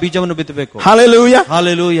ಎಂಬುದಾಗಿ ಆ ಬೀಜವನ್ನು ಬಿತ್ತಬೇಕು. Hallelujah.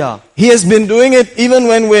 Hallelujah. He has been doing it even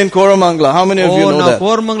when we're in Koramangala. How many of you know that?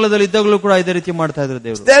 ಕೋರಮಂಗಲದಲ್ಲಿ ಇದ್ದಾಗಲೂ ಕೂಡ ಇದೇ ರೀತಿ ಮಾಡ್ತಾ ಇದ್ರು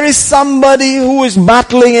ದೇವರು. There is somebody who is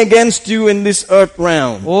battling against you in this earth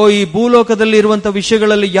realm. ಓ ಈ ಭೂಲೋಕದಲ್ಲಿ ಇರುವಂತ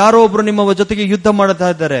ವಿಷಯಗಳಲ್ಲಿ ಯಾರೋ ಒಬ್ರು ನಿಮ್ಮ ಜೊತೆಗೆ ಯುದ್ಧ ಮಾಡ್ತಾ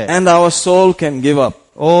ಇದ್ದಾರೆ. And our soul can give up.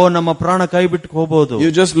 ಓ ನಮ್ಮ ಪ್ರಾಣ ಕೈ ಬಿಟ್ಟು ಹೋಗಬಹುದು.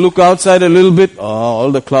 You just look outside a little bit. Oh,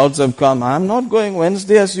 all the clouds have come. I'm not going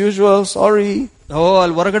Wednesday as usual. Sorry. ಓ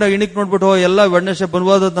ಅಲ್ಲಿ ಹೊರಗಡೆ ಇಣಿಕ್ ನೋಡ್ಬಿಟ್ಟು ಎಲ್ಲ ವೆಡ್ನೆಸ್ಡೇ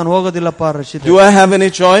ಬಂದ್ವಾದ ನಾನು ಹೋಗೋದಿಲ್ಲಪ್ಪ Rashid. Do I have any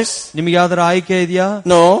choice? ನಿಮ್ಗೆ ಯಾವ್ದಾರ ಆಯ್ಕೆ ಇದೆಯಾ?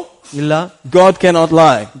 No. ಇಲ್ಲ. God cannot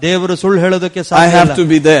lie. ದೇವರು ಸುಳ್ಳು ಹೇಳೋದಕ್ಕೆ I ಸಾಧ್ಯ have ಇಲ್ಲ. to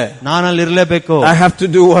be there. ನಾನು ಅಲ್ಲಿ ಇರಲೇಬೇಕು. I have to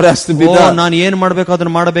do what has to be done. ನಾನು ಏನ್ ಮಾಡ್ಬೇಕು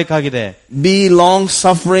ಅದನ್ನ ಮಾಡಬೇಕಾಗಿದೆ. Be long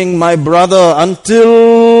suffering, my brother, until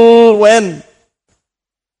when?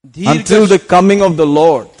 Until the coming of the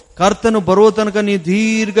Lord. ಕರ್ತನು ಬರುವ ತನಕ ನೀ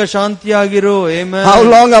ದೀರ್ಘ ಶಾಂತಿಯಾಗಿರು. Amen. How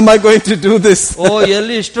long am I going to do this? ಓ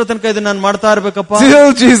ಎಲ್ಲಿ ಇಷ್ಟೋ ತನಕ ಇದನ್ನ ನಾನು ಮಾಡ್ತಾ ಇರ್ಬೇಕಪ್ಪ? Till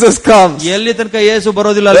Jesus comes. ಎಲ್ಲಿ ತನಕ ಯೇಸು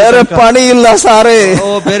ಬರೋದಿಲ್ಲ. ಬೇರೆ ಪಣಿ ಇಲ್ಲ ಸಾರೆ. ಓ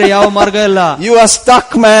ಬೇರೆ ಯಾವ ಮಾರ್ಗ ಇಲ್ಲ. You are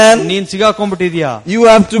stuck, man. ನೀನ್ ಸಿಗಾಕೊಂಡ್ಬಿಟ್ಟಿದ್ಯಾ. You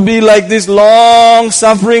have to be like this, long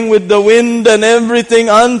suffering with the wind and everything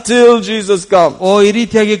until Jesus comes. ಓ ಈ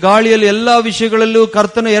ರೀತಿಯಾಗಿ ಗಾಳಿಯಲ್ಲಿ ಎಲ್ಲಾ ವಿಷಯಗಳಲ್ಲೂ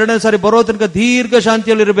ಕರ್ತನ ಎರಡನೇ ಸಾರಿ ಬರೋ ತನಕ ದೀರ್ಘ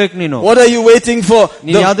ಶಾಂತಿಯಲ್ಲಿ ಇರಬೇಕು ನೀನು. What are you waiting for?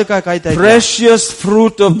 ನೀನ್ ಯಾವ್ದಕ್ಕೆ ಕಾಯ್ತಾ ಇದ್ದೀಯ? Precious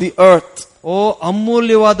fruit of the earth. ಓ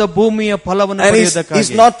ಅಮೂಲ್ಯವಾದ ಭೂಮಿಯ ಫಲವನ್ನು ಪಡೆಯುವುದಕ್ಕಾಗಿ. He's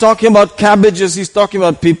not talking about cabbages, he's talking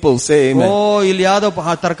about people. Say amen. ಓ ಇಲ್ಲಿ ಯಾವ್ದೋ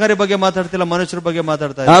ತರಕಾರಿ ಬಗ್ಗೆ ಮಾತಾಡ್ತಿಲ್ಲ, ಮನುಷ್ಯರ ಬಗ್ಗೆ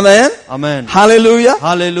ಮಾತಾಡ್ತಾ ಇದ್ದಾರೆ. Amen. Amen. Hallelujah.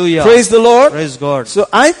 Hallelujah. Praise the Lord. Praise God. So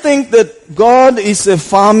I think that God is a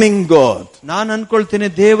farming God. ನಾನು ಅನ್ಕೊಳ್ತೀನಿ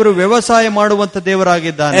ದೇವರು ವ್ಯವಸಾಯ ಮಾಡುವಂತ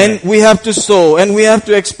ದೇವರಾಗಿದ್ದಾನೆ. And we have to sow and we have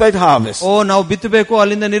to expect harvest. ಓ ನಾವು ಬಿತ್ತಬೇಕು,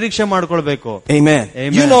 ಅಲ್ಲಿಂದ ನಿರೀಕ್ಷೆ ಮಾಡ್ಕೊಳ್ಬೇಕು. Amen.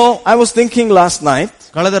 You know, I was thinking last night.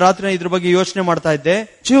 ಕಳೆದ ರಾತ್ರಿ ಇದ್ರ ಬಗ್ಗೆ ಯೋಚನೆ ಮಾಡ್ತಾ ಇದ್ದೆ.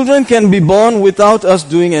 Children can be born without us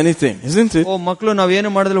doing anything, isn't it? ಓ ಮಕ್ಕಳು ನಾವೇನು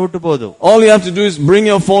ಮಾಡಿದ್ರೆ ಹುಟ್ಟಬಹುದು. All you have to do is bring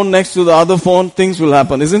your phone next to the other phone, things will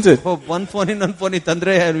happen, isn't it? ಓ ಒಂದ್ ಫೋನ್ ಇನ್ನೊಂದು ಫೋನ್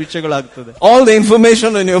ತಂದ್ರೆ ವಿಷಯಗಳಾಗ್ತದೆ. All the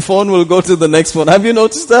information on your phone will go to the next phone. Have you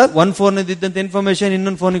noticed that? ಒಂದ್ phone ಇದ್ದಂತ information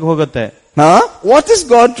ಇನ್ನೊಂದು ಫೋನಿಗೆ ಹೋಗುತ್ತೆ. What is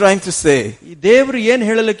God trying to say? ದೇವರು ಏನ್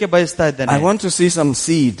ಹೇಳಲಿಕ್ಕೆ ಬಯಸ್ತಾ ಇದ್ದಾನೆ? I want to see some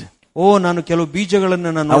seed. ಓ ನಾನು ಕೆಲವು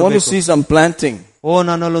ಬೀಜಗಳನ್ನು ನಾನು I want to see some planting. ಓ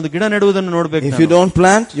ನಾನು ಅಲ್ಲೊಂದು ಗಿಡ ನೆಡುವುದನ್ನು ನೋಡ್ಬೇಕು. If you don't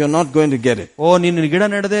plant, you're not going to get it. ಓ ನೀನು ಗಿಡ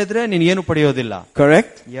ನೆಡದೇ ಇದ್ರೆ ನೀನು ಏನು ಪಡೆಯೋದಿಲ್ಲ.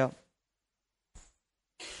 Correct? Yeah.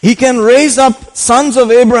 He can raise up sons of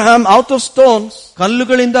Abraham out of stones.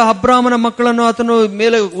 ಕಲ್ಲುಗಳಿಂದ ಅಬ್ರಾಮನ ಮಕ್ಕಳನ್ನು ಆತನು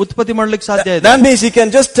ಮೇಲೆ ಉತ್ಪತ್ತಿ ಮಾಡ್ಲಿಕ್ಕೆ ಸಾಧ್ಯ ಇದೆ. That means he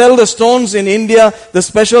can just tell the stones in India, the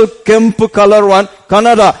special kempu color one,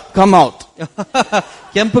 Kannada, come out.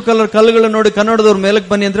 ಕೆಂಪು ಕಲರ್ ಕಲ್ಲುಗಳು ನೋಡಿ ಕನ್ನಡದವ್ರ ಮೇಲಕ್ಕೆ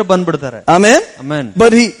ಬನ್ನಿ ಅಂದ್ರೆ ಬಂದ್ಬಿಡ್ತಾರೆ. Amen? Amen.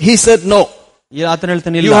 But he said no. ಆತನ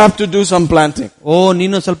ಹೇಳ್ತಾನೆ You have to do some planting. ಓ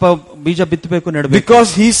ನೀನು ಸ್ವಲ್ಪ ಬೀಜ ಬಿತ್ತಬೇಕು, ನೆಡಬೇಕು. Because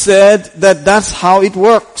he said that that's how it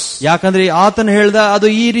works. ಯಾಕಂದ್ರೆ ಆತನ ಹೇಳ್ದ ಅದು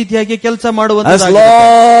ಈ ರೀತಿಯಾಗಿ ಕೆಲಸ ಮಾಡುವಂತ. As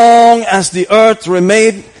long as the earth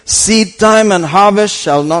remained, seed time and harvest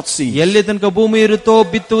shall not cease. ಎಲ್ಲಿ ತನಕ ಭೂಮಿ ಇರುತ್ತೋ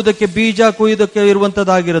ಬಿತ್ತುವುದಕ್ಕೆ ಬೀಜ ಕೊಯ್ಯುವುದಕ್ಕೆ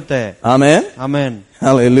ಇರುವಂತದ್ದಾಗಿರುತ್ತೆ. Amen. Amen.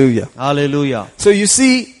 Hallelujah. Hallelujah. So you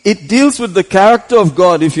see, it deals with the character of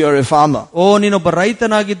God if you are a farmer. ಓ ನೀನೊಬ್ಬ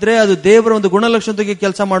ರೈತನಾಗಿದ್ರೆ ಅದು ದೇವರ ಒಂದು ಗುಣಲಕ್ಷಣತೆಗೆ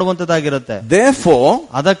ಕೆಲಸ ಮಾಡುವಂತದ್ದಾಗಿರುತ್ತೆ. Therefore,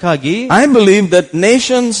 ಅದಕ್ಕಾಗಿ I believe that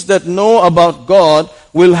nations that know about God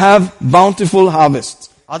will have bountiful harvest.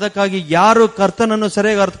 ಅದಕ್ಕಾಗಿ ಯಾರು ಕರ್ತನನ್ನು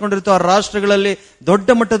ಸರಿಯಾಗಿ ಅರ್ಥಕೊಂಡಿರುತ್ತೋ ಆ ರಾಷ್ಟ್ರಗಳಲ್ಲಿ ದೊಡ್ಡ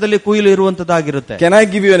ಮಟ್ಟದಲ್ಲಿ ಕೊಯ್ಲು ಇರುವಂತದ್ದಾಗಿರುತ್ತೆ. Can I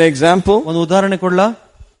give you an example? ಒಂದು ಉದಾಹರಣೆ ಕೊಡ್ಲಾ?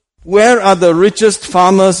 Where are the richest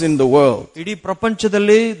farmers in the world? ಇಡೀ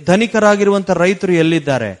ಪ್ರಪಂಚದಲ್ಲಿ ಧನಿಕರಾಗಿರುವಂತ ರೈತರು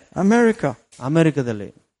ಎಲ್ಲಿದ್ದಾರೆ? America. ಅಮೆರಿಕದಲ್ಲಿ.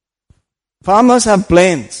 Farmers have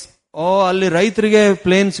planes. ಓ ಅಲ್ಲಿ ರೈತರಿಗೆ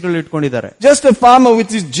ಪ್ಲೇನ್ಸ್ ಗಳು ಇಟ್ಕೊಂಡಿದ್ದಾರೆ. Just a farmer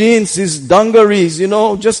with his jeans, his dungarees,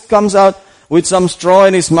 just comes out with some straw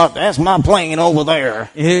in his mouth. That's my plane over there.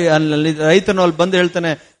 ಅಲ್ಲಿ ರೈತನು ಅಲ್ಲಿ ಬಂದು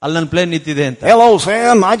ಹೇಳ್ತಾನೆ ಅಲ್ಲಿ ನನ್ನ ಪ್ಲೇನ್ ನಿಂತಿದೆ ಅಂತ. Hello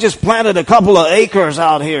Sam, I just planted a couple of acres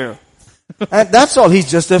out here. And that's all. He's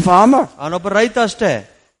just a farmer. ಅವನೊಬ್ಬ ರೈತ ಅಷ್ಟೇ.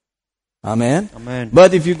 Amen. Amen.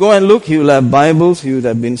 But if you go and look, he will have Bibles, he would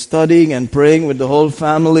have been studying and praying with the whole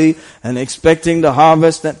family and expecting the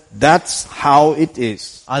harvest. That's how it is.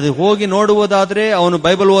 ಅದು ಹೋಗಿ ನೋಡುವುದಾದ್ರೆ ಅವನು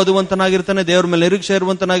Bible ಓದುವಂತನಾಗಿರ್ತಾನೆ, ದೇವರ ಮೇಲೆ ನಿರೀಕ್ಷೆ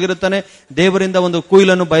ಇರುವಂತನಾಗಿರುತ್ತಾನೆ, ದೇವರಿಂದ ಒಂದು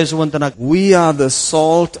ಕುಯ್ಲನ್ನು ಬಯಸುವಂತನಾಗಿ. We are the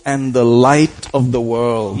salt and the light of the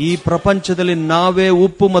world. ಈ ಪ್ರಪಂಚದಲ್ಲಿ ನಾವೇ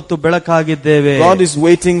ಉಪ್ಪು ಮತ್ತು ಬೆಳಕಾಗಿದ್ದೇವೆ. God is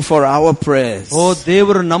waiting for our prayers. ಓ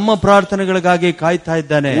ದೇವರು ನಮ್ಮ ಪ್ರಾರ್ಥನೆಗಳಿಗಾಗಿ ಕಾಯ್ತಾ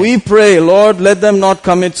ಇದ್ದಾನೆ. We pray, Lord, let them not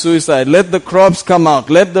commit suicide. Let the crops come out.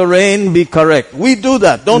 Let the rain be correct. We do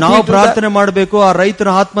that. Don't we do that? ನಾವು ಪ್ರಾರ್ಥನೆ ಮಾಡಬೇಕು, ಆ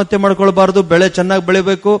ರೈತರು ಆತ್ಮಹತ್ಯೆ ಮಾಡ್ಕೊಳ್ಬಾರದು, ಬೆಳೆ ಚೆನ್ನಾಗಿ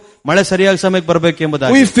ಬೆಳಿಬೇಕು, ಮಳೆ ಸರಿಯಾಗಿ ಸಮಯಕ್ಕೆ ಬರಬೇಕು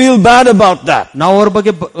ಎಂಬುದಾಗಿ. We feel bad about that. ನಾವು ಅವ್ರ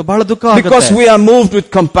ಬಗ್ಗೆ ಬಹಳ ದುಃಖ ಆಗುತ್ತೆ. Because we are moved with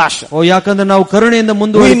compassion. ಓ ಯಾಕಂದ್ರೆ ನಾವು ಕರುಣೆಯಿಂದ We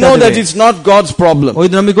ಮುಂದುವರಿತಾ know that ಇದ್ದೇವೆ. it's not God's problem. ಓ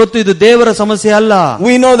ಇದು ನಮಗೆ ಗೊತ್ತು, ಇದು ದೇವರ ಸಮಸ್ಯೆ ಅಲ್ಲ.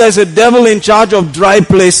 We know there's a devil in charge of dry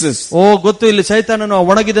places. ಓ ಗೊತ್ತು, ಇಲ್ಲಿ ಸೈತಾನನು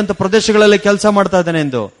ಒಣಗಿದಂತ ಪ್ರದೇಶಗಳಲ್ಲಿ ಕೆಲಸ ಮಾಡ್ತಾ ಇದ್ದಾನೆ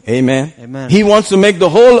ಎಂದು. Amen. Amen. He wants to make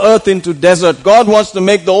the whole earth into desert. God wants to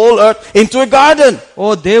make the whole earth into a garden.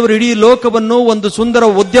 ಓ ದೇವರು ಇಡೀ ಲೋಕವನ್ನು ಒಂದು ಸುಂದರ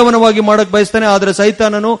ಉದ್ಯಾನವನವಾಗಿ ಮಾಡಕ್ ಬಯಸ್ತಾನೆ, ಆದ್ರೆ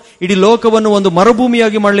ಸೈತಾನನು ಇಡೀ ಲೋಕವನ್ನು ಒಂದು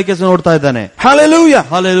ಮರುಭೂಮಿಯಾಗಿ ಮಾಡ್ಲಿಕ್ಕೆ ನೋಡ್ತಾ ಇದ್ದಾನೆ. Hallelujah.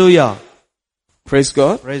 Hallelujah. Praise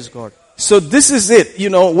God. Praise God. So this is it. You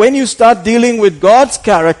know, when you start dealing with God's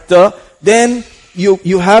character, then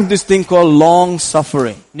you have this thing called long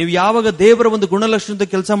suffering. ನೀವು ಯಾವಾಗ ದೇವರ ಒಂದು ಗುಣಲಕ್ಷಣದ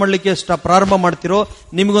ಕೆಲಸ ಮಾಡ್ಲಿಕ್ಕೆ ಪ್ರಾರಂಭ ಮಾಡ್ತಿರೋ,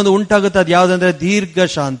 ನಿಮಗೊಂದು ಉಂಟಾಗುತ್ತೆ, ಅದು ಯಾವ್ದಂದ್ರೆ ದೀರ್ಘ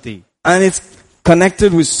ಶಾಂತಿ. And it's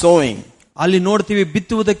connected with sowing. ಅಲ್ಲಿ ನೋಡ್ತೀವಿ,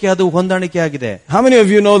 ಬಿತ್ತುವುದಕ್ಕೆ ಅದು ಹೊಂದಾಣಿಕೆ ಆಗಿದೆ. How many of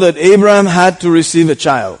you know that Abraham had to receive a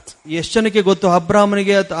child? ಎಷ್ಟು ಜನಕ್ಕೆ ಗೊತ್ತು,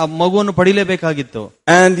 ಅಬ್ರಾಮನಿಗೆ ಆ ಮಗುವನ್ನು ಪಡಿಲೇಬೇಕಾಗಿತ್ತು.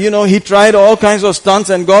 And you know, he tried all kinds of stunts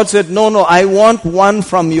and God said, no, I want one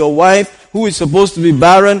from your wife who is supposed to be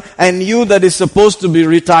barren and you that is supposed to be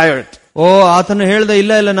retired. ಓ ಆತನು ಹೇಳ್ದ,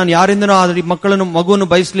 ಇಲ್ಲ ನಾನು ಯಾರಿಂದನೂ ಮಗುವನ್ನು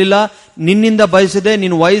ಬಯಸಲಿಲ್ಲ, ನಿನ್ನಿಂದ ಬಯಸಿದೆ.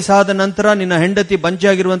 ನೀನು ವಯಸ್ಸಾದ ನಂತರ ನಿನ್ನ ಹೆಂಡತಿ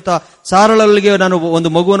ಬಂಚಿಯಾಗಿರುವಂತ ಸಾರಳಲ್ಲಿಗೆ ನಾನು ಒಂದು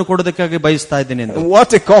ಮಗುವನ್ನು ಕೊಡೋದಕ್ಕಾಗಿ ಬಯಸ್ತಾ ಇದ್ದೇನೆ ಎಂದು.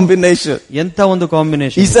 What a combination. ಎಂತ ಒಂದು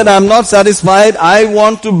combination. He said, I'm not satisfied. I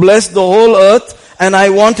want to bless the whole earth and I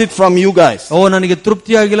want it from you guys. ಓ ನನಗೆ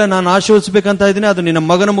ತೃಪ್ತಿಯಾಗಿಲ್ಲ, ನಾನು ಆಶೀರ್ವದಿಸಬೇಕಂತ ಇದ್ದೀನಿ, ಅದು ನಿನ್ನ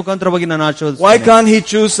ಮಗನ ಮುಖಾಂತರವಾಗಿ ನಾನು ಆಶೀರ್ವದಿಸ್ತೇನೆ. Why can't he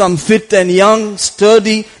choose some fit and young,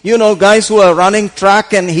 sturdy, guys who are running track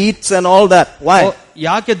and heats and all that? Why?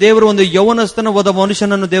 ಯಾಕೆ ದೇವರು ಒಂದು ಯೌವನಸ್ಥನವಾದ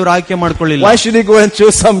ಮನುಷ್ಯನನ್ನು ದೇವರು ಆಯ್ಕೆ ಮಾಡ್ಕೊಳ್ಳಿಲ್ಲ? Why should he go and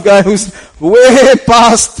choose some guy who's way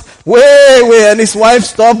past, way and his wife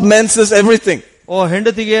stopped menses, everything? ಓ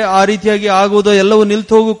ಹೆಂಡತಿಗೆ ಆ ರೀತಿಯಾಗಿ ಆಗುವುದು ಎಲ್ಲವೂ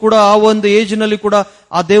ನಿಲ್ತು ಹೋಗು ಕೂಡ ಆ ಒಂದು ಏಜ್ ನಲ್ಲಿ ಕೂಡ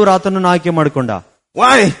ಆ ದೇವರು ಆತನನ್ನು ಆಯ್ಕೆ ಮಾಡಿಕೊಂಡ.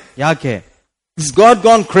 Why? ಯಾಕೆ? Is God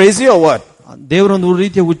gone crazy or what? ದೇವರೊಂದು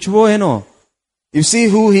ರೀತಿಯ ಹುಚ್ಚುವೋ ಏನೋ? You see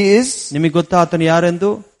who he is? ನಿಮಗೆ ಗೊತ್ತಾ ಆತನು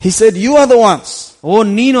ಯಾರೆಂದು? He said, you are the ones. ಓ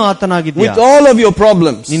ನೀನು ಆತನಾಗಿದ್ದೀಯ. With all of your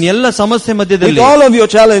problems. ನೀನ್ ಎಲ್ಲ ಸಮಸ್ಯೆ ಮಧ್ಯದಲ್ಲಿ. With all of your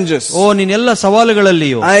challenges. ಓ ನೀನ್ ಎಲ್ಲ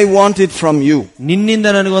ಸವಾಲುಗಳಲ್ಲಿಯೂ. I want it from you. ನಿನ್ನಿಂದ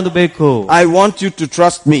ನನಗೊಂದು ಬೇಕು. I want you to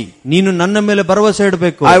trust me. ನೀನು ನನ್ನ ಮೇಲೆ ಭರವಸೆ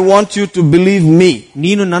ಇಡಬೇಕು. I want you to believe me.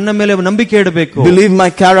 ನೀನು ನನ್ನ ಮೇಲೆ ನಂಬಿಕೆ ಇಡಬೇಕು. Believe my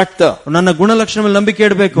character. ನನ್ನ ಗುಣಲಕ್ಷಣ ಮೇಲೆ ನಂಬಿಕೆ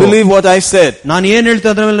ಇಡಬೇಕು. Believe what I said. ನಾನು ಏನ್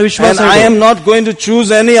ಹೇಳ್ತೇನೆ ಅದರ ಮೇಲೆ ವಿಶ್ವಾಸ ಇಡು. And I am not going to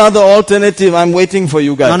choose any other alternative. I'm waiting for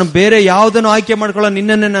you guys. ನಾನು ಬೇರೆ ಯಾವುದನ್ನು ಆಯ್ಕೆ ಮಾಡ್ಕೊಳ್ಳೋ,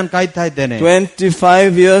 ನಿನ್ನನ್ನೇ ನಾನು ಕಾಯ್ತಾ ಇದ್ದೇನೆ.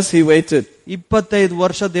 25 years he waited. 25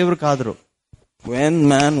 ವರ್ಷ ದೇವರು ಕಾದ್ರು. When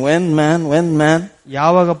man?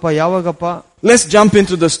 ಯಾವಾಗಪ್ಪ? Let's jump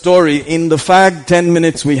into the story in the 10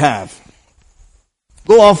 minutes we have.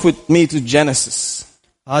 Go off with me to Genesis.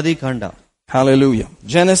 ಆದಿಕಾಂಡ. Hallelujah.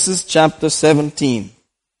 Genesis chapter 17.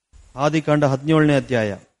 ಆದಿಕಾಂಡ 17ನೇ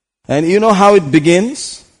ಅಧ್ಯಾಯ. And you know how it begins?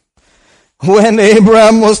 When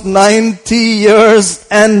Abraham was 90 years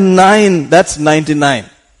and 9. That's 99.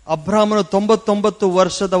 ಅಬ್ರಾಮನು 99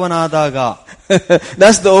 ವರ್ಷದವನಾದಾಗ.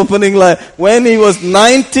 That's the opening line. When he was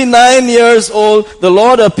 99 years old, the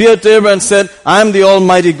Lord appeared to Abraham and said, I am the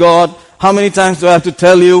Almighty God. How many times do I have to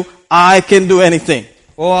tell you? I can do anything.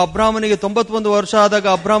 ಓ ಅಬ್ರಾಮನಿಗೆ 91 ವರ್ಷ ಆದಾಗ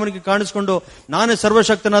ಅಬ್ರಾಮನಿಗೆ ಕಾಣಿಸಿಕೊಂಡು, ನಾನೇ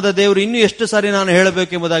ಸರ್ವಶಕ್ತನಾದ ದೇವರು, ಇನ್ನು ಎಷ್ಟು ಸಾರಿ ನಾನು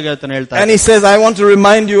ಹೇಳಬೇಕು ಎಂಬುದಾಗಿ ಹೇಳ್ತಾನೆ. And he says, I want to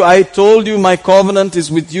remind you, I told you my covenant is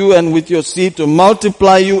with you and with your seed to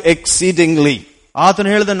multiply you exceedingly. ಆತನು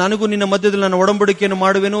ಹೇಳಿದ, ನನಗೂ ನಿನ್ನ ಮಧ್ಯದಲ್ಲಿ ನಾನು ಒಡಂಬಡಿಕೆಯನ್ನು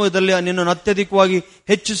ಮಾಡುವೆನು, ಇದರಲ್ಲಿ ನಿನ್ನನ್ನು ಅತ್ಯಧಿಕವಾಗಿ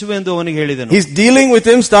ಹೆಚ್ಚಿಸುವೆ ಎಂದು ಅವನಿಗೆ ಹೇಳಿದನು. His dealing with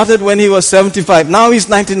him started when he was 75. Now he's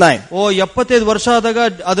 99. ಓ 75 ವರ್ಷ ಆದಾಗ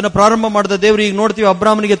ಅದನ್ನ ಪ್ರಾರಂಭ ಮಾಡಿದ ದೇವರು. ಈಗ ನೋಡ್ತೀವಿ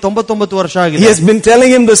ಅಬ್ರಾಮನಿಗೆ 99 ವರ್ಷ ಆಗಿದೆ. He has been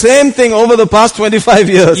telling him the same thing over the past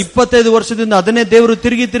 25 years. 25 ವರ್ಷದಿಂದ ಅದನ್ನೇ ದೇವರು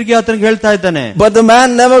ತಿರುಗಿ ಆತನಿಗೆ ಹೇಳ್ತಾ ಇದ್ದಾನೆ. But the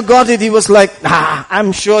man never got it. He was like,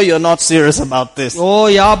 I'm sure you're not serious about this. ಓ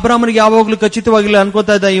ಅಬ್ರಾಮನಿಗೆ ಯಾವಾಗ್ಲೂ ಖಚಿತವಾಗಿಲ್ಲ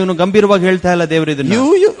ಅನ್ಕೋತಾ ಇದ್ದ, ಇವನು ಗಂಭೀರವಾಗಿ ಹೇಳ್ತಾ ಇಲ್ಲ ದೇವರು ಇದನ್ನ.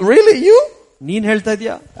 You really you? ನೀನ್ ಹೇಳ್ತಾ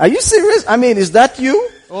ಇದೀಯಾ? Are you serious? I mean, is that you?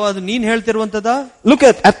 ಓ ಅದು ನೀನ್ ಹೇಳ್ತಿರುವಂತದ? Look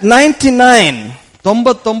at 99.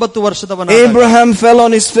 99 ವರ್ಷದವನ. Abraham fell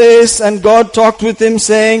on his face and God talked with him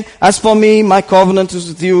saying, as for me, my covenant is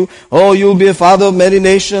with you. Oh, you'll be a father of many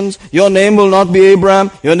nations. Your name will not be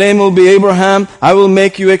Abram. Your name will be Abraham. I will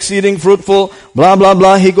make you exceeding fruitful. Blah, blah,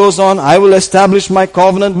 blah. He goes on. I will establish my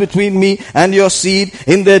covenant between me and your seed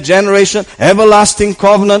in their generation. Everlasting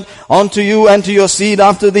covenant unto you and to your seed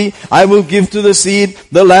after thee. I will give to the seed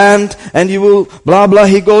the land and you will blah, blah.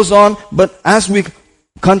 He goes on. But as we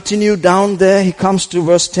continue down there, he comes to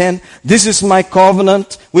verse 10. This is my covenant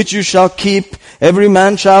which you shall keep. Every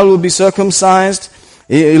man child will be circumcised.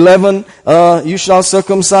 11, you shall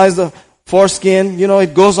circumcise the foreskin. You know,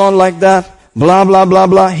 it goes on like that. Blah, blah, blah,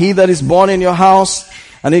 blah. He that is born in your house.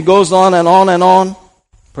 And it goes on and on and on.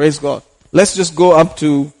 Praise God. Let's just go up to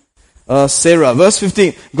Sarah. Verse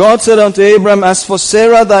 15. God said unto Abram, as for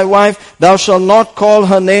Sarah thy wife, thou shalt not call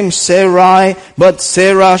her name Sarai, but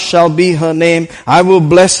Sarah shall be her name. I will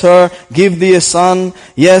bless her, give thee a son.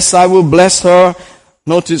 Yes, I will bless her.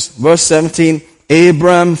 Notice verse 17.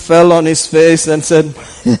 Abram fell on his face and said,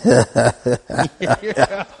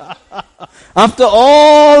 after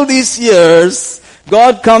all these years,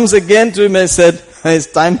 God comes again to him and said, it's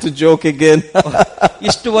time to joke again.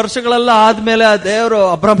 ಇಷ್ಟು ವರ್ಷಗಳೆಲ್ಲ ಆದ್ಮೇಲೆ ದೇವರು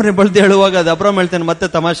ಅಬ್ರಾಮನ ಬಳಿದು ಹೇಳುವಾಗ ಅಬ್ರಾಮ್ ಹೇಳ್ತಾನೆ ಮತ್ತೆ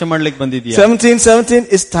ತಮಾಷೆ ಮಾಡ್ಲಿಕ್ಕೆ ಬಂದಿದ್ಯಾ. 17:17,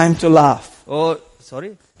 it's time to laugh. Oh,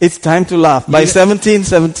 sorry. It's time to laugh. By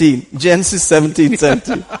 17:17, Genesis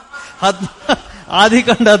 17:17.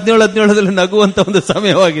 ಆದಿಕಾಂಡ 17:17 ನಗುವಂತ ಒಂದು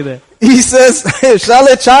ಸಮಯವಾಗಿದೆ. He says, shall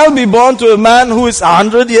a child be born to a man who is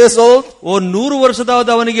 100 years old? 100 ವರ್ಷದಾದ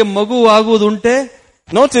ಅವನಿಗೆ ಮಗು ಆಗುವುದುಂಟೆ?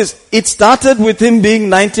 Notice, it started with him being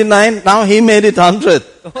 99, now he made it 100.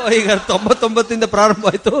 ಈಗ 99 ಇಂದ ಪ್ರಾರಂಭ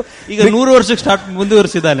ಆಯ್ತು, ಈಗ 100 ವರ್ಷಕ್ಕೆ ಸ್ಟಾರ್ಟ್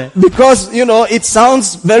ಮುಂದುವರಿಸಿದ್ದಾನೆ. Because, you know, it sounds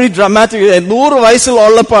very dramatic. 100 ವಯಸ್ಸಲ್ಲಿ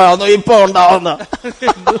ಒಳ್ಳಪ್ಪ ಇಪ್ಪ ಉಂಡ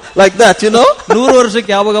like that, you know. 100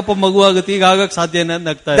 ವರ್ಷಕ್ಕೆ ಯಾವಾಗಪ್ಪ ಮಗು ಆಗುತ್ತೆ, ಈಗ ಆಗಕ್ಕೆ ಸಾಧ್ಯ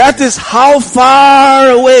ಏನಾಗ್ತಾ ಇದೆ. That is how far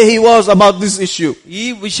away he was about this issue. ಈ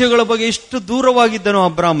ವಿಷಯಗಳ ಬಗ್ಗೆ ಎಷ್ಟು ದೂರವಾಗಿದ್ದನು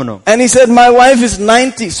ಅಬ್ರಾಮನು. And he said, my wife is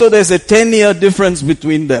 90, so there's a 10-year difference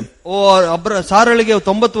between them. ಸಾರಳಿಗೆ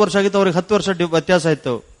 90 ವರ್ಷ ಆಗಿತ್ತು, ಅವ್ರಿಗೆ 10 ವರ್ಷ ವ್ಯತ್ಯಾಸ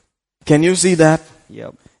ಇತ್ತು. Can you see that?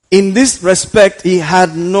 Yeah. In this respect, he had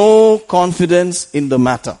no confidence in the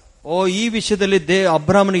matter. ಈ ವಿಷಯದಲ್ಲಿ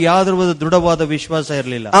ಅಬ್ರಾಮನಿಗೆ ಯಾವುದರ ದೃಢವಾದ ವಿಶ್ವಾಸ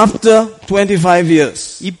ಇರಲಿಲ್ಲ. After 25 years,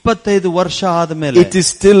 25 ವರ್ಷ ಆದಮೇಲೆ, it is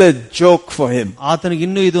still a joke for him. ಆತನಿಗೆ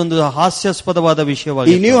ಇನ್ನೂ ಇದೊಂದು ಹಾಸ್ಯಾಸ್ಪದವಾದ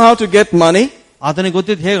ವಿಷಯವಾಗಿದೆ. He knew how to get money, ಆತನಿಗೆ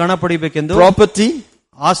ಗೊತ್ತಿತ್ತು ಹೇಗೆ ಹಣ ಪಡಿಬೇಕೆಂದು, property,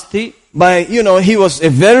 ಆಸ್ತಿ. By, you know, he was a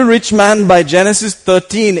very rich man. By Genesis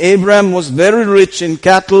 13, Abraham was very rich in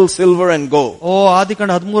cattle, silver and gold.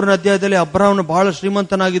 ಆದಿಕಾಂಡ 13ನೇ ಅಧ್ಯಾಯದಲ್ಲಿ ಅಬ್ರಾಮನು ಬಹಳ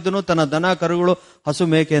ಶ್ರೀಮಂತನಾಗಿದ್ದನು ತನ್ನ ದನ ಕರುಗಳು ಹಸು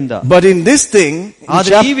ಮೇಕೆಯಿಂದ. But in this thing,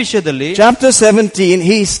 ಈ ವಿಷಯದಲ್ಲಿ chapter 17,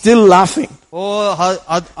 he is still laughing.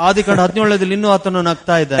 ಆದಿಕಾಂಡ 17ರಲ್ಲಿ ಇನ್ನೂ ಆತನು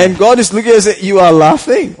ನಗ್ತಾ ಇದ್ದಾನೆ. And God is looking and saying, you are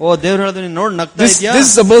laughing? ದೇವರು ಹೇಳಿದ ನೀನು ನೋಡಿ ನಗ್ತಾ ಇದೆಯಾ? This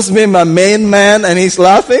is supposed to be my main man and he's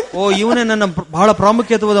laughing? ಇವನೇ ನನ್ನ ಬಹಳ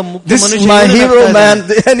ಪ್ರಾಮುಖ್ಯವಾದ ಮುಖ್ಯ ಮನುಷ್ಯ. This is my hero man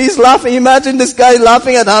and he's laughing. Imagine this guy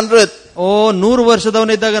laughing at 100. 100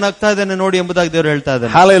 ವರ್ಷದವನಿದ್ದಾಗ ನಗ್ತಾ ಇದ್ದಾನೆ ನೋಡಿ ಎಂಬುದಾಗಿ ದೇವರು ಹೇಳ್ತಾ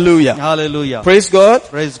ಇದ್ದಾನೆ. Hallelujah. Hallelujah. Praise God.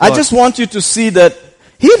 Praise God. I just want you to see that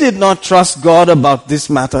he did not trust God about this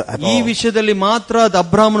matter at all. ಈ ವಿಷಯದಲ್ಲಿ ಮಾತ್ರ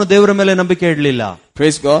ಅಬ್ರಾಮನು ದೇವರ ಮೇಲೆ ನಂಬಿಕೆ ಇಡಲಿಲ್ಲ.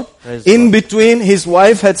 Praise God. Praise In God. between, his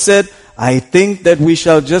wife had said, I think that we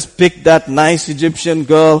shall just pick that nice Egyptian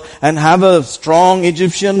girl and have a strong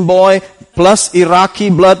Egyptian boy plus Iraqi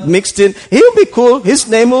blood mixed in. He'll be cool. His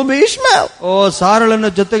name will be Ishmael. ಸಾರಳನ್ನ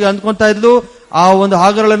ಜೊತೆಗೆ ಅಂದ್ಕೊಂತಾ ಇದ್ಲು, ಆ ಒಂದು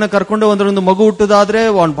ಹಾಗರಳನ್ನ ಕರ್ಕೊಂಡು ಒಂದೊಂದು ಮಗು ಹುಟ್ಟುದಾದ್ರೆ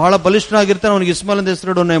ಅವನು ಬಹಳ ಬಲಿಷ್ಠನಾಗಿರ್ತಾನೆ, ಅವನಿಗೆ ಇಸ್ಮಾಲ್ ಅಂತ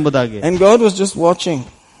ಹೆಸರಿಡೋಣ ಎಂಬುದಾಗಿ. And God was just watching.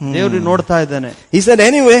 ದೇವರು ನೋಡ್ತಾ ಇದ್ದಾನೆ. He said,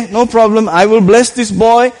 anyway, no problem. I will bless this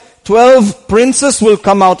boy. 12 princes will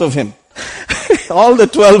come out of him. All the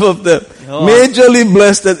 12 of them. Majorly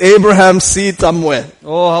blessed at Abraham's seed somewhere.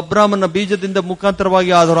 ಅಬ್ರಾಮನ ಬೀಜದಿಂದ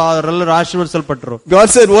ಮುಖಾಂತರವಾಗಿ ಅವರೆಲ್ಲರೂ ಆಶೀರ್ವದಿಸಲ್ಪಟ್ಟರು. God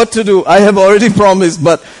said what to do. I have already promised,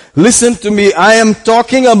 but listen to me. I am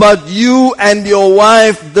talking about you and your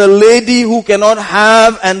wife, the lady who cannot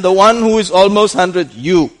have and the one who is almost 100.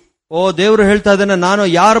 You. ದೇವರು ಹೇಳ್ತಾ ಇದ್ದಾನೆ, ನಾನು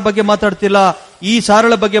ಯಾರ ಬಗ್ಗೆ ಮಾತಾಡ್ತಿಲ್ಲ, ಈ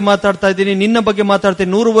ಸಾರಳ ಬಗ್ಗೆ ಮಾತಾಡ್ತಾ ಇದ್ದೀನಿ, ನಿನ್ನ ಬಗ್ಗೆ ಮಾತಾಡ್ತೀನಿ,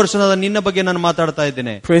 100 ವರ್ಷದ ನಿನ್ನ ಬಗ್ಗೆ ನಾನು ಮಾತಾಡ್ತಾ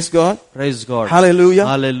ಇದ್ದೇನೆ. Praise God. Praise God. Hallelujah.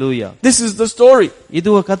 Hallelujah. This is the story.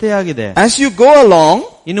 ಇದು ಕಥೆಯಾಗಿದೆ. As you go along,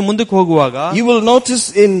 ಇನ್ನು ಮುಂದಕ್ಕೆ ಹೋಗುವಾಗ, you will notice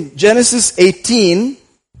in Genesis 18,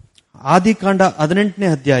 ಆದಿಕಾಂಡ 18ನೇ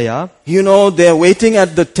ಅಧ್ಯಾಯ, you know, they're waiting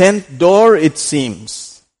at the tent door, it seems.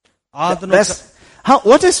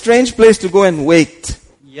 What a strange place to go and wait.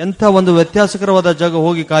 ಎಂಥ ಒಂದು ವ್ಯತ್ಯಾಸಕರವಾದ ಜಾಗ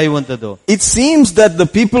ಹೋಗಿ ಕಾಯುವಂತದ್ದು. It seems that the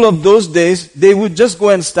people of those days, they would just go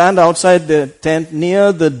and stand outside the tent near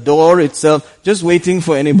the door itself, just waiting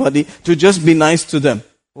for anybody to just be nice to them.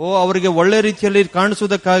 ಅವರಿಗೆ ಒಳ್ಳೆ ರೀತಿಯಲ್ಲಿ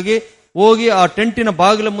ಕಾಣಿಸುವುದಕ್ಕಾಗಿ ಹೋಗಿ ಆ ಟೆಂಟಿನ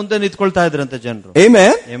ಬಾಗಿಲ ಮುಂದೆ ನಿಂತ್ಕೊಳ್ತಾ ಇದ್ರಂತೆ ಜನರು.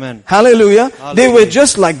 Amen. Amen. Hallelujah. They were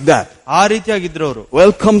just like that. ಆ ರೀತಿಯಾಗಿದ್ರು ಅವರು.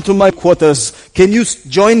 Welcome to my quarters. Can you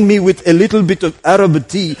join me with a little bit of Arab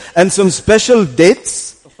tea and some special dates?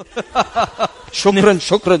 Shukran,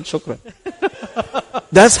 shukran, shukran.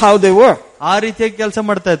 That's how they were. ಆ ರೀತಿಯಾಗಿ ಕೆಲಸ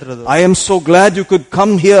ಮಾಡ್ತಾ ಇದ್ರು. I am so glad you could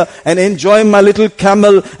come here and enjoy my little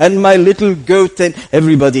camel and my little goat and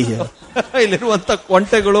everybody here. ಇಲ್ಲಿರುವಂತ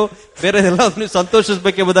ಒಂಟೆಗಳು ಬೇರೆ ಎಲ್ಲ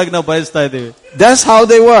ಸಂತೋಷಿಸಬೇಕೆಂಬುದಾಗಿ ನಾವು ಬಯಸ್ತಾ ಇದ್ದೀವಿ. That's how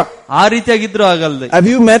they were. ಆ ರೀತಿಯಾಗಿದ್ರು ಆಗಲ್ಲ. Have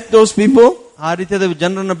you met those people? ಆ ರೀತಿಯಾದ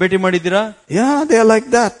ಜನರನ್ನ ಭೇಟಿ ಮಾಡಿದ್ದೀರಾ? Yeah, they are like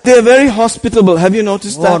that. They are very hospitable. Have you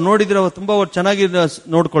noticed that? ನೋಡಿದ್ರೆ ತುಂಬಾ ಚೆನ್ನಾಗಿ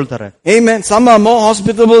ನೋಡ್ಕೊಳ್ತಾರೆ. Amen. Some are more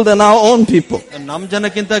hospitable than our own people. ನಮ್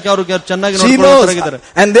ಜನಕ್ಕಿಂತ ಅವರು ಚೆನ್ನಾಗಿ ನೋಡ್ಕೊಳ್ತಾರೆ.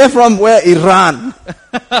 And they're from where? Iran.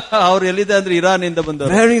 ಅವ್ರು ಎಲ್ಲಿದೆ ಅಂದ್ರೆ ಇರಾನ್ ಇಂದ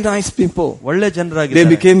ಬಂದವರು. Very nice people. ಒಳ್ಳೆ ಜನರಾಗಿದ್ದಾರೆ. They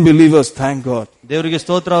became believers. Thank God. ದೇವರಿಗೆ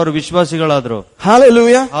ಸ್ತೋತ್ರ, ಅವರು ವಿಶ್ವಾಸಿಗಳಾದ್ರು.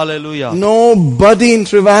 Hallelujah. Hallelujah. Nobody in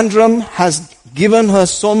Trivandrum has given her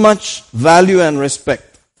so much value and respect.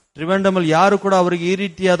 ಟ್ರಿವೆಂಡಮ್ ಅಲ್ಲಿ ಯಾರು ಕೂಡ ಅವರಿಗೆ ಈ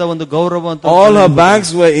ರೀತಿಯಾದ ಒಂದು ಗೌರವ ಅಂತ. All her bags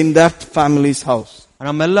were in that family's house.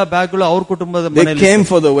 ನಮ್ಮೆಲ್ಲ ಬ್ಯಾಗ್ಗಳು ಅವ್ರ ಕುಟುಂಬದ ಮನೆಯಲ್ಲಿ. They came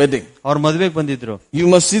for the wedding. ಅವ್ರ ಮದುವೆಗೆ ಬಂದಿದ್ರು. You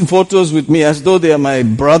must see photos with me as though they are my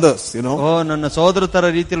brothers, you know. ನನ್ನ ಸಹೋದರ ತರ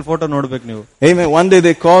ರೀತಿಯಲ್ಲಿ ಫೋಟೋ ನೋಡ್ಬೇಕು ನೀವು. Amen. One day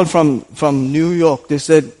they called from New York. They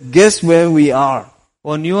said, "Guess where we are?"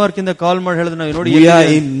 New York ಇಂದ ಕಾಲ್ ಮಾಡಿ ಹೇಳಿದ್ರು, ನಾವು ನೋಡಿ we are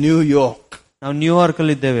in New York. ನಾವು ನ್ಯೂಯಾರ್ಕ್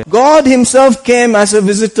ಅಲ್ಲಿ ಇದ್ದೇವೆ. God himself came as a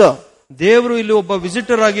visitor. ದೇವರು ಇಲ್ಲಿ ಒಬ್ಬ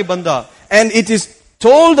ವಿಸಿಟರ್ ಆಗಿ ಬಂದ. And it is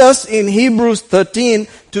told us in Hebrews 13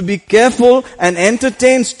 to be careful and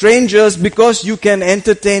entertain strangers because you can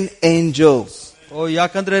entertain angels.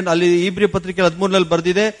 ಯಾಕಂದ್ರೆ ಅಲ್ಲಿ ಇಬ್ರಿಯ ಪತ್ರಿಕೆ 13ರಲ್ಲಿ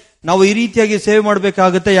ಬರ್ದಿದೆ, ನಾವು ಈ ರೀತಿಯಾಗಿ ಸೇವೆ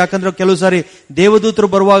ಮಾಡಬೇಕಾಗುತ್ತೆ. ಯಾಕಂದ್ರೆ ಕೆಲವು ಸಾರಿ ದೇವದೂತರು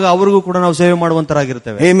ಬರುವಾಗ ಅವರಿಗೂ ಕೂಡ ನಾವು ಸೇವೆ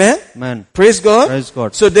ಮಾಡುವಂತರಾಗಿರ್ತೇವೆ. Amen. Amen. Praise God. Praise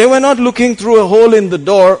God. So they were not looking through a hole in the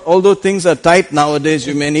door, although things are tight nowadays.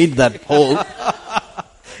 You may need that hole.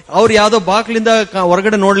 ಅವ್ರು ಯಾವ್ದೋ ಬಾಕ್ಲಿಂದ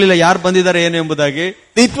ಹೊರಗಡೆ ನೋಡ್ಲಿಲ್ಲ ಯಾರು ಬಂದಿದ್ದಾರೆ ಏನು ಎಂಬುದಾಗಿ.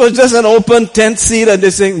 It was just an open tent seat and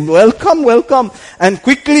they saying, "Welcome, welcome." And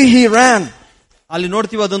quickly he ran. ಅಲ್ಲಿ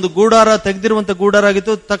ನೋಡ್ತೀವಿ ಅದೊಂದು ಗೂಡಾರ, ತೆಗೆದಿರುವಂತ ಗೂಡಾರ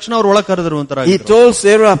ಆಗಿತ್ತು. ತಕ್ಷಣ ಅವ್ರು ಒಳಗೆ ಕರೆದಿರುವಂತರ. He told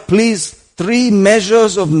Sarah, "Please, 3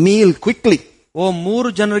 measures of meal quickly."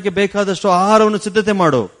 3 ಜನರಿಗೆ ಬೇಕಾದಷ್ಟು ಆಹಾರವನ್ನು ಸಿದ್ಧತೆ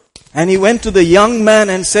ಮಾಡು. And he went to the young man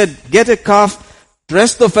and said, "Get a calf,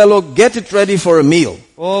 dress the fellow, get it ready for a meal."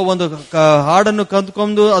 ಒಂದು ಹಾಡನ್ನು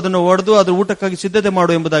ಕಂದುಕೊಂಡು ಅದನ್ನು ಒಡೆದು ಅದ್ರ ಊಟಕ್ಕಾಗಿ ಸಿದ್ಧತೆ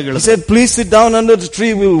ಮಾಡು ಎಂಬುದಾಗಿ ಹೇಳಿದ. He said, "Please sit down under the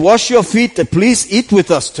tree, we will wash your feet, please eat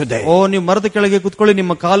with us today." ನೀವು ಮರದ ಕೆಳಗೆ ಕೂತ್ಕೊಳ್ಳಿ,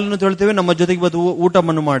 ನಿಮ್ಮ ಕಾಲನ್ನು ತೊಳಿತೇವೆ, ನಮ್ಮ ಜೊತೆಗೆ ಬಂದು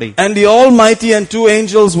ಊಟವನ್ನು ಮಾಡಿ. And the Almighty and 2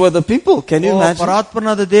 angels were the people. Can you imagine?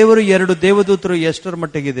 ಪರಾತ್ಮನಾದ ದೇವರು 2 ದೇವದೂತರು ಎಷ್ಟರ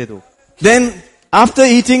ಮಟ್ಟಿಗೆ ಇದೆ ಇದು. Then after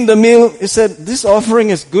eating the meal, he said, "This offering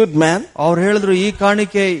is good, man." ಅವ್ರು ಹೇಳಿದ್ರು, ಈ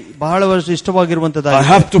ಕಾಣಿಕೆ ಬಹಳ ಇಷ್ಟವಾಗಿರುವಂತದ್ದಾಗಿದೆ. I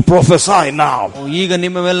have to prophesy now. ಈಗ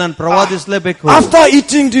ನಿಮ್ಮ ಮೇಲೆ ನಾನು ಪ್ರವಾದಿಸಲೇಬೇಕು. After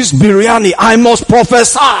eating this biryani, I must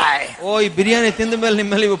prophesy. ಈ ಬಿರಿಯಾನಿ ತಿಂದ ಮೇಲೆ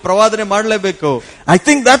ನಿಮ್ಮ ಮೇಲೆ ಪ್ರವಾದನೆ ಮಾಡಲೇಬೇಕು. I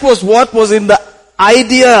think that was what was in the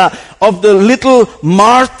idea of the little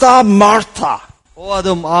Martha.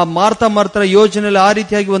 ಅದು ಆ ಮಾರ್ತರ ಯೋಜನೆಯಲ್ಲಿ ಆ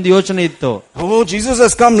ರೀತಿಯಾಗಿ ಒಂದು ಯೋಚನೆ ಇತ್ತು. Jesus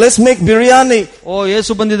has come, let's make biryani.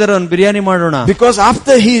 ಯೇಸು ಬಂದಿದ್ದಾರೆ, ಒಂದು ಬಿರಿಯಾನಿ ಮಾಡೋಣ. Because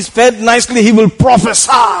after he is fed nicely, he will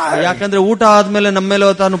prophesy. ಯಾಕಂದ್ರೆ ಊಟ ಆದ್ಮೇಲೆ ನಮ್ಮ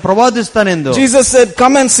ಮೇಲೆ ತಾನು ಪ್ರವಾದಿಸ್ತಾನೆ ಎಂದು. Jesus said,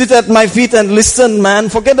 "Come and sit at my feet and listen, man.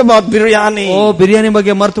 Forget about biryani." Biryani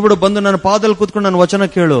ಬಗ್ಗೆ ಮರ್ತು ಬಿಡು, ಬಂದು ನನ್ನ ಪಾದದಲ್ಲಿ ಕೂತ್ಕೊಂಡು ನನ್ನ ವಚನ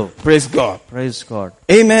ಕೇಳು. Praise God. Praise God.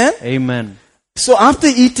 Amen. Amen. So after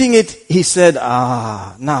eating it, he said,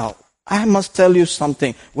 "Now I must tell you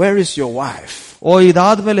something. Where is your wife?"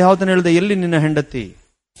 ಇದಾದ್ಮೇಲೆ ಯಾವ್ದನ್ನ ಹೇಳಿದೆ, ಎಲ್ಲಿ ನಿನ್ನ ಹೆಂಡತಿ?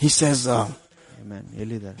 He says,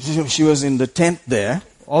 ಎಲ್ಲಿದ್ದಾರೆ? She was in the tent there.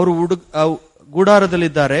 ಅವರು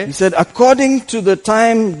ಗೂಡಾರದಲ್ಲಿದ್ದಾರೆ. He said, "According to the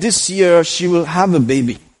time this year, she will have a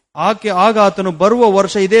baby." ಆಗ ಆತನು ಬರುವ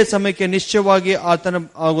ವರ್ಷ ಇದೇ ಸಮಯಕ್ಕೆ ನಿಶ್ಚಯವಾಗಿ ಆತನ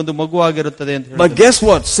ಒಂದು ಮಗು ಆಗಿರುತ್ತದೆ ಅಂತ. But guess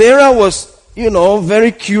what? Sarah was,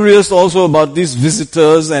 very curious also about these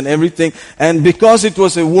visitors and everything. And because it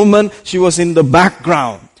was a woman, she was in the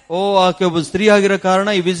background. ಆಕೆ ಒಬ್ಬ ಸ್ತ್ರೀ ಆಗಿರೋ ಕಾರಣ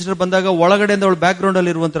ಈ ವಿಸಿಟರ್ ಬಂದಾಗ ಒಳಗಡೆಯಿಂದ ಅವಳು ಬ್ಯಾಕ್ ಗ್ರೌಂಡ್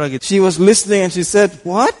ಅಲ್ಲಿ ಇರುವಂತರಾಗಿತ್ತು. She was listening and she said,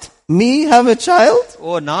 "What? Me have a child?"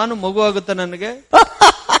 ನಾನು ಮಗು ಆಗುತ್ತೆ ನನಗೆ.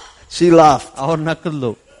 She laughed. ಅವ್ರು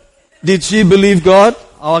ನಕ್ಕದ್ಲು. Did she believe God?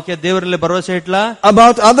 ಆಕೆ ದೇವರಲ್ಲಿ ಭರವಸೆ ಇಟ್ಲಾ?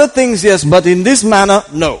 About other things, yes, but in this manner,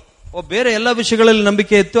 no. ಬೇರೆ ಎಲ್ಲಾ ವಿಷಯಗಳಲ್ಲಿ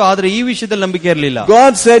ನಂಬಿಕೆ ಇತ್ತು, ಆದ್ರೆ ಈ ವಿಷಯದಲ್ಲಿ ನಂಬಿಕೆ ಇರಲಿಲ್ಲ.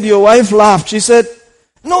 God said, "Your wife laughed." She said,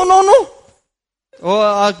 "No.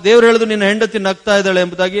 ದೇವ್ರು ಹೇಳಿದ್ರು, ನಿನ್ನ ಹೆಂಡತಿ ನಗ್ತಾ ಇದ್ದಾಳೆ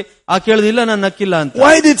ಎಂಬುದಾಗಿ. ಆಕೆ ಹೇಳಿದ್ರು, ಇಲ್ಲ ನಾನು ನಕ್ಕಿಲ್ಲ ಅಂತ.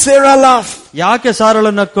 Why did Sarah laugh? ಯಾಕೆ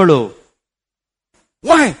ಸಾರಳು ನಕ್ಕಳು?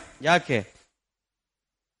 Why? ಯಾಕೆ?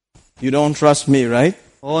 You don't trust me, right?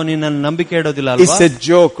 ನಿನ್ನ ನಂಬಿಕೆ ಇಡೋದಿಲ್ಲ ಅಲ್ವಾ? It's a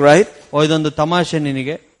joke, right? ಇದೊಂದು ತಮಾಷೆ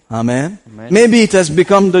ನಿನಗೆ. Amen. Maybe it has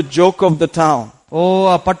become the joke of the town. ಓ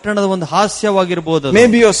ಆ ಪಟ್ಟಣದ ಒಂದು ಹಾಸ್ಯವಾಗಿರಬಹುದು.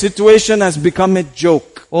 Maybe your situation has become a joke.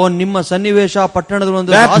 ಓ ನಿಮ್ಮ ಸನ್ನಿವೇಶ ಆ ಪಟ್ಟಣದ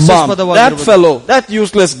ಒಂದು That ಹಾಸ್ಯಾಸ್ಪದವಾಗಿರಬಹುದು. fellow, that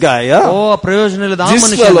useless guy, ಓ ಪ್ರಯೋಜನ ಇಲ್ಲದ ಆ This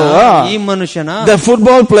ಮನುಷ್ಯನ, fellow, ಈ ಮನುಷ್ಯನ, the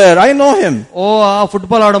football player, I know him. ಓ ಆ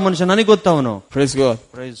ಫುಟ್ಬಾಲ್ ಆಡೋ ಮನುಷ್ಯ ನನಗೆ ಗೊತ್ತವನು. Praise God.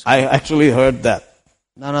 I actually heard that.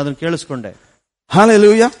 ನಾನು ಅದನ್ನು ಕೇಳಿಸ್ಕೊಂಡೆ.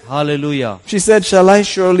 Hallelujah. Hallelujah. She said, shall I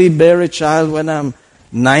surely bear a child when I'm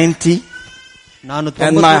 90?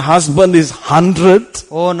 And my husband is 100?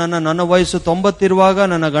 ಓ ನನ್ನ ವಯಸ್ಸು 90 ಇರುವಾಗ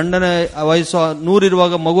ನನ್ನ ಗಂಡನ ವಯಸ್ಸು 100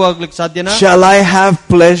 ಇರುವಾಗ ಮಗು ಆಗ್ಲಿಕ್ಕೆ ಸಾಧ್ಯನಾ? Shall I have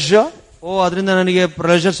pleasure? ಓ ಅದರಿಂದ ನನಗೆ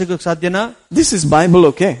ಪ್ಲೆಜರ್ ಸಿಗಕ್ಕೆ ಸಾಧ್ಯನಾ? This is Bible,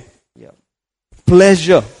 okay? Yeah.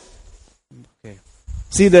 Pleasure. Okay.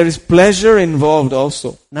 See, there is pleasure involved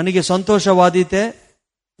also. ನನಗೆ ಸಂತೋಷವಾದೀತೆ.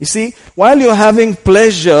 You see, while you're having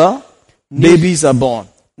pleasure, babies are born.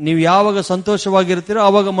 ನೀವು ಯಾವಾಗ ಸಂತೋಷವಾಗಿರ್ತೀರೋ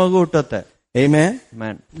ಆವಾಗ ಮಗು ಹುಟ್ಟುತ್ತೆ. Amen.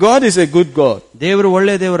 Amen. God is a good God. ದೇವರು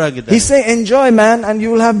ಒಳ್ಳೆ ದೇವರಾಗಿದ್ದಾರೆ. He say enjoy man and you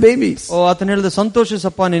will have babies. ಓ ಆತನ ಹೇಳಿದ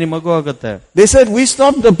ಸಂತೋಷಿಸಪ್ಪ ನಿನ್ನ ಮಗು ಆಗುತ್ತೆ. They said we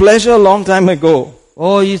stopped the pleasure a long time ago. ಓ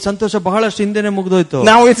ಈ ಸಂತೋಷ ಬಹಳಷ್ಟು ಹಿಂದೆನೆ ಮುಗಿದೋಯ್ತು.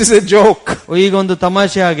 Now it is a joke. ಓ ಈಗ ಒಂದು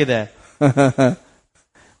ತಮಾಷೆ ಆಗಿದೆ.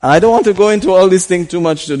 I don't want to go into all these things too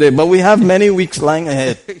much today, but we have many weeks lying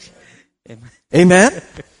ahead. Amen.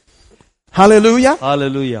 Hallelujah.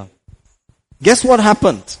 Hallelujah. Guess what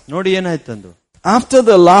happened? ನೋಡಿ ಏನಾಯ್ತಂದು. After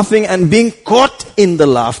the laughing and being caught in the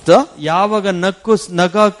laughter, ಯಾವಾಗ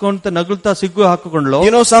ನಗಾಕೊಂತ ನಗುಳ್ತಾ ಸಿಗ್ಗು ಹಾಕಿಕೊಂಡ್ಲು.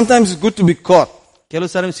 You know, sometimes it's good to be caught. ಕೆಲವು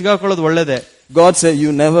ಸಾರಿ ಸಿಗಾಕೊಳ್ಳೋದು ಒಳ್ಳೇದೇ. God said,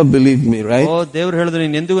 you never believed me, right? ಓ ದೇವರು ಹೇಳಿದ್ರು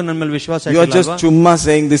ನೀನು ಎಂದಿಗೂ ನನ್ನ ಮೇಲೆ ವಿಶ್ವಾಸ ಇಟ್ಟಿಲ್ಲ. You are just chumma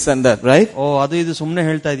saying this and that, right? ಓ ಅದು ಇದು ಸುಮ್ಮನೆ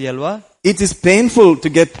ಹೇಳ್ತಾ ಇದೆಯಲ್ವಾ? It is painful to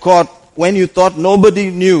get caught when you thought nobody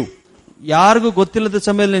knew. ಯಾರಿಗೂ ಗೊತ್ತಿಲ್ಲದ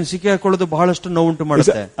ಸಮಯದಲ್ಲಿ ನೀನು ಸಿಕ್ಕಾಕೊಳ್ಳೋದು ಬಹಳಷ್ಟು ನೋವುಂಟು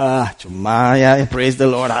ಮಾಡುತ್ತೆ. Chumma, yeah, praise the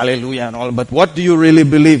Lord, hallelujah and all, but what do you really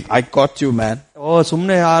believe? I caught you, man. ಓ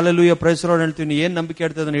ಸುಮ್ಮನೆ ಹಾಲೆಲೂಯಾ ಪ್ರೈಸ್ ಲಾರ್ಡ್ ಹೇಳ್ತೀನಿ, ಏನ್ ನಂಬಿಕೆ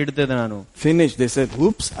ಇಡ್ತದೆ ಹಿಡಿತದೆ ನಾನು. Finish. They said,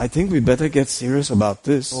 oops, I think we better get serious about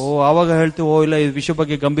this. ಓ ಆವಾಗ ಹೇಳ್ತೀವಿ, ಓ ಇಲ್ಲ ಈ ವಿಷಯ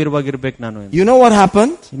ಬಗ್ಗೆ ಗಂಭೀರವಾಗಿರ್ಬೇಕು ನಾನು. You know what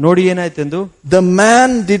happened? ನೋಡಿ ಏನಾಯ್ತೆಂದು. The man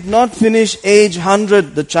did not finish age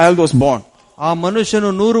 100, the child was born. ಆ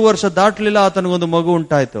ಮನುಷ್ಯನು 100 ವರ್ಷ ದಾಟಲಿಲ್ಲ, ಆತನಿಗೊಂದು ಮಗು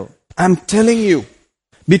ಉಂಟಾಯ್ತು. I'm telling you,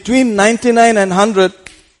 between 99 and 100,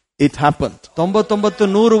 it happened.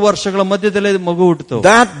 99-100 ವರ್ಷಗಳ ಮಧ್ಯದಲ್ಲಿ ಮಗು ಹುಟ್ಟಿತು.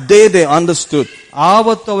 That day they understood.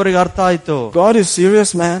 ಆವತ್ತು ಅವರಿಗೆ ಅರ್ಥ ಆಯ್ತು. God is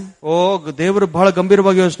serious, man. ಓ ದೇವರು ಬಹಳ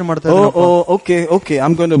ಗಂಭೀರವಾಗಿ ಯೋಚನೆ ಮಾಡ್ತಾ ಇದ್ದಾರೆ. Oh, okay,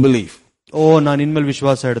 I'm going to believe. ಓ ನಾನು ಇನ್ಮೇಲೆ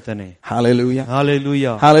ವಿಶ್ವಾಸ ಇಡ್ತೇನೆ. Hallelujah.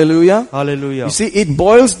 Hallelujah. Hallelujah. Hallelujah. You see, it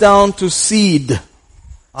boils down to seed.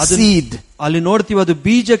 Seed. ಅಲ್ಲಿ ನೋಡ್ತೀವಿ ಅದು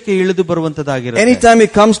ಬೀಜಕ್ಕೆ ಇಳಿದು ಬರುವಂತದ್ದಾಗಿರುತ್ತೆ. Anytime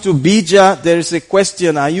it comes to bija, there is a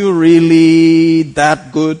question, are you really that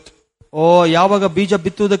good? ಓ ಯಾವಾಗ ಬೀಜ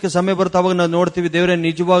ಬಿತ್ತುವುದಕ್ಕೆ ಸಮಯ ಬರುತ್ತೆ ಅವಾಗ ನಾವು ನೋಡ್ತೀವಿ, ದೇವರೇ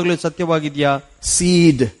ನಿಜವಾಗ್ಲೂ ಸತ್ಯವಾಗಿದ್ಯಾ?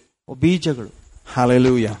 Seed. ಓ ಬೀಜಗಳು.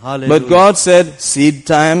 Hallelujah. Hallelujah. But God said, seed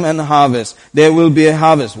time and harvest. There will be a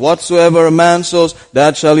harvest. Whatsoever a man sows,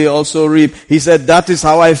 that shall he also reap. He said, that is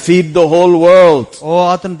how I feed the whole world. ಓ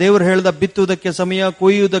ಆತನ ದೇವರು ಹೇಳಿದ ಬಿತ್ತುವುದಕ್ಕೆ ಸಮಯ,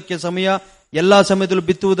 ಕೊಯ್ಯುವುದಕ್ಕೆ ಸಮಯ, ಎಲ್ಲಾ ಸಮಯದಲ್ಲೂ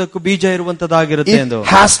ಬಿತ್ತುವುದಕ್ಕೂ ಬೀಜ ಇರುವಂತದ್ದಾಗಿರುತ್ತೆ ಎಂದು.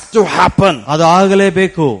 It has to happen. ಅದು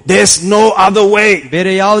ಆಗಲೇಬೇಕು. There's no other way.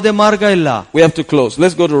 ಬೇರೆ ಯಾವುದೇ ಮಾರ್ಗ ಇಲ್ಲ. We have to close.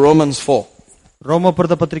 Let's go to Romans 4.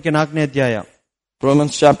 ರೋಮಪುರದ ಪತ್ರಿಕೆ 4ನೇ ಅಧ್ಯಾಯ.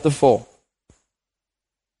 Romans chapter 4.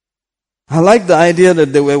 I like the idea that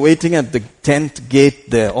they were waiting at the tent gate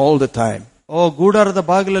there all the time. ಓ ಗೂಡಾರದ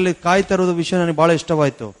ಬಾಗಿಲಲ್ಲಿ ಕಾಯ್ತಾ ಇರೋದು ವಿಷಯ ನನಗೆ ಬಹಳ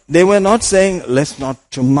ಇಷ್ಟವಾಯ್ತು. They were not saying, let's not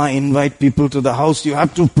chumma invite people to the house. You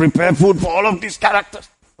have to prepare food for all of these characters.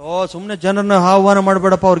 ಓ ಸುಮ್ನೆ ಜನರನ್ನ ಆಹ್ವಾನ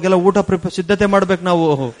ಮಾಡಬೇಡಪ್ಪ, ಅವ್ರಿಗೆಲ್ಲ ಊಟ ಸಿದ್ಧತೆ ಮಾಡ್ಬೇಕು ನಾವು.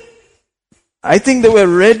 I think they were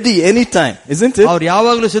ready anytime, isn't it? ಅವ್ರು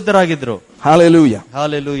ಯಾವಾಗ್ಲೂ ಸಿದ್ಧರಾಗಿದ್ರು. Hallelujah.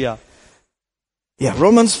 Hallelujah. Yeah,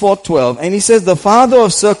 Romans 4:12, and he says, the father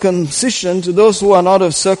of circumcision to those who are not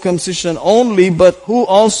of circumcision only, but who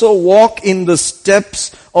also walk in the steps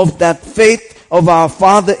of that faith of our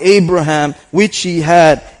father Abraham, which he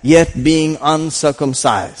had, yet being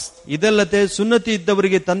uncircumcised. ಇದಲ್ಲದೆ ಸುನ್ನತಿ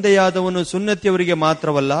ಇದ್ದವರಿಗೆ ತಂದೆಯಾದವನು ಸುನ್ನತಿಯವರಿಗೆ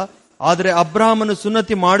ಮಾತ್ರವಲ್ಲ, ಆದರೆ ಅಬ್ರಹಾಮನು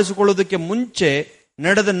ಸುನ್ನತಿ ಮಾಡಿಸಿಕೊಳ್ಳುವುದಕ್ಕೆ ಮುಂಚೆ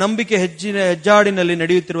ನಡೆದ ನಂಬಿಕೆ ಹೆಜ್ಜಾಡಿನಲ್ಲಿ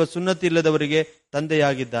ನಡೆಯುತ್ತಿರುವ ಸುನ್ನತಿ ಇಲ್ಲದವರಿಗೆ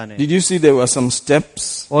ತಂದೆಯಾಗಿದ್ದಾನೆ. Did you see there were some steps?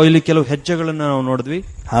 ಓ ಇಲ್ಲಿ ಕೆಲವು ಹೆಜ್ಜೆಗಳನ್ನು ನಾವು ನೋಡಿದ್ವಿ.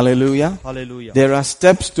 Hallelujah. Hallelujah. There are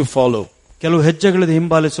steps to follow. ಕೆಲವು ಹೆಜ್ಜೆಗಳನ್ನು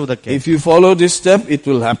ಹಿಂಬಾಲಿಸುವುದಕ್ಕೆ. If you follow this step, it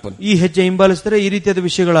will happen. ಈ ಹೆಜ್ಜೆ ಹಿಂಬಾಲಿಸಿದರೆ ಈ ರೀತಿಯಾದ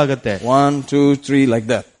ವಿಷಯಗಳಾಗುತ್ತೆ. 1, 2, 3 like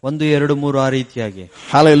that. 1, 2, 3 ಆ ರೀತಿಯಾಗಿ.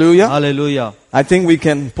 Hallelujah. Hallelujah. I think we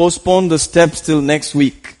can postpone the steps till next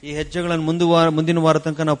week. ಈ ಹೆಜ್ಜೆಗಳನ್ನು ಮುಂದಿನ ವಾರ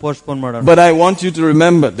ತನಕ ನಾವು ಪೋಸ್ಟ್ಪೋನ್ ಮಾಡೋಣ. But I want you to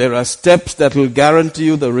remember, there are steps that will guarantee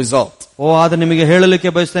you the result. ಓ ಆದ ನಿಮಗೆ ಹೇಳಲಿಕ್ಕೆ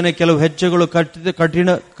ಬಯಸ್ತೇನೆ, ಕೆಲವು ಹೆಜ್ಜೆಗಳು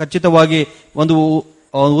ಖಚಿತವಾಗಿ ಒಂದು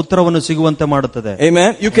ಉತ್ತರವನ್ನು ಸಿಗುವಂತೆ ಮಾಡುತ್ತದೆ. Amen.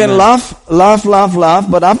 You can laugh,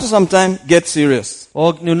 but after some time get serious. ಓ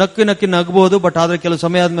ನೀವು ನಕ್ಕಿ ನಗಬಹುದು, ಬಟ್ ಆದ್ರೆ ಕೆಲವು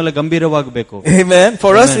ಸಮಯ ಆದ್ಮೇಲೆ ಗಂಭೀರವಾಗಬೇಕು. Amen.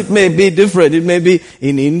 For us it may be different. It may be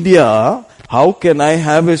in India, how can I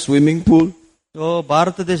have a swimming pool? ಓ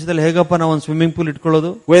ಭಾರತ ದೇಶದಲ್ಲಿ ಹೇಗಪ್ಪ ನಾವು ಒಂದು ಸ್ವಿಮ್ಮಿಂಗ್ ಪೂಲ್ ಇಟ್ಕೊಳ್ಳೋದು?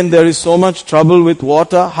 When there is so much trouble with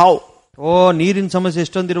water, how? ಓ ನೀರಿನ ಸಮಸ್ಯೆ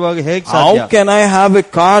ಎಷ್ಟೊಂದಿರುವಾಗ ಹೇಗೆ How ಸಾಧ್ಯ? can I have a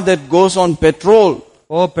car that goes on petrol?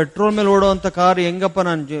 ಓ ಪೆಟ್ರೋಲ್ ಮೇಲೆ ಓಡುವಂತ ಕಾರ್ ಹೆಂಗಪ್ಪ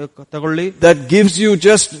ನಾನು ತಗೊಳ್ಳಿ? That gives you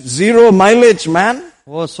just 0 mileage, man.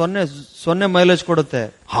 ಓ ಸೊನ್ನೆ ಮೈಲೇಜ್ ಕೊಡುತ್ತೆ.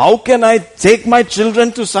 How can I take my children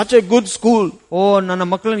to such a good school? ಓ ನನ್ನ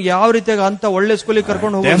ಮಕ್ಕಳನ್ನ ಯಾವ ರೀತಿಯಾಗಿ ಅಂತ ಒಳ್ಳೆ ಸ್ಕೂಲಿಗೆ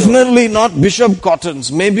ಕರ್ಕೊಂಡು ಹೋಗೋದು? Definitely not Bishop Cotton's,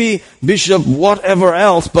 maybe Bishop whatever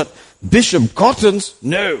else, but Bishop Cotton's,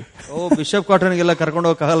 no. ಓ ಬಿಷಪ್ ಕಾಟನ್ಗೆಲ್ಲ ಕರ್ಕೊಂಡು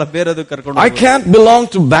ಹೋಗಕ್ಕಾಗಲ್ಲ, ಬೇರೆದು ಕರ್ಕೊಂಡು. I can't belong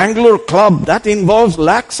to Bangalore club. That involves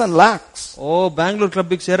lakhs and lakhs. ಓ ಬ್ಯಾಂಗ್ಳೂರ್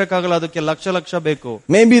ಕ್ಲಬ್ಗೆ ಸೇರಕ್ಕಾಗಲ್ಲ, ಅದಕ್ಕೆ ಲಕ್ಷ ಬೇಕು.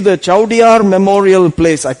 Maybe the Chowdiyar Memorial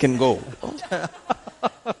place I can go.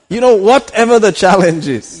 You know, whatever the challenge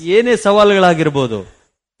is, ಏನೇ ಸವಾಲುಗಳಾಗಿರ್ಬೋದು,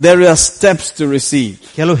 there are steps to receive.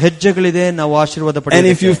 ಕೆಲವು ಹೆಜ್ಜೆಗಳಿದೆ ನಾವು ಆಶೀರ್ವಾದ And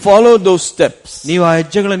ಪಡೆಯಲಿಕ್ಕೆ. if you follow those steps, ನೀವು ಆ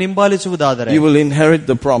ಹೆಜ್ಜೆಗಳನ್ನು ಹಿಂಬಾಲಿಸುವುದಾದರೆ you will inherit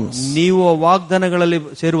the promise. ನೀವು ವಾಗ್ದಾನಗಳಲ್ಲಿ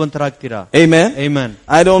ಸೇರುವಂತರಾಗ್ತೀರಾ. Amen. Amen.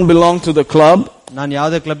 I don't belong to the club ನಾನು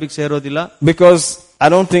ಯಾವುದೇ ಕ್ಲಬ್ಗೆ ಸೇರೋದಿಲ್ಲ. because I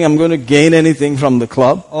don't think I'm going to gain anything from the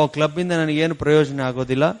club. ಓ ಕ್ಲಬ್ ಇಂದ ನನಗೇನು ಪ್ರಯೋಜನ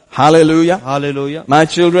ಆಗೋದಿಲ್ಲ. Hallelujah. Hallelujah. My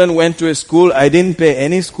children went to a school. I didn't pay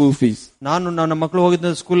any school fees. ನಾನು ನನ್ನ ಮಕ್ಕಳು ಹೋಗಿದ್ದ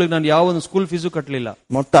ಸ್ಕೂಲ್ಗೆ ನಾನು ಯಾವ ಒಂದು ಸ್ಕೂಲ್ ಫೀಸು ಕಟ್ಟಲಿಲ್ಲ.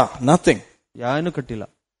 Motta, nothing. ಏನು ಕಟ್ಟಿಲ್ಲ.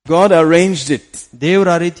 God arranged it. ದೇವರು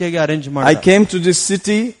ಆ ರೀತಿಯಾಗಿ ಅರೇಂಜ್ I ಮಾಡಿದ. came to this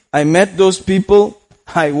city. I met those people.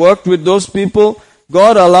 I worked with those people.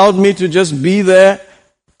 God allowed me to just be there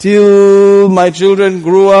till my children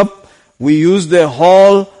grew up. We used their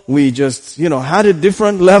hall. We just, had a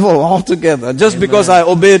different level altogether. Just Amen. Because I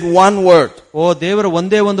obeyed one word. ಓ ದೇವರ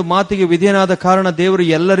ಒಂದೇ ಒಂದು ಮಾತಿಗೆ ವಿಧೇಯನಾದ ಕಾರಣ ದೇವರು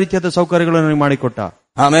ಎಲ್ಲ ರೀತಿಯಾದ ಸೌಕರ್ಯಗಳನ್ನು ಮಾಡಿಕೊಟ್ಟ.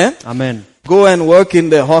 Amen. Amen. Go and work in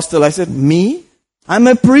their hostel. I said, me? I'm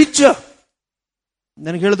a preacher.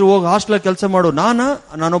 ನನಗೆ ಹೇಳಿದ್ರು ಹೋಗಿ ಹಾಸ್ಟೆಲ್ ಕೆಲಸ ಮಾಡು.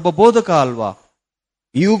 ನಾನೊಬ್ಬ ಬೋಧಕ ಅಲ್ವಾ?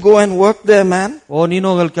 You go and work there, man. ಓ ನೀನು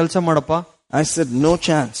ಹೋಗಲ್ಲಿ ಕೆಲಸ ಮಾಡಪ್ಪ. I said, no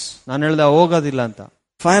chance. ನಾನು ಹೇಳ್ದೆ ಹೋಗೋದಿಲ್ಲ ಅಂತ.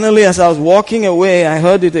 Finally, as I was walking away, I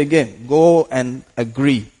heard it again. Go and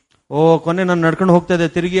agree. ಓ ಕೊನೆ ನಾನು ನಡ್ಕೊಂಡು ಹೋಗ್ತಾ ಇದ್ದೆ,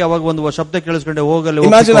 ತಿರುಗಿ ಅವಾಗ ಒಂದು ಶಬ್ದ ಕೇಳಿಸ್ಕೊಂಡೆ, ಹೋಗಲ್ಲಿ.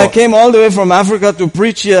 Imagine I came all the way from Africa to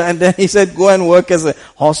preach here, and then he said, go and work as a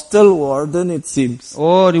hostel warden, it seems. ಓ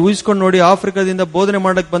ನೀವು ಊಹಿಸ್ಕೊಂಡು ನೋಡಿ, ಆಫ್ರಿಕಾದಿಂದ ಬೋಧನೆ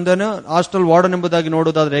ಮಾಡಕ್ ಬಂದೇನೆ ಹಾಸ್ಟೆಲ್ ವಾರ್ಡನ್ ಎಂಬುದಾಗಿ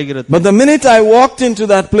ನೋಡೋದಾದ್ರೆ ಹೇಗಿರುತ್ತೆ. But the minute I walked into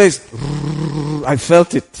that place, I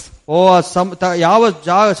felt it. ಓ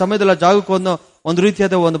ಯಾವ ಸಮಯದಲ್ಲಿ ಜಾಗಕ್ಕೆ ಒಂದು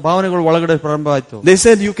ರೀತಿಯಾದ ಒಂದು ಭಾವನೆಗಳು ಒಳಗಡೆ ಪ್ರಾರಂಭ ಆಯ್ತು. They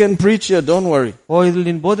said, you can preach here, don't worry. ಓ ಇಲ್ಲಿ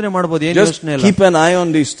ನೀನ್ ಬೋಧನೆ ಮಾಡಬಹುದು, ಏನು ಯೋಚನೆ ಇಲ್ಲ. Keep an eye on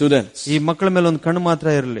these students. ಈ ಮಕ್ಕಳ ಮೇಲೆ ಒಂದು ಕಣ್ಣು ಮಾತ್ರ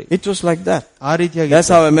ಇರಲಿ. It was like that. ಆ ರೀತಿಯಾಗಿ. That's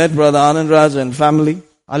how I met Brother Anand Raj and family.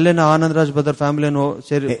 ಅಲ್ಲೇ ಆನಂದ್ ರಾಜ್ ಬ್ರದರ್ ಫ್ಯಾಮಿಲಿಯನ್ನು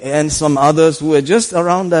ಸೇರಿ, and some others who were just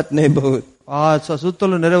around that neighborhood. ಆ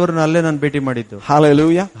ಸುತ್ತಲೂ ನೆರೆಯವರನ್ನ ಅಲ್ಲೇ ನಾನು ಭೇಟಿ ಮಾಡಿದ್ದು.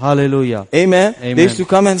 Hallelujah. Hallelujah. Amen. They used to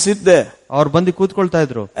come and sit there. ಅವ್ರು ಬಂದು ಕೂತ್ಕೊಳ್ತಾ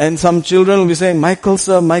ಇದ್ರು. And some children will be saying, Michael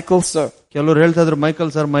sir, Michael sir. ಕೆಲವರು ಹೇಳ್ತಾ ಇದ್ರು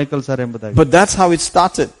ಮೈಕಲ್ ಸರ್ ಎಂಬುದಾಗಿ. But that's how it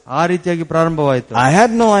started. ಆ ರೀತಿಯಾಗಿ ಪ್ರಾರಂಭವಾಯಿತು. I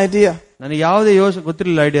had no idea. ನನಗೆ ಯಾವುದೇ ಯೋಚನೆ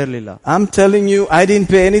ಗೊತ್ತಿರಲಿಲ್ಲ, ಐಡಿಯಾ ಇರಲಿಲ್ಲ. I'm telling you, I didn't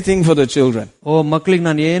pay anything for the children. ಓ ಮಕ್ಕಳಿಗೆ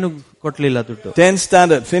ನಾನು ಏನು ಕೊಟ್ಲಿಲ್ಲ ದುಡ್ಡು. 10th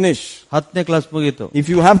standard, finish. 10ನೇ ಕ್ಲಾಸ್ ಮುಗೀತು. If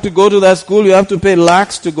you have to go to that school, you have to pay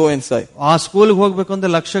lakhs to go inside. ಆ ಸ್ಕೂಲ್ಗೆ ಹೋಗ್ಬೇಕು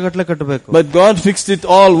ಅಂದ್ರೆ ಲಕ್ಷಗಟ್ಟಲೆ ಕಟ್ಟಬೇಕು. But God fixed it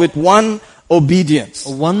all with one obedience.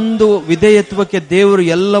 ಒಂದು ವಿಧೇಯತ್ವಕ್ಕೆ ದೇವರು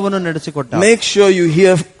ಎಲ್ಲವನ್ನು ನಡೆಸಿಕೊಟ್ಟ. Make sure you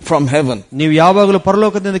hear from heaven. ನೀವು ಯಾವಾಗಲೂ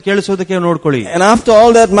ಪರಲೋಕದಿಂದ ಕೇಳಿಸೋದಕ್ಕೆ ನೋಡ್ಕೊಳ್ಳಿ. And after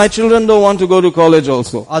all that, my children don't want to go to college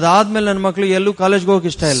also. ಅದಾದ್ಮೇಲೆ ನನ್ನ ಮಕ್ಕಳಿಗೆ ಎಲ್ಲೂ ಕಾಲೇಜ್ಗೆ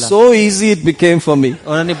ಹೋಗಕ್ಕೆ ಇಷ್ಟ ಇಲ್ಲ. So easy it became for me.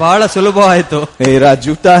 ನನಗೆ ಬಹಳ ಸುಲಭ ಆಯ್ತು. Hey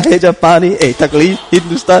Rajuta, hey Japani, hey Takli,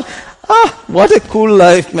 Hindustan. What a cool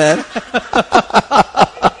life, man.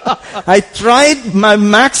 I tried my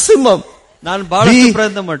maximum. ನಾನು ಬಹಳ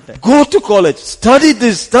ಪ್ರಯತ್ನ ಮಾಡಿದೆ. Go to college, study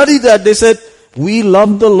this, study that. They said, we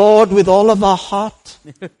love the Lord with all of our heart.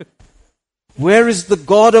 Where is the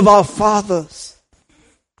God of our fathers?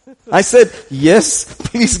 I said, yes,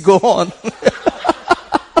 please go on.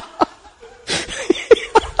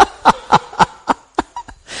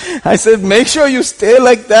 I said, make sure you stay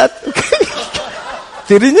like that.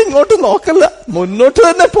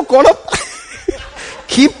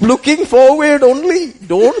 Keep looking forward only.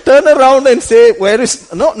 Don't turn around and say, where is...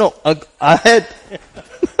 No, ahead.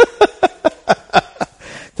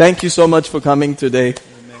 Thank you so much for coming today.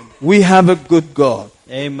 Amen. We have a good God.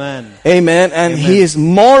 Amen. Amen. And Amen. He is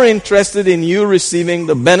more interested in you receiving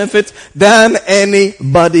the benefits than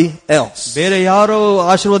anybody else. ಬೇರೆ ಯಾರು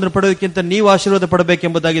ಆಶೀರ್ವಾದ ಪಡೆಯೋದಕ್ಕಿಂತ ನೀವು ಆಶೀರ್ವಾದ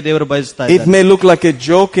ಪಡಬೇಕೆಂಬುದಾಗಿ ದೇವರು ಬಯಸ್ತಾ ಇದ್ದಾರೆ. It may look like a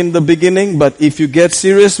joke in the beginning, but if you get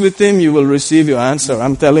serious with him, you will receive your answer.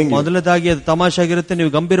 I'm telling you. ಮೊದಲದಾಗಿ ಅದು ತಮಾಷೆಯಾಗಿರುತ್ತೆ.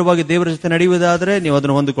 ನೀವು ಗಂಭೀರವಾಗಿ ದೇವರ ಜೊತೆ ನಡೆಯುವುದಾದರೆ ನೀವು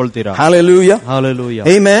ಅದನ್ನು ಹೊಂದಿಕೊಳ್ಳುತ್ತೀರಾ. Hallelujah. Hallelujah.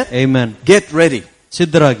 Amen. Amen. Get ready.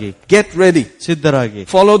 ಸಿದ್ಧರಾಗಿ. Get ready. ಸಿದ್ಧರಾಗಿ.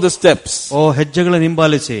 Follow the steps. ಓ ಹೆಜ್ಜೆಗಳನ್ನು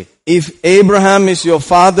ಹಿಂಬಾಲಿಸಿ. If Abraham is your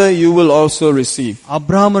father, you will also receive.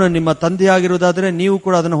 ಅಬ್ರಹಾಮನು ನಿಮ್ಮ ತಂದೆಯಾಗಿರುವುದಾದರೆ ನೀವು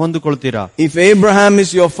ಕೂಡ ಅದನ್ನು ಹೊಂದಿಕೊಳ್ತೀರಾ. If Abraham is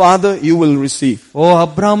your father, you will receive. ಓ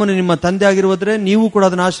ಅಬ್ರಹಾಮನು ನಿಮ್ಮ ತಂದೆಯಾಗಿರುವುದಾದರೆ ನೀವು ಕೂಡ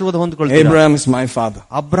ಅದನ್ನು ಆಶೀರ್ವಾದ ಹೊಂದಿಕೊಳ್ತೀರಾ. Abraham is my father.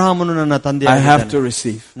 ಅಬ್ರಹಾಮನು ನನ್ನ ತಂದೆ. I have to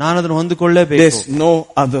receive. ನಾನು ಅದನ್ನು ಹೊಂದಿಕೊಳ್ಳಲೇಬೇಕು. There's no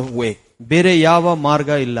other way. ಬೇರೆ ಯಾವ ಮಾರ್ಗ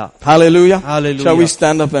ಇಲ್ಲ. Hallelujah. Hallelujah. Shall we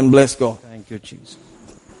stand up and bless God? Thank you, Jesus.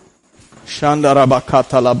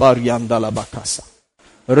 Shandarabakatalabariandalabakasa.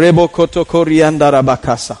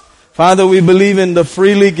 Rebokotokoriandarabakasa. Father, we believe in the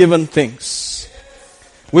freely given things.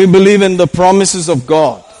 We believe in the promises of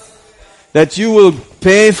God that you will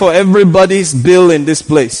pay for everybody's bill in this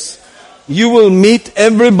place. You will meet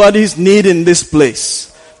everybody's need in this place.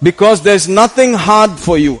 Because there's nothing hard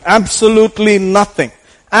for you. Absolutely nothing.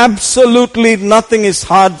 Absolutely nothing is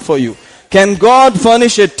hard for you. Can God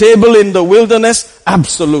furnish a table in the wilderness?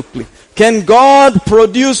 Absolutely. Can God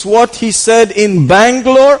produce what He said in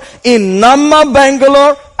Bangalore, in Namma,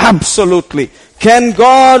 Bangalore? Absolutely. Can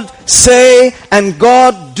God say and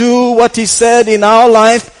God do what He said in our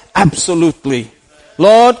life? Absolutely.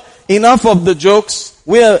 Lord, enough of the jokes.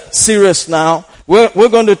 We are serious now.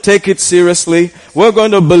 We're going to take it seriously. We're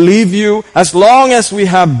going to believe you. As long as we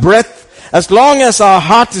have breath, as long as our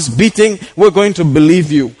heart is beating, we're going to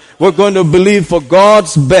believe you. We're going to believe for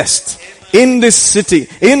God's best in this city,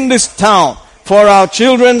 in this town, for our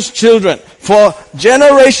children's children, for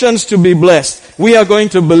generations to be blessed. We are going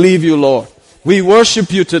to believe you, Lord. We worship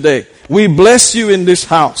you today. We bless you in this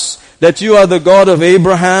house, that you are the God of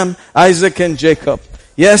Abraham, Isaac, and Jacob.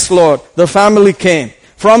 Yes, Lord, the family came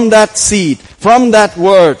from that seed, from that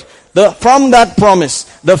word, from that promise.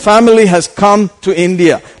 The family has come to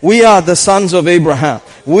India. We are the sons of Abraham.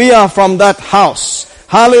 We are from that house.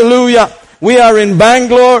 Hallelujah. We are in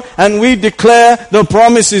Bangalore and we declare the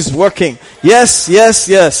promise is working. Yes, yes,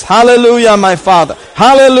 yes. Hallelujah, my Father.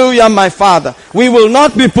 Hallelujah, my Father. We will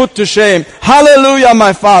not be put to shame. Hallelujah,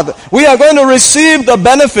 my Father. We are going to receive the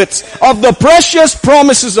benefits of the precious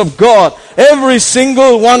promises of God. Every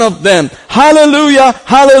single one of them. Hallelujah,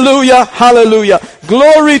 hallelujah, hallelujah.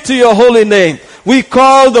 Glory to your holy name. We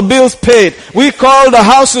call the bills paid. We call the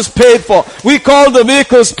houses paid for. We call the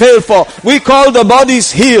vehicles paid for. We call the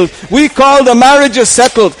bodies healed. We call the marriages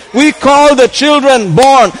settled. We call the children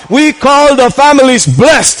born. We call the families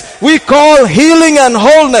blessed. We call healing and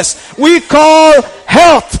wholeness. We call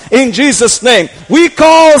health in Jesus' name. We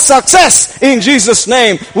call success in Jesus'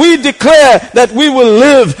 name. We declare that we will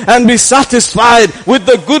live and be satisfied with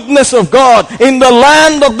the goodness of God in the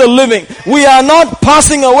land of the living. We are not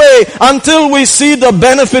passing away until we see the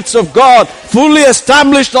benefits of God fully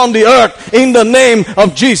established on the earth in the name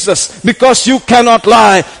of Jesus. Because you cannot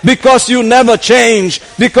lie. Because you never change.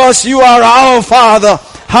 Because you are our Father.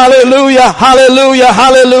 Hallelujah, hallelujah,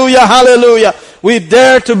 hallelujah, hallelujah. We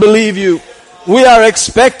dare to believe you. We are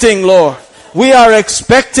expecting, Lord. We are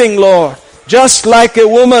expecting, Lord. Just like a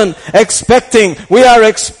woman expecting, we are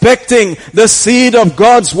expecting the seed of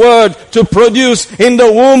God's word to produce in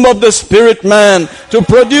the womb of the spirit man, to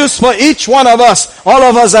produce for each one of us. All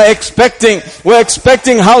of us are expecting. We're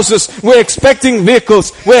expecting houses. We're expecting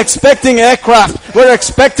vehicles. We're expecting aircraft. We're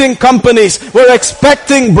expecting companies. We're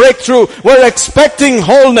expecting breakthrough. We're expecting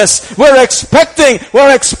wholeness. We're expecting.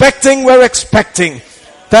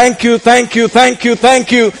 Thank you, thank you, thank you, thank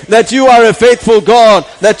you that you are a faithful God,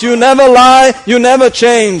 that you never lie, you never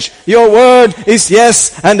change. Your word is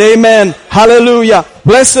yes and amen. Hallelujah.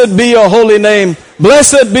 Blessed be your holy name.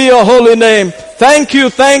 Blessed be your holy name. Thank you,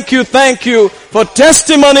 thank you, thank you for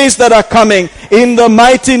testimonies that are coming in the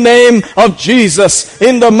mighty name of Jesus.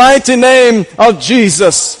 In the mighty name of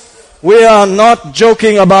Jesus. We are not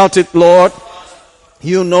joking about it, Lord.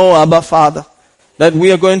 You know, Abba Father, that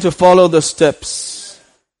we are going to follow the steps.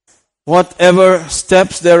 Whatever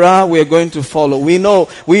steps there are, we are going to follow. We know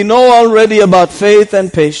already about faith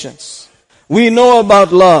and patience. We know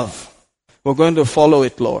about love. We're going to follow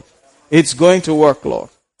it, Lord. It's going to work, Lord.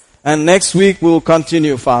 And next week we will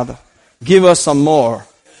continue, Father. Give us some more.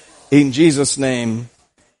 In Jesus' name,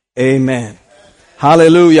 amen.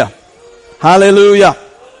 Hallelujah. Hallelujah.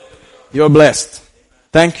 You're blessed.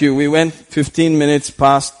 Thank you. We went 15 minutes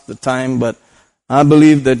past the time, but I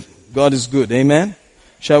believe that God is good. Amen.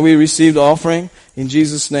 Shall we receive the offering? In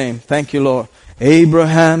Jesus' name. Thank you, Lord.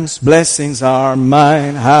 Abraham's blessings are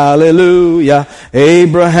mine. Hallelujah.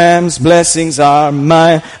 Abraham's blessings are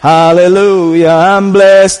mine. Hallelujah. I'm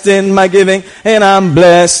blessed in my giving and I'm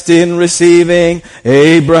blessed in receiving.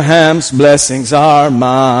 Abraham's blessings are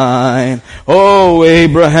mine. Oh,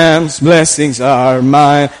 Abraham's blessings are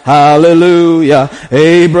mine. Hallelujah.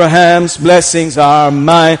 Abraham's blessings are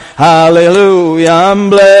mine. Hallelujah. I'm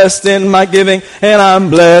blessed in my giving and I'm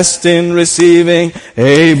blessed in receiving.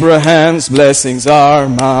 Abraham's blessings are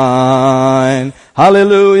mine.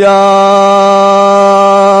 Hallelujah.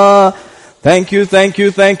 Thank you, thank you,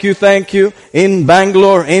 thank you, thank you. In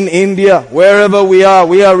Bangalore, in India, wherever we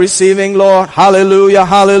are receiving, Lord. Hallelujah,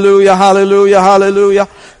 hallelujah, hallelujah, hallelujah.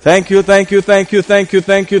 Thank you, thank you, thank you, thank you,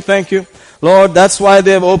 thank you, thank you. Lord, that's why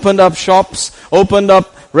they've opened up shops, opened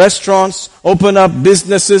up restaurants, opened up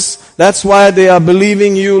businesses. That's why they are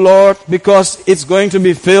believing you, Lord, because it's going to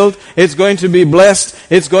be filled, it's going to be blessed,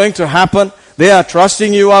 it's going to happen. They are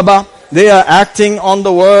trusting you, Abba. They are acting on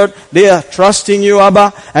the word. They are trusting you,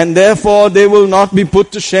 Abba. And therefore they will not be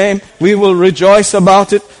put to shame. We will rejoice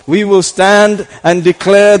about it. We will stand and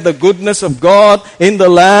declare the goodness of God in the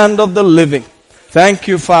land of the living. Thank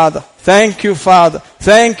you, Father. Thank you, Father.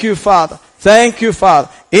 Thank you, Father. Thank you, Father.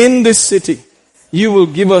 In this city, you will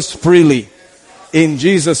give us freely. In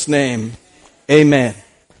Jesus' name, amen.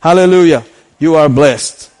 Hallelujah. You are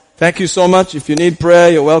blessed. Thank you so much. If you need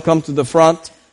prayer, you're welcome to the front.